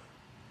in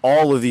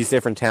all of these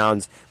different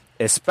towns,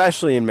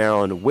 especially in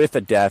Maryland with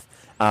a death.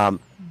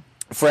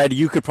 Fred,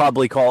 you could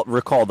probably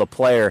recall the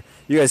player.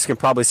 You guys can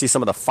probably see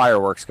some of the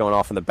fireworks going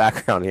off in the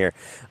background here.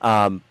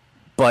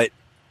 But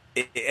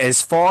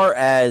as far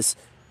as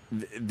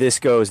this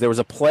goes, there was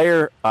a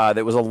player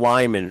that was a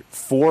lineman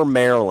for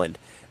Maryland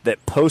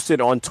that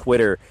posted on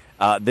Twitter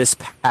this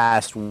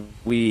past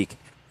week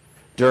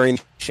during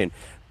the election,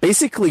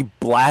 basically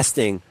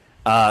blasting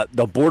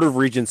the Board of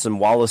Regents in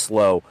Wallace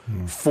Lowe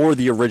for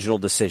the original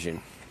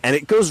decision. And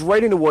it goes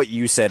right into what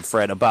you said,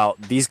 Fred, about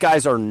these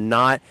guys are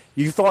not –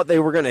 you thought they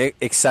were going to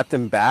accept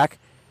him back,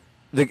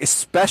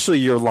 especially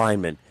your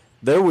linemen.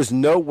 There was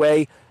no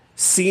way,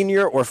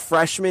 senior or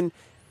freshman,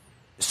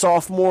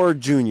 sophomore or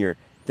junior,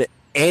 that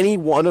any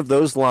one of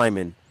those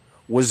linemen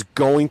was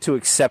going to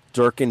accept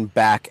Durkin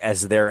back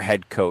as their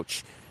head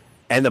coach.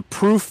 And the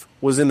proof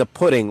was in the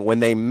pudding when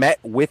they met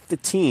with the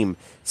team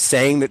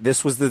saying that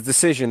this was the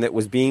decision that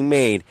was being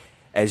made.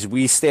 As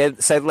we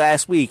said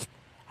last week,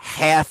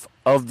 half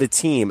of the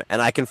team, and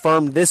I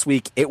confirmed this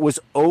week it was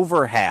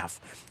over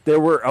half. There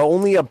were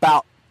only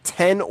about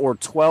 10 or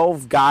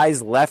 12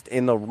 guys left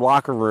in the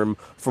locker room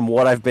from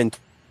what I've been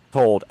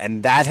told,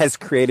 and that has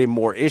created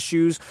more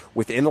issues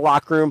within the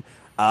locker room.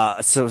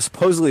 So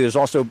supposedly there's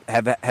also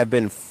have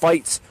been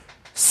fights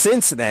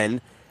since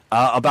then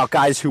about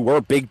guys who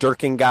were big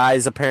Durkin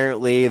guys.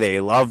 Apparently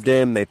they loved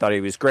him, they thought he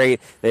was great,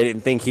 they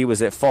didn't think he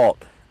was at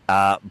fault,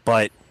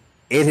 but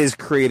it has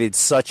created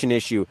such an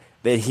issue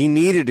that he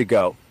needed to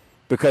go.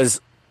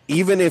 Because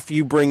even if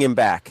you bring him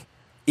back,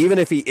 even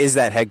if he is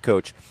that head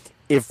coach,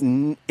 if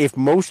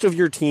most of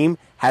your team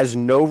has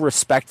no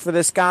respect for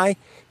this guy,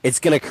 it's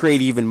going to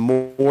create even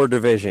more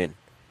division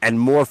and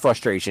more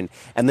frustration.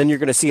 And then you're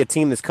going to see a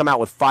team that's come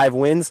out with 5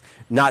 wins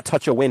not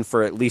touch a win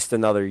for at least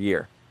another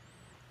year.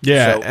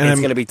 Yeah, so it's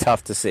going to be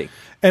tough to see.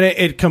 And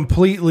it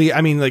completely, I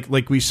mean,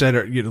 like we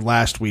said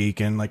last week,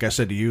 and like I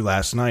said to you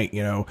last night,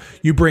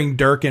 you bring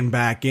Durkin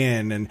back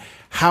in, and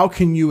how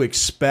can you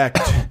expect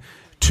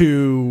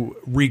to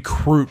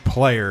recruit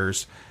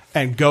players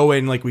and go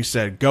in, like we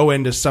said, go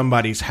into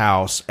somebody's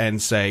house and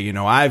say,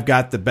 I've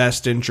got the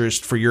best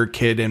interest for your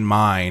kid in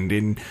mind.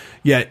 And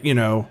yet,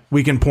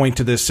 we can point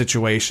to this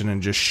situation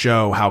and just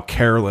show how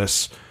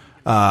careless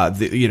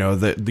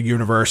the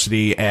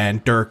university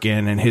and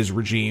Durkin and his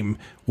regime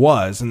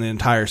was in the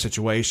entire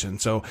situation.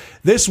 So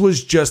this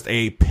was just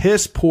a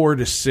piss poor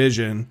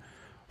decision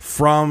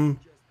from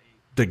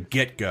the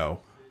get go.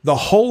 The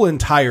whole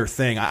entire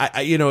thing.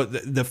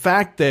 The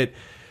fact that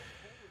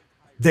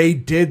they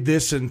did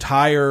this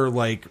entire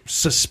like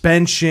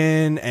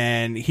suspension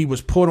and he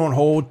was put on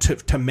hold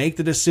to make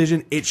the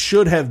decision. It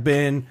should have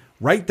been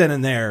right then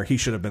and there. He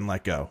should have been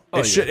let go.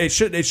 It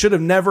should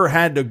have never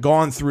had to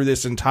gone through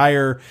this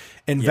entire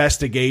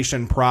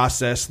investigation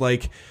process.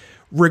 Like,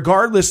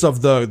 regardless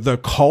of the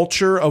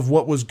culture of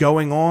what was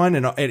going on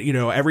and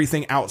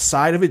everything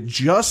outside of it,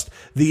 just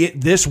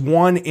this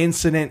one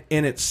incident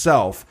in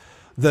itself,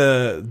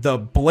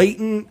 the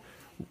blatant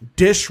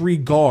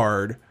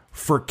disregard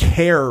for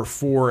care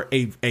for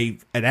an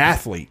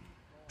athlete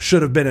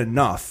should have been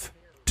enough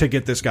to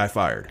get this guy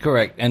fired.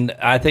 Correct. And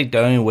I think the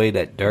only way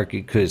that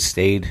Durkee could have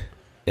stayed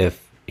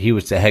if he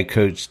was the head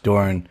coach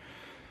during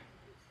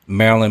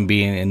Maryland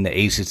being in the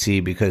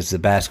ACC, because the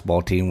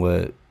basketball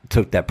team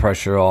took that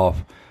pressure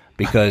off,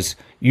 because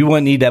you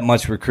wouldn't need that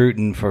much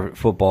recruiting for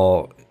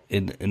football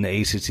in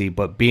the ACC.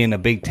 But being a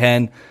Big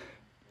Ten,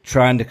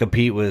 trying to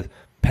compete with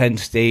Penn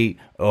State,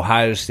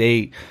 Ohio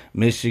State,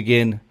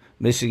 Michigan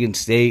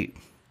State,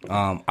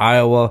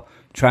 Iowa,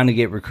 trying to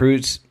get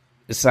recruits,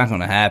 it's not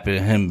going to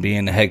happen, him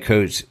being the head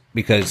coach,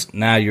 because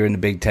now you're in the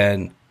Big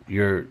Ten,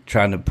 you're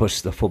trying to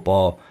push the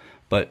football.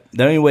 But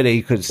the only way that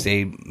he could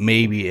stay,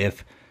 maybe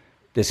if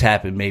this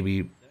happened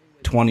maybe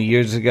 20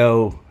 years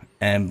ago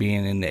and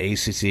being in the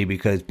ACC,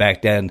 because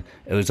back then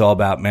it was all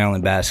about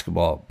Maryland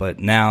basketball. But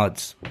now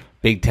it's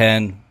Big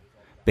Ten,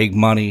 big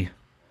money,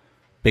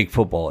 big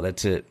football.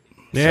 That's it.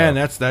 Yeah, and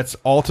that's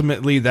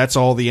ultimately that's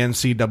all the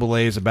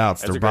NCAA is about.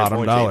 It's their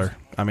bottom dollar. James.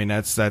 I mean,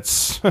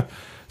 that's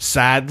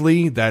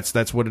sadly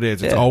that's what it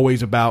is. It's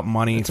always about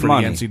money for the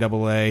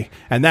NCAA,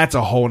 and that's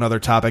a whole other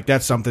topic.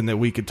 That's something that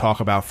we could talk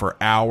about for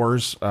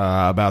hours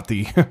about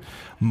the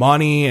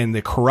money and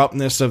the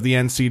corruptness of the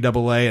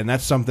NCAA, and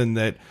that's something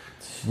that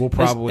we'll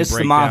probably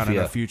break down in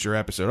a future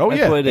episode. Oh,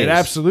 that's it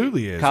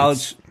absolutely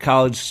is.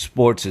 College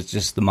sports is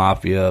just the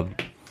mafia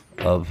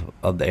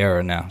of the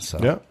era now. So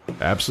yeah,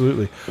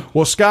 absolutely.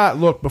 Well, Scott,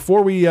 look,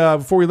 before we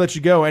let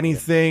you go,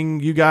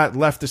 anything you got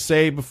left to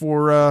say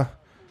before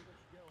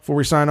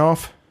we sign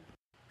off?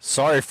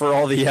 Sorry for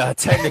all the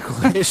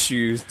technical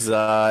issues. If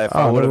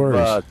I would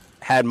have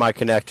had my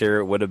connector,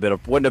 it wouldn't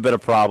have been a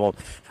problem.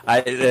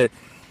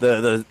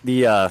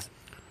 The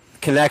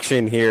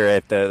connection here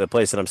at the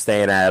place that I'm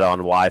staying at on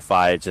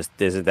Wi-Fi just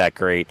isn't that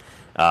great.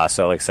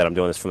 So like I said, I'm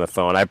doing this from the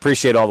phone. I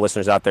appreciate all the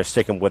listeners out there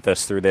sticking with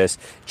us through this.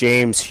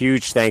 James,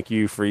 huge thank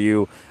you for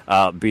you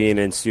being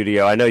in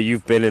studio. I know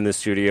you've been in the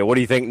studio. What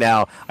do you think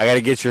now? I got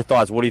to get your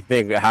thoughts. What do you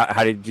think?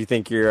 How did you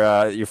think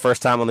your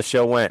first time on the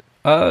show went?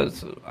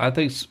 I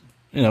think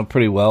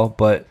pretty well,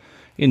 but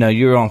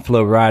you're on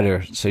Flow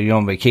Rider, so you're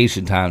on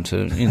vacation time,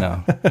 so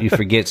you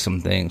forget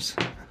some things.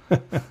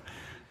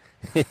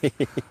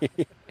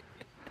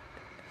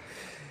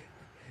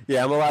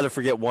 Yeah, I'm allowed to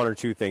forget one or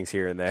two things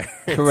here and there.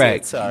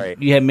 Correct. Sorry.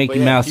 You had Mickey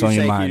Mouse on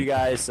your mind. Huge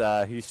thank you,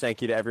 guys. Huge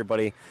thank you to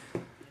everybody.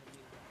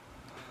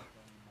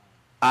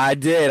 I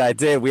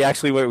did. We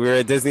were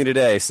at Disney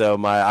today, so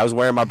I was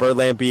wearing my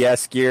Birdland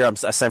BS gear. I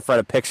sent Fred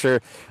a picture.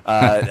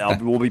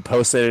 We'll be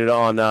posting it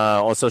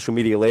on social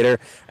media later.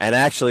 And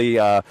actually,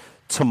 not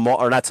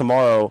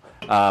tomorrow,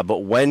 but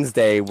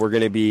Wednesday, we're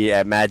going to be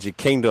at Magic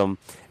Kingdom.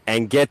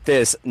 And get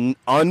this,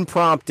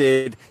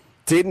 unprompted,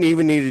 didn't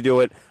even need to do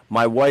it.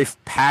 My wife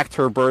packed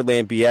her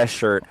Birdland BS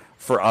shirt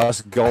for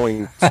us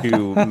going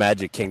to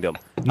Magic Kingdom.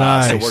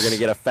 Nice. So we're going to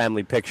get a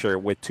family picture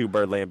with two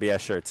Birdland BS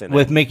shirts in it.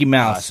 With Mickey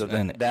Mouse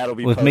in it. That'll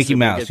be with posted. Mickey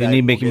Mouse. You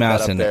need Mickey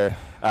Mouse in there.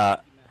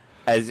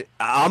 As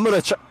I'm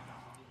going to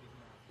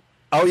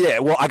Oh, yeah.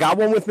 Well, I got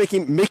one with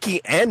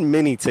Mickey and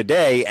Minnie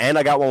today, and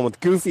I got one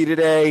with Goofy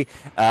today.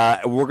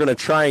 We're going to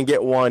try and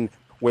get one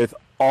with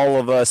all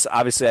of us.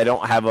 Obviously, I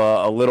don't have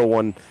a little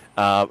one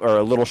or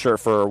a little shirt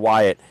for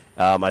Wyatt,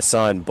 my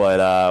son,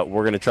 but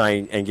we're going to try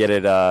and get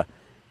it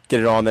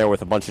on there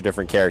with a bunch of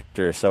different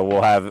characters. So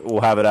we'll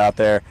have it out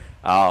there.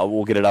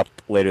 We'll get it up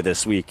later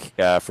this week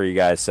for you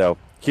guys. So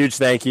huge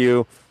thank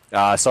you.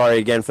 Sorry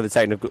again for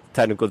the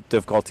technical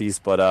difficulties,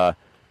 but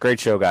great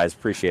show, guys.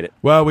 Appreciate it.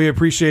 Well, we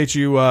appreciate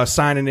you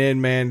signing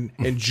in, man.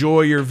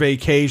 Enjoy your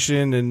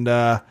vacation, and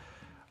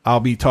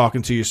I'll be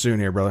talking to you soon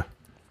here, brother.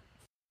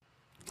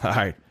 All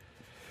right.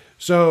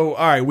 So,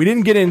 all right, we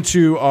didn't get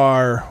into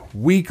our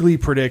weekly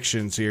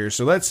predictions here.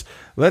 So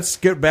let's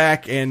get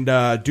back and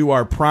do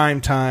our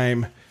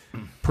primetime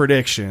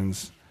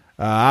predictions.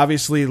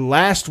 Obviously,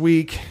 last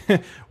week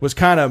was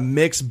kind of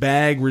mixed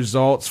bag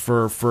results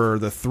for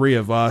the three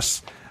of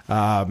us.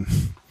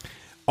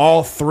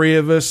 All three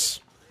of us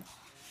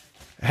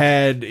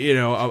had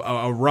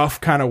a rough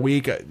kind of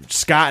week.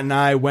 Scott and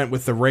I went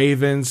with the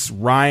Ravens.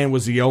 Ryan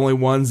was the only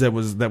ones that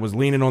was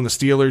leaning on the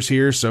Steelers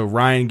here, so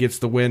Ryan gets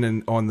the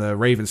win on the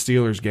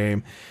Ravens-Steelers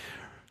game.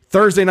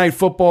 Thursday night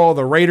football,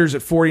 the Raiders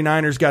at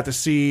 49ers got to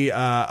see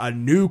a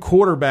new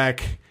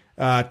quarterback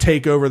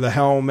take over the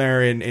helm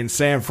there in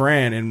San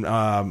Fran and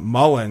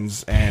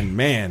Mullins, and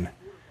man,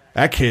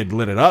 that kid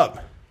lit it up.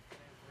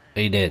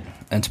 He did,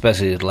 and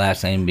especially his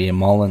last name being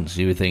Mullins.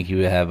 You would think he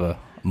would have a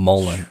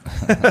Mullen.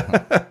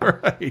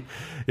 Right.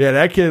 Yeah,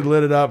 that kid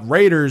lit it up.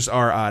 Raiders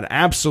are an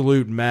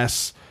absolute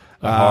mess.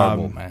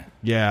 Horrible, man.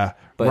 Yeah.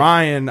 But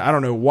Ryan, I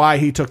don't know why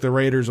he took the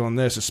Raiders on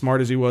this. As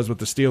smart as he was with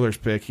the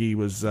Steelers pick, he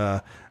was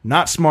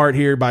not smart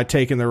here by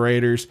taking the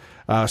Raiders.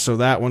 So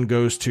that one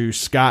goes to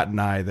Scott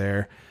and I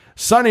there.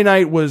 Sunday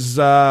night was,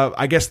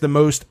 I guess, the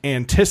most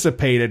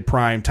anticipated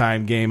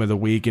primetime game of the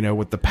week,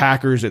 with the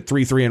Packers at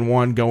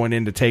 3-1 going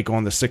in to take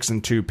on the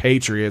 6-2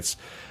 Patriots.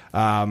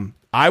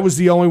 I was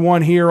the only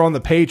one here on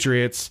the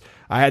Patriots.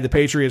 I had the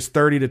Patriots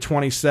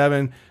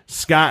 30-27.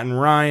 Scott and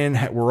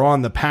Ryan were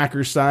on the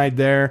Packers side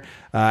there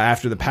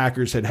after the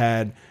Packers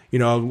had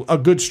a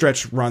good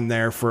stretch run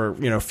there for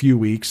a few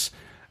weeks.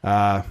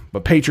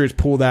 But Patriots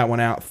pulled that one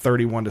out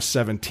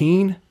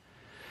 31-17.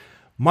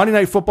 Monday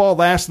Night Football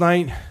last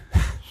night,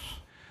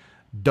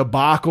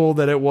 debacle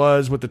that it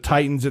was with the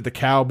Titans at the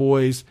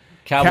Cowboys.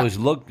 Cowboys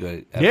looked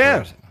good.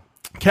 First.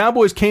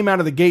 Cowboys came out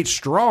of the gate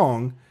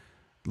strong,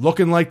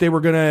 looking like they were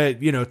going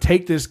to,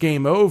 take this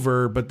game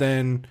over, but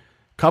then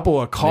a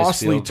couple of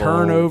costly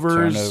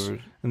turnovers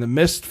and the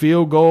missed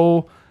field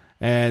goal,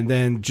 and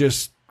then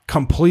just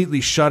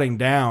completely shutting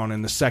down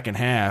in the second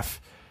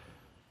half.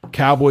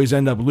 Cowboys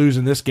end up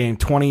losing this game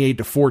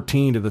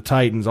 28-14 to the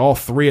Titans. All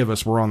three of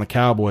us were on the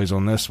Cowboys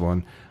on this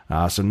one,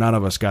 so none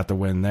of us got the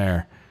win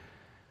there.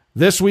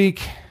 This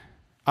week,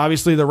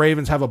 obviously the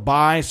Ravens have a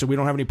bye, so we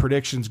don't have any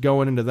predictions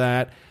going into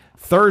that.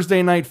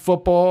 Thursday night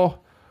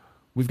football,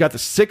 we've got the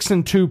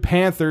 6-2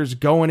 Panthers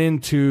going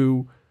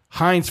into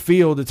Heinz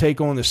Field to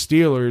take on the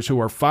Steelers, who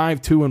are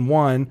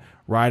 5-2-1,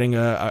 riding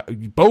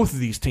both of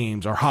these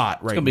teams are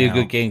hot right now. It's going to be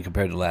a good game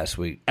compared to last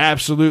week.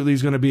 Absolutely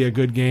is going to be a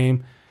good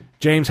game.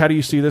 James, how do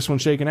you see this one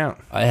shaking out?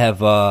 I have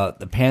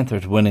the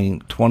Panthers winning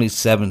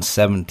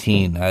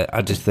 27-17.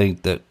 I just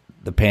think that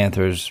the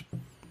Panthers,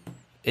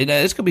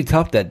 it's going to be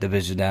tough, that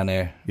division down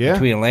there. Yeah.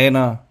 Between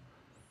Atlanta,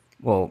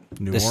 the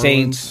Orleans.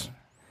 Saints,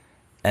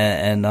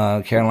 and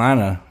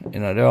Carolina,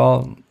 they're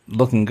all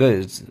looking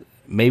good.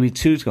 Maybe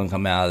two's going to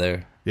come out of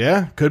there.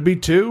 Yeah, could be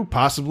two,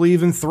 possibly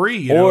even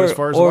three, as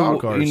far as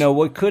wild cards.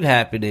 What could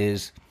happen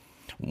is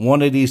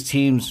one of these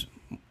teams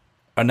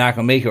are not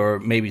going to make it, or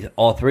maybe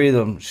all three of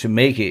them should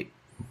make it,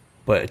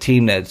 but a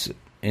team that's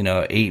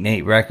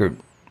 8-8 record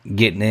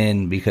getting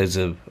in because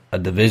of a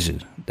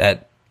division.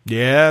 That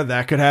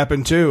could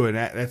happen too, and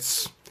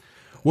that's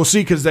we'll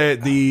see, because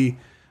let's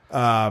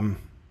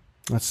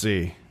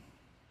see.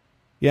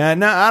 Yeah,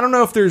 now I don't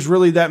know if there's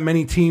really that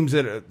many teams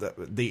that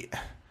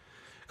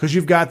because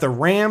you've got the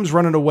Rams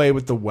running away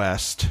with the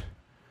West.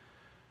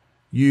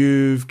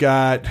 You've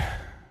got,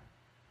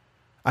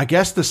 I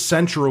guess, the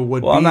Central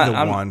would be the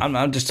one.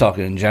 I'm just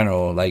talking in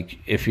general. Like,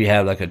 if you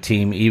have like a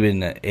team, even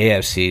the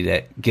AFC,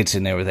 that gets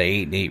in there with an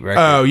 8-8 record.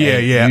 Oh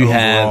yeah.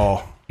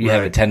 You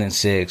have a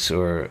 10-6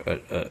 or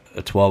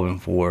a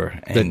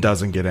 12-4 that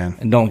doesn't get in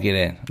and don't get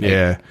in.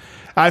 Yeah,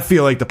 I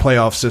feel like the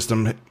playoff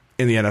system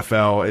in the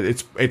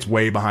NFL, it's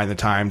way behind the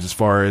times as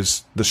far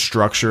as the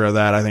structure of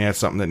that. I think that's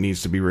something that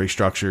needs to be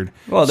restructured.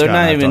 Well, they're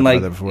not even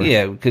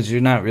because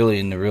you're not really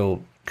in the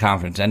real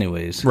conference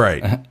anyways.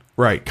 Right.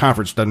 Right.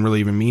 Conference doesn't really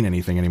even mean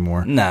anything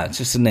anymore. Nah, it's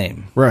just a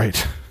name.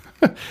 Right.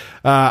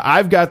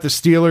 I've got the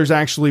Steelers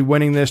actually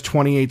winning this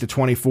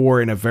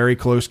 28-24 in a very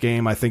close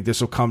game. I think this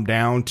will come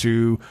down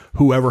to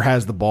whoever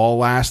has the ball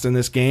last in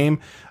this game.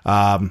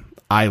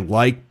 I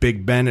like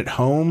Big Ben at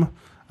home.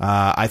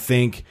 I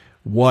think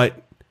what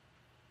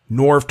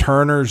Norv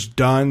Turner's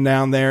done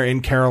down there in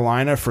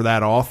Carolina for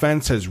that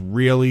offense has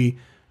really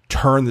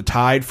turned the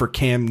tide for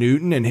Cam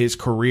Newton and his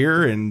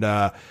career, and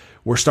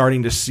we're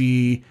starting to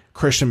see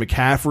Christian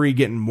McCaffrey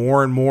getting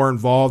more and more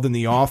involved in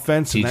the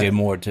offense. DJ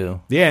Moore, too.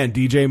 Yeah, and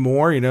DJ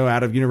Moore,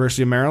 out of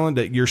University of Maryland,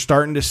 that you're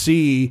starting to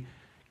see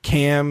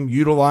Cam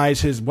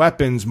utilize his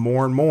weapons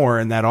more and more,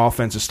 and that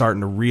offense is starting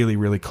to really,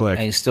 really click.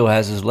 And he still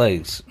has his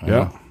legs.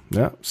 Yeah.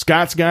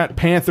 Scott's got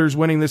Panthers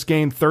winning this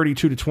game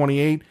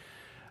 32-28.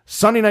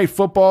 Sunday Night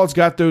Football's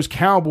got those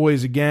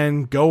Cowboys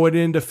again going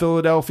into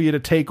Philadelphia to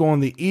take on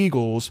the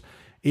Eagles.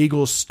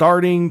 Eagles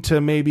starting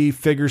to maybe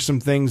figure some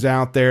things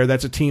out there.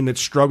 That's a team that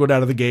struggled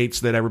out of the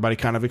gates that everybody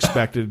kind of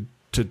expected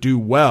to do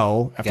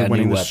well after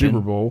winning the Super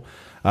Bowl.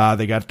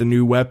 They got the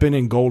new weapon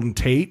in Golden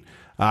Tate.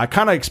 I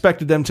kind of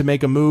expected them to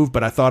make a move,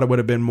 but I thought it would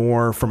have been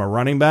more from a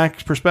running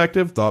back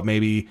perspective. Thought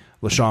maybe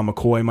LaShawn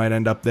McCoy might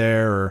end up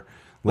there.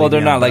 Well,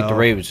 they're not like the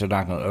Ravens. They're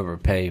not going to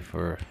overpay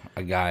for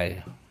a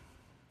guy.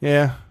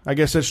 Yeah, I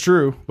guess that's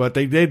true. But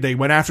they did. They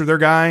went after their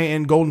guy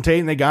in Golden Tate,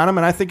 and they got him.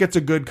 And I think it's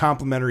a good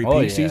complementary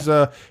piece.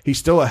 Yeah. He's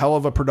still a hell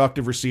of a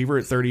productive receiver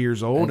at 30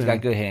 years old. He's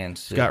got good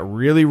hands. He's got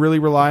really, really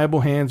reliable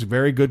hands.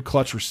 Very good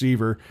clutch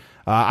receiver.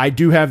 I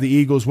do have the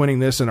Eagles winning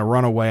this in a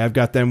runaway. I've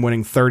got them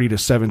winning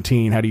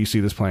 30-17. How do you see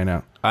this playing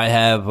out? I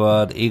have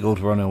the Eagles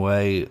running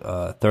away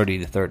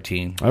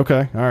 30-13.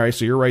 Okay. All right.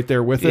 So you're right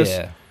there with us.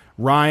 Yeah.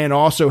 Ryan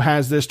also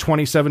has this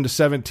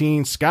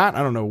 27-17. Scott,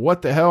 I don't know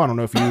what the hell. I don't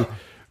know if you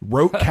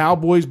wrote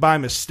Cowboys by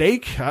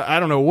mistake. I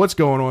don't know what's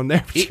going on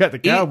there, but you got the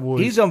Cowboys.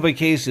 He's on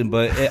vacation,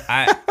 but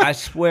I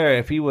swear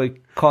if he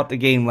would caught the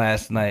game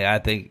last night, I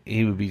think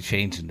he would be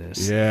changing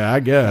this. Yeah,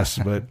 I guess,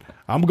 but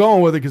I'm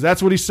going with it because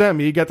that's what he sent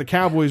me. He got the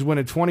Cowboys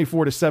winning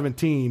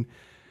 24-17.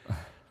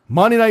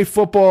 Monday Night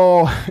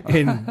Football,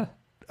 and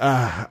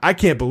I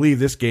can't believe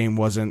this game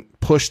wasn't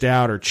pushed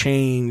out or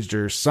changed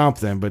or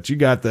something, but you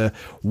got the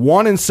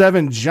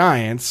 1-7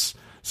 Giants,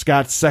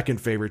 Scott's second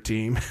favorite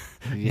team,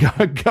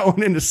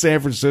 going into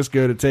San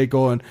Francisco to take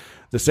on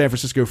the San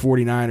Francisco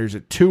 49ers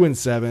at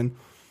 2-7.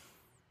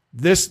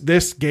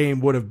 This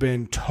game would have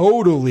been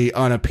totally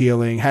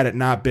unappealing had it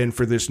not been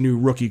for this new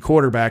rookie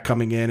quarterback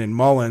coming in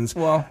Mullins.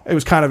 Well, it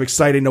was kind of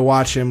exciting to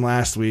watch him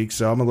last week,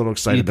 so I'm a little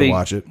excited to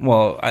watch it.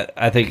 Well,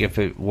 I think if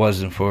it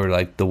wasn't for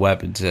like the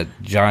weapons that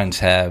Giants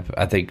have,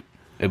 I think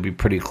it'd be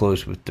pretty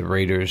close with the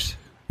Raiders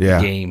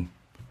game.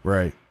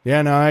 Right.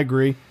 Yeah, no, I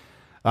agree.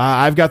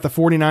 I've got the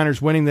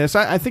 49ers winning this.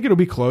 I think it'll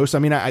be close. I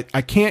mean, I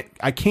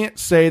can't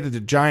say that the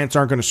Giants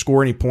aren't going to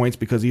score any points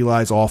because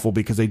Eli's awful,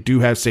 because they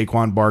do have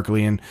Saquon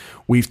Barkley, and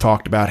we've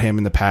talked about him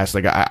in the past.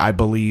 Like I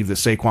believe that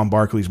Saquon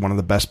Barkley is one of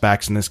the best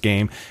backs in this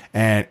game,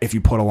 and if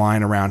you put a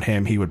line around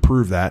him, he would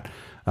prove that.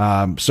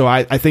 So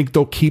I think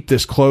they'll keep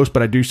this close,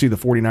 but I do see the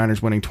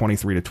 49ers winning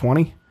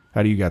 23-20.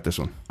 How do you got this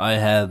one? I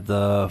have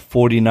the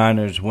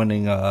 49ers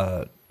winning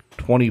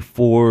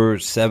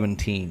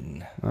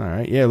 24-17. All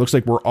right. Yeah, it looks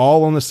like we're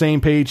all on the same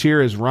page here,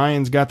 as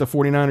Ryan's got the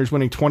 49ers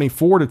winning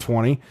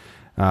 24-20.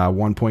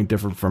 1 point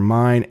different from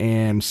mine.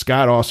 And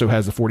Scott also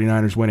has the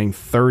 49ers winning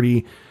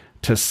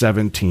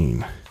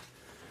 30-17.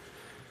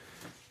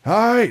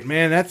 All right,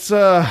 man. That's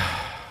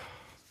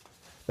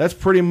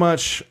pretty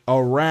much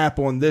a wrap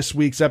on this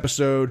week's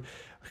episode.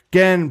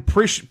 Again,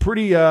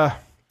 pretty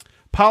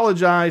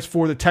apologize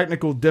for the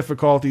technical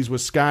difficulties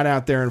with Scott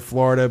out there in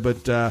Florida,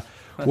 but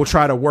we'll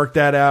try to work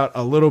that out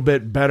a little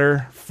bit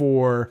better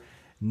for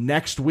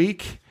next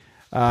week.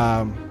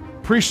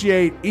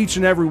 Appreciate each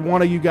and every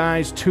one of you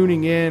guys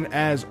tuning in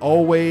as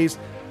always.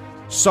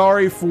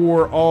 Sorry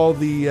for all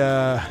the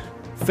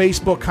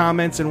Facebook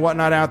comments and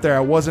whatnot out there. I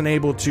wasn't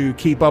able to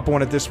keep up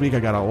on it this week. I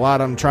got a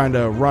lot I'm trying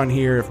to run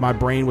here. If my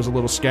brain was a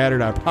little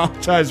scattered, I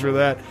apologize for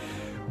that.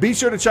 Be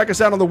sure to check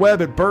us out on the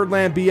web at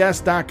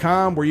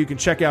birdlandbs.com, where you can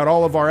check out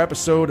all of our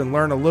episode and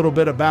learn a little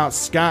bit about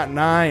Scott and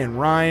I and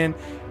Ryan.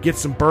 Get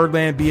some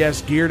Birdland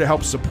BS gear to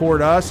help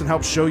support us and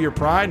help show your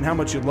pride and how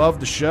much you love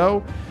the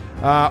show.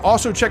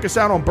 Also, check us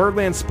out on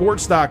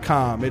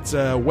birdlandsports.com. It's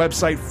a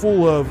website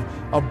full of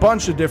a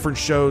bunch of different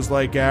shows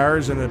like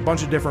ours and a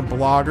bunch of different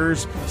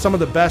bloggers, some of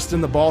the best in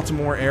the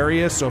Baltimore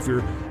area. So if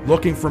you're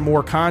looking for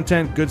more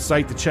content, good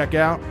site to check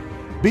out.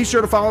 Be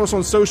sure to follow us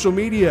on social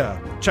media.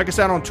 Check us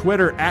out on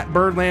Twitter at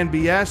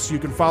BirdlandBS. You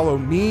can follow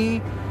me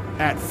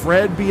at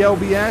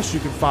FredBLBS. You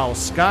can follow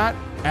Scott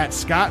at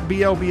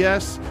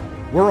ScottBLBS.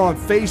 We're on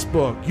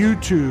Facebook,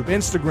 YouTube,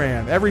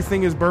 Instagram.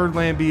 Everything is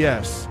Birdland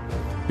BS.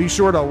 Be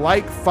sure to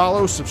like,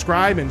 follow,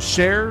 subscribe, and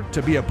share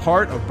to be a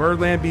part of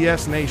Birdland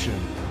BS Nation.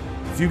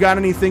 If you got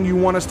anything you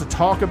want us to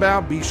talk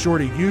about, be sure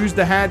to use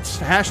the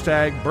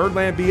hashtag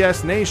Birdland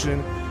BS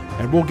Nation,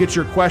 and we'll get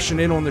your question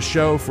in on the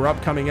show for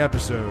upcoming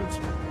episodes.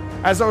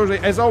 As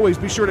always,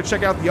 be sure to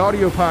check out the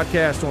audio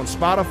podcast on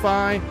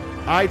Spotify,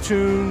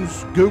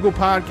 iTunes, Google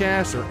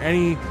Podcasts, or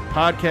any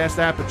podcast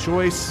app of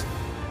choice.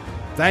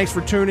 Thanks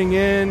for tuning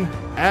in.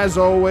 As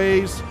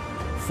always,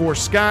 for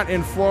Scott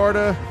in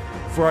Florida,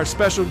 for our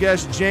special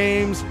guest,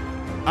 James,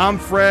 I'm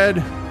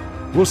Fred.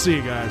 We'll see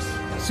you guys.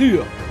 See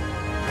ya.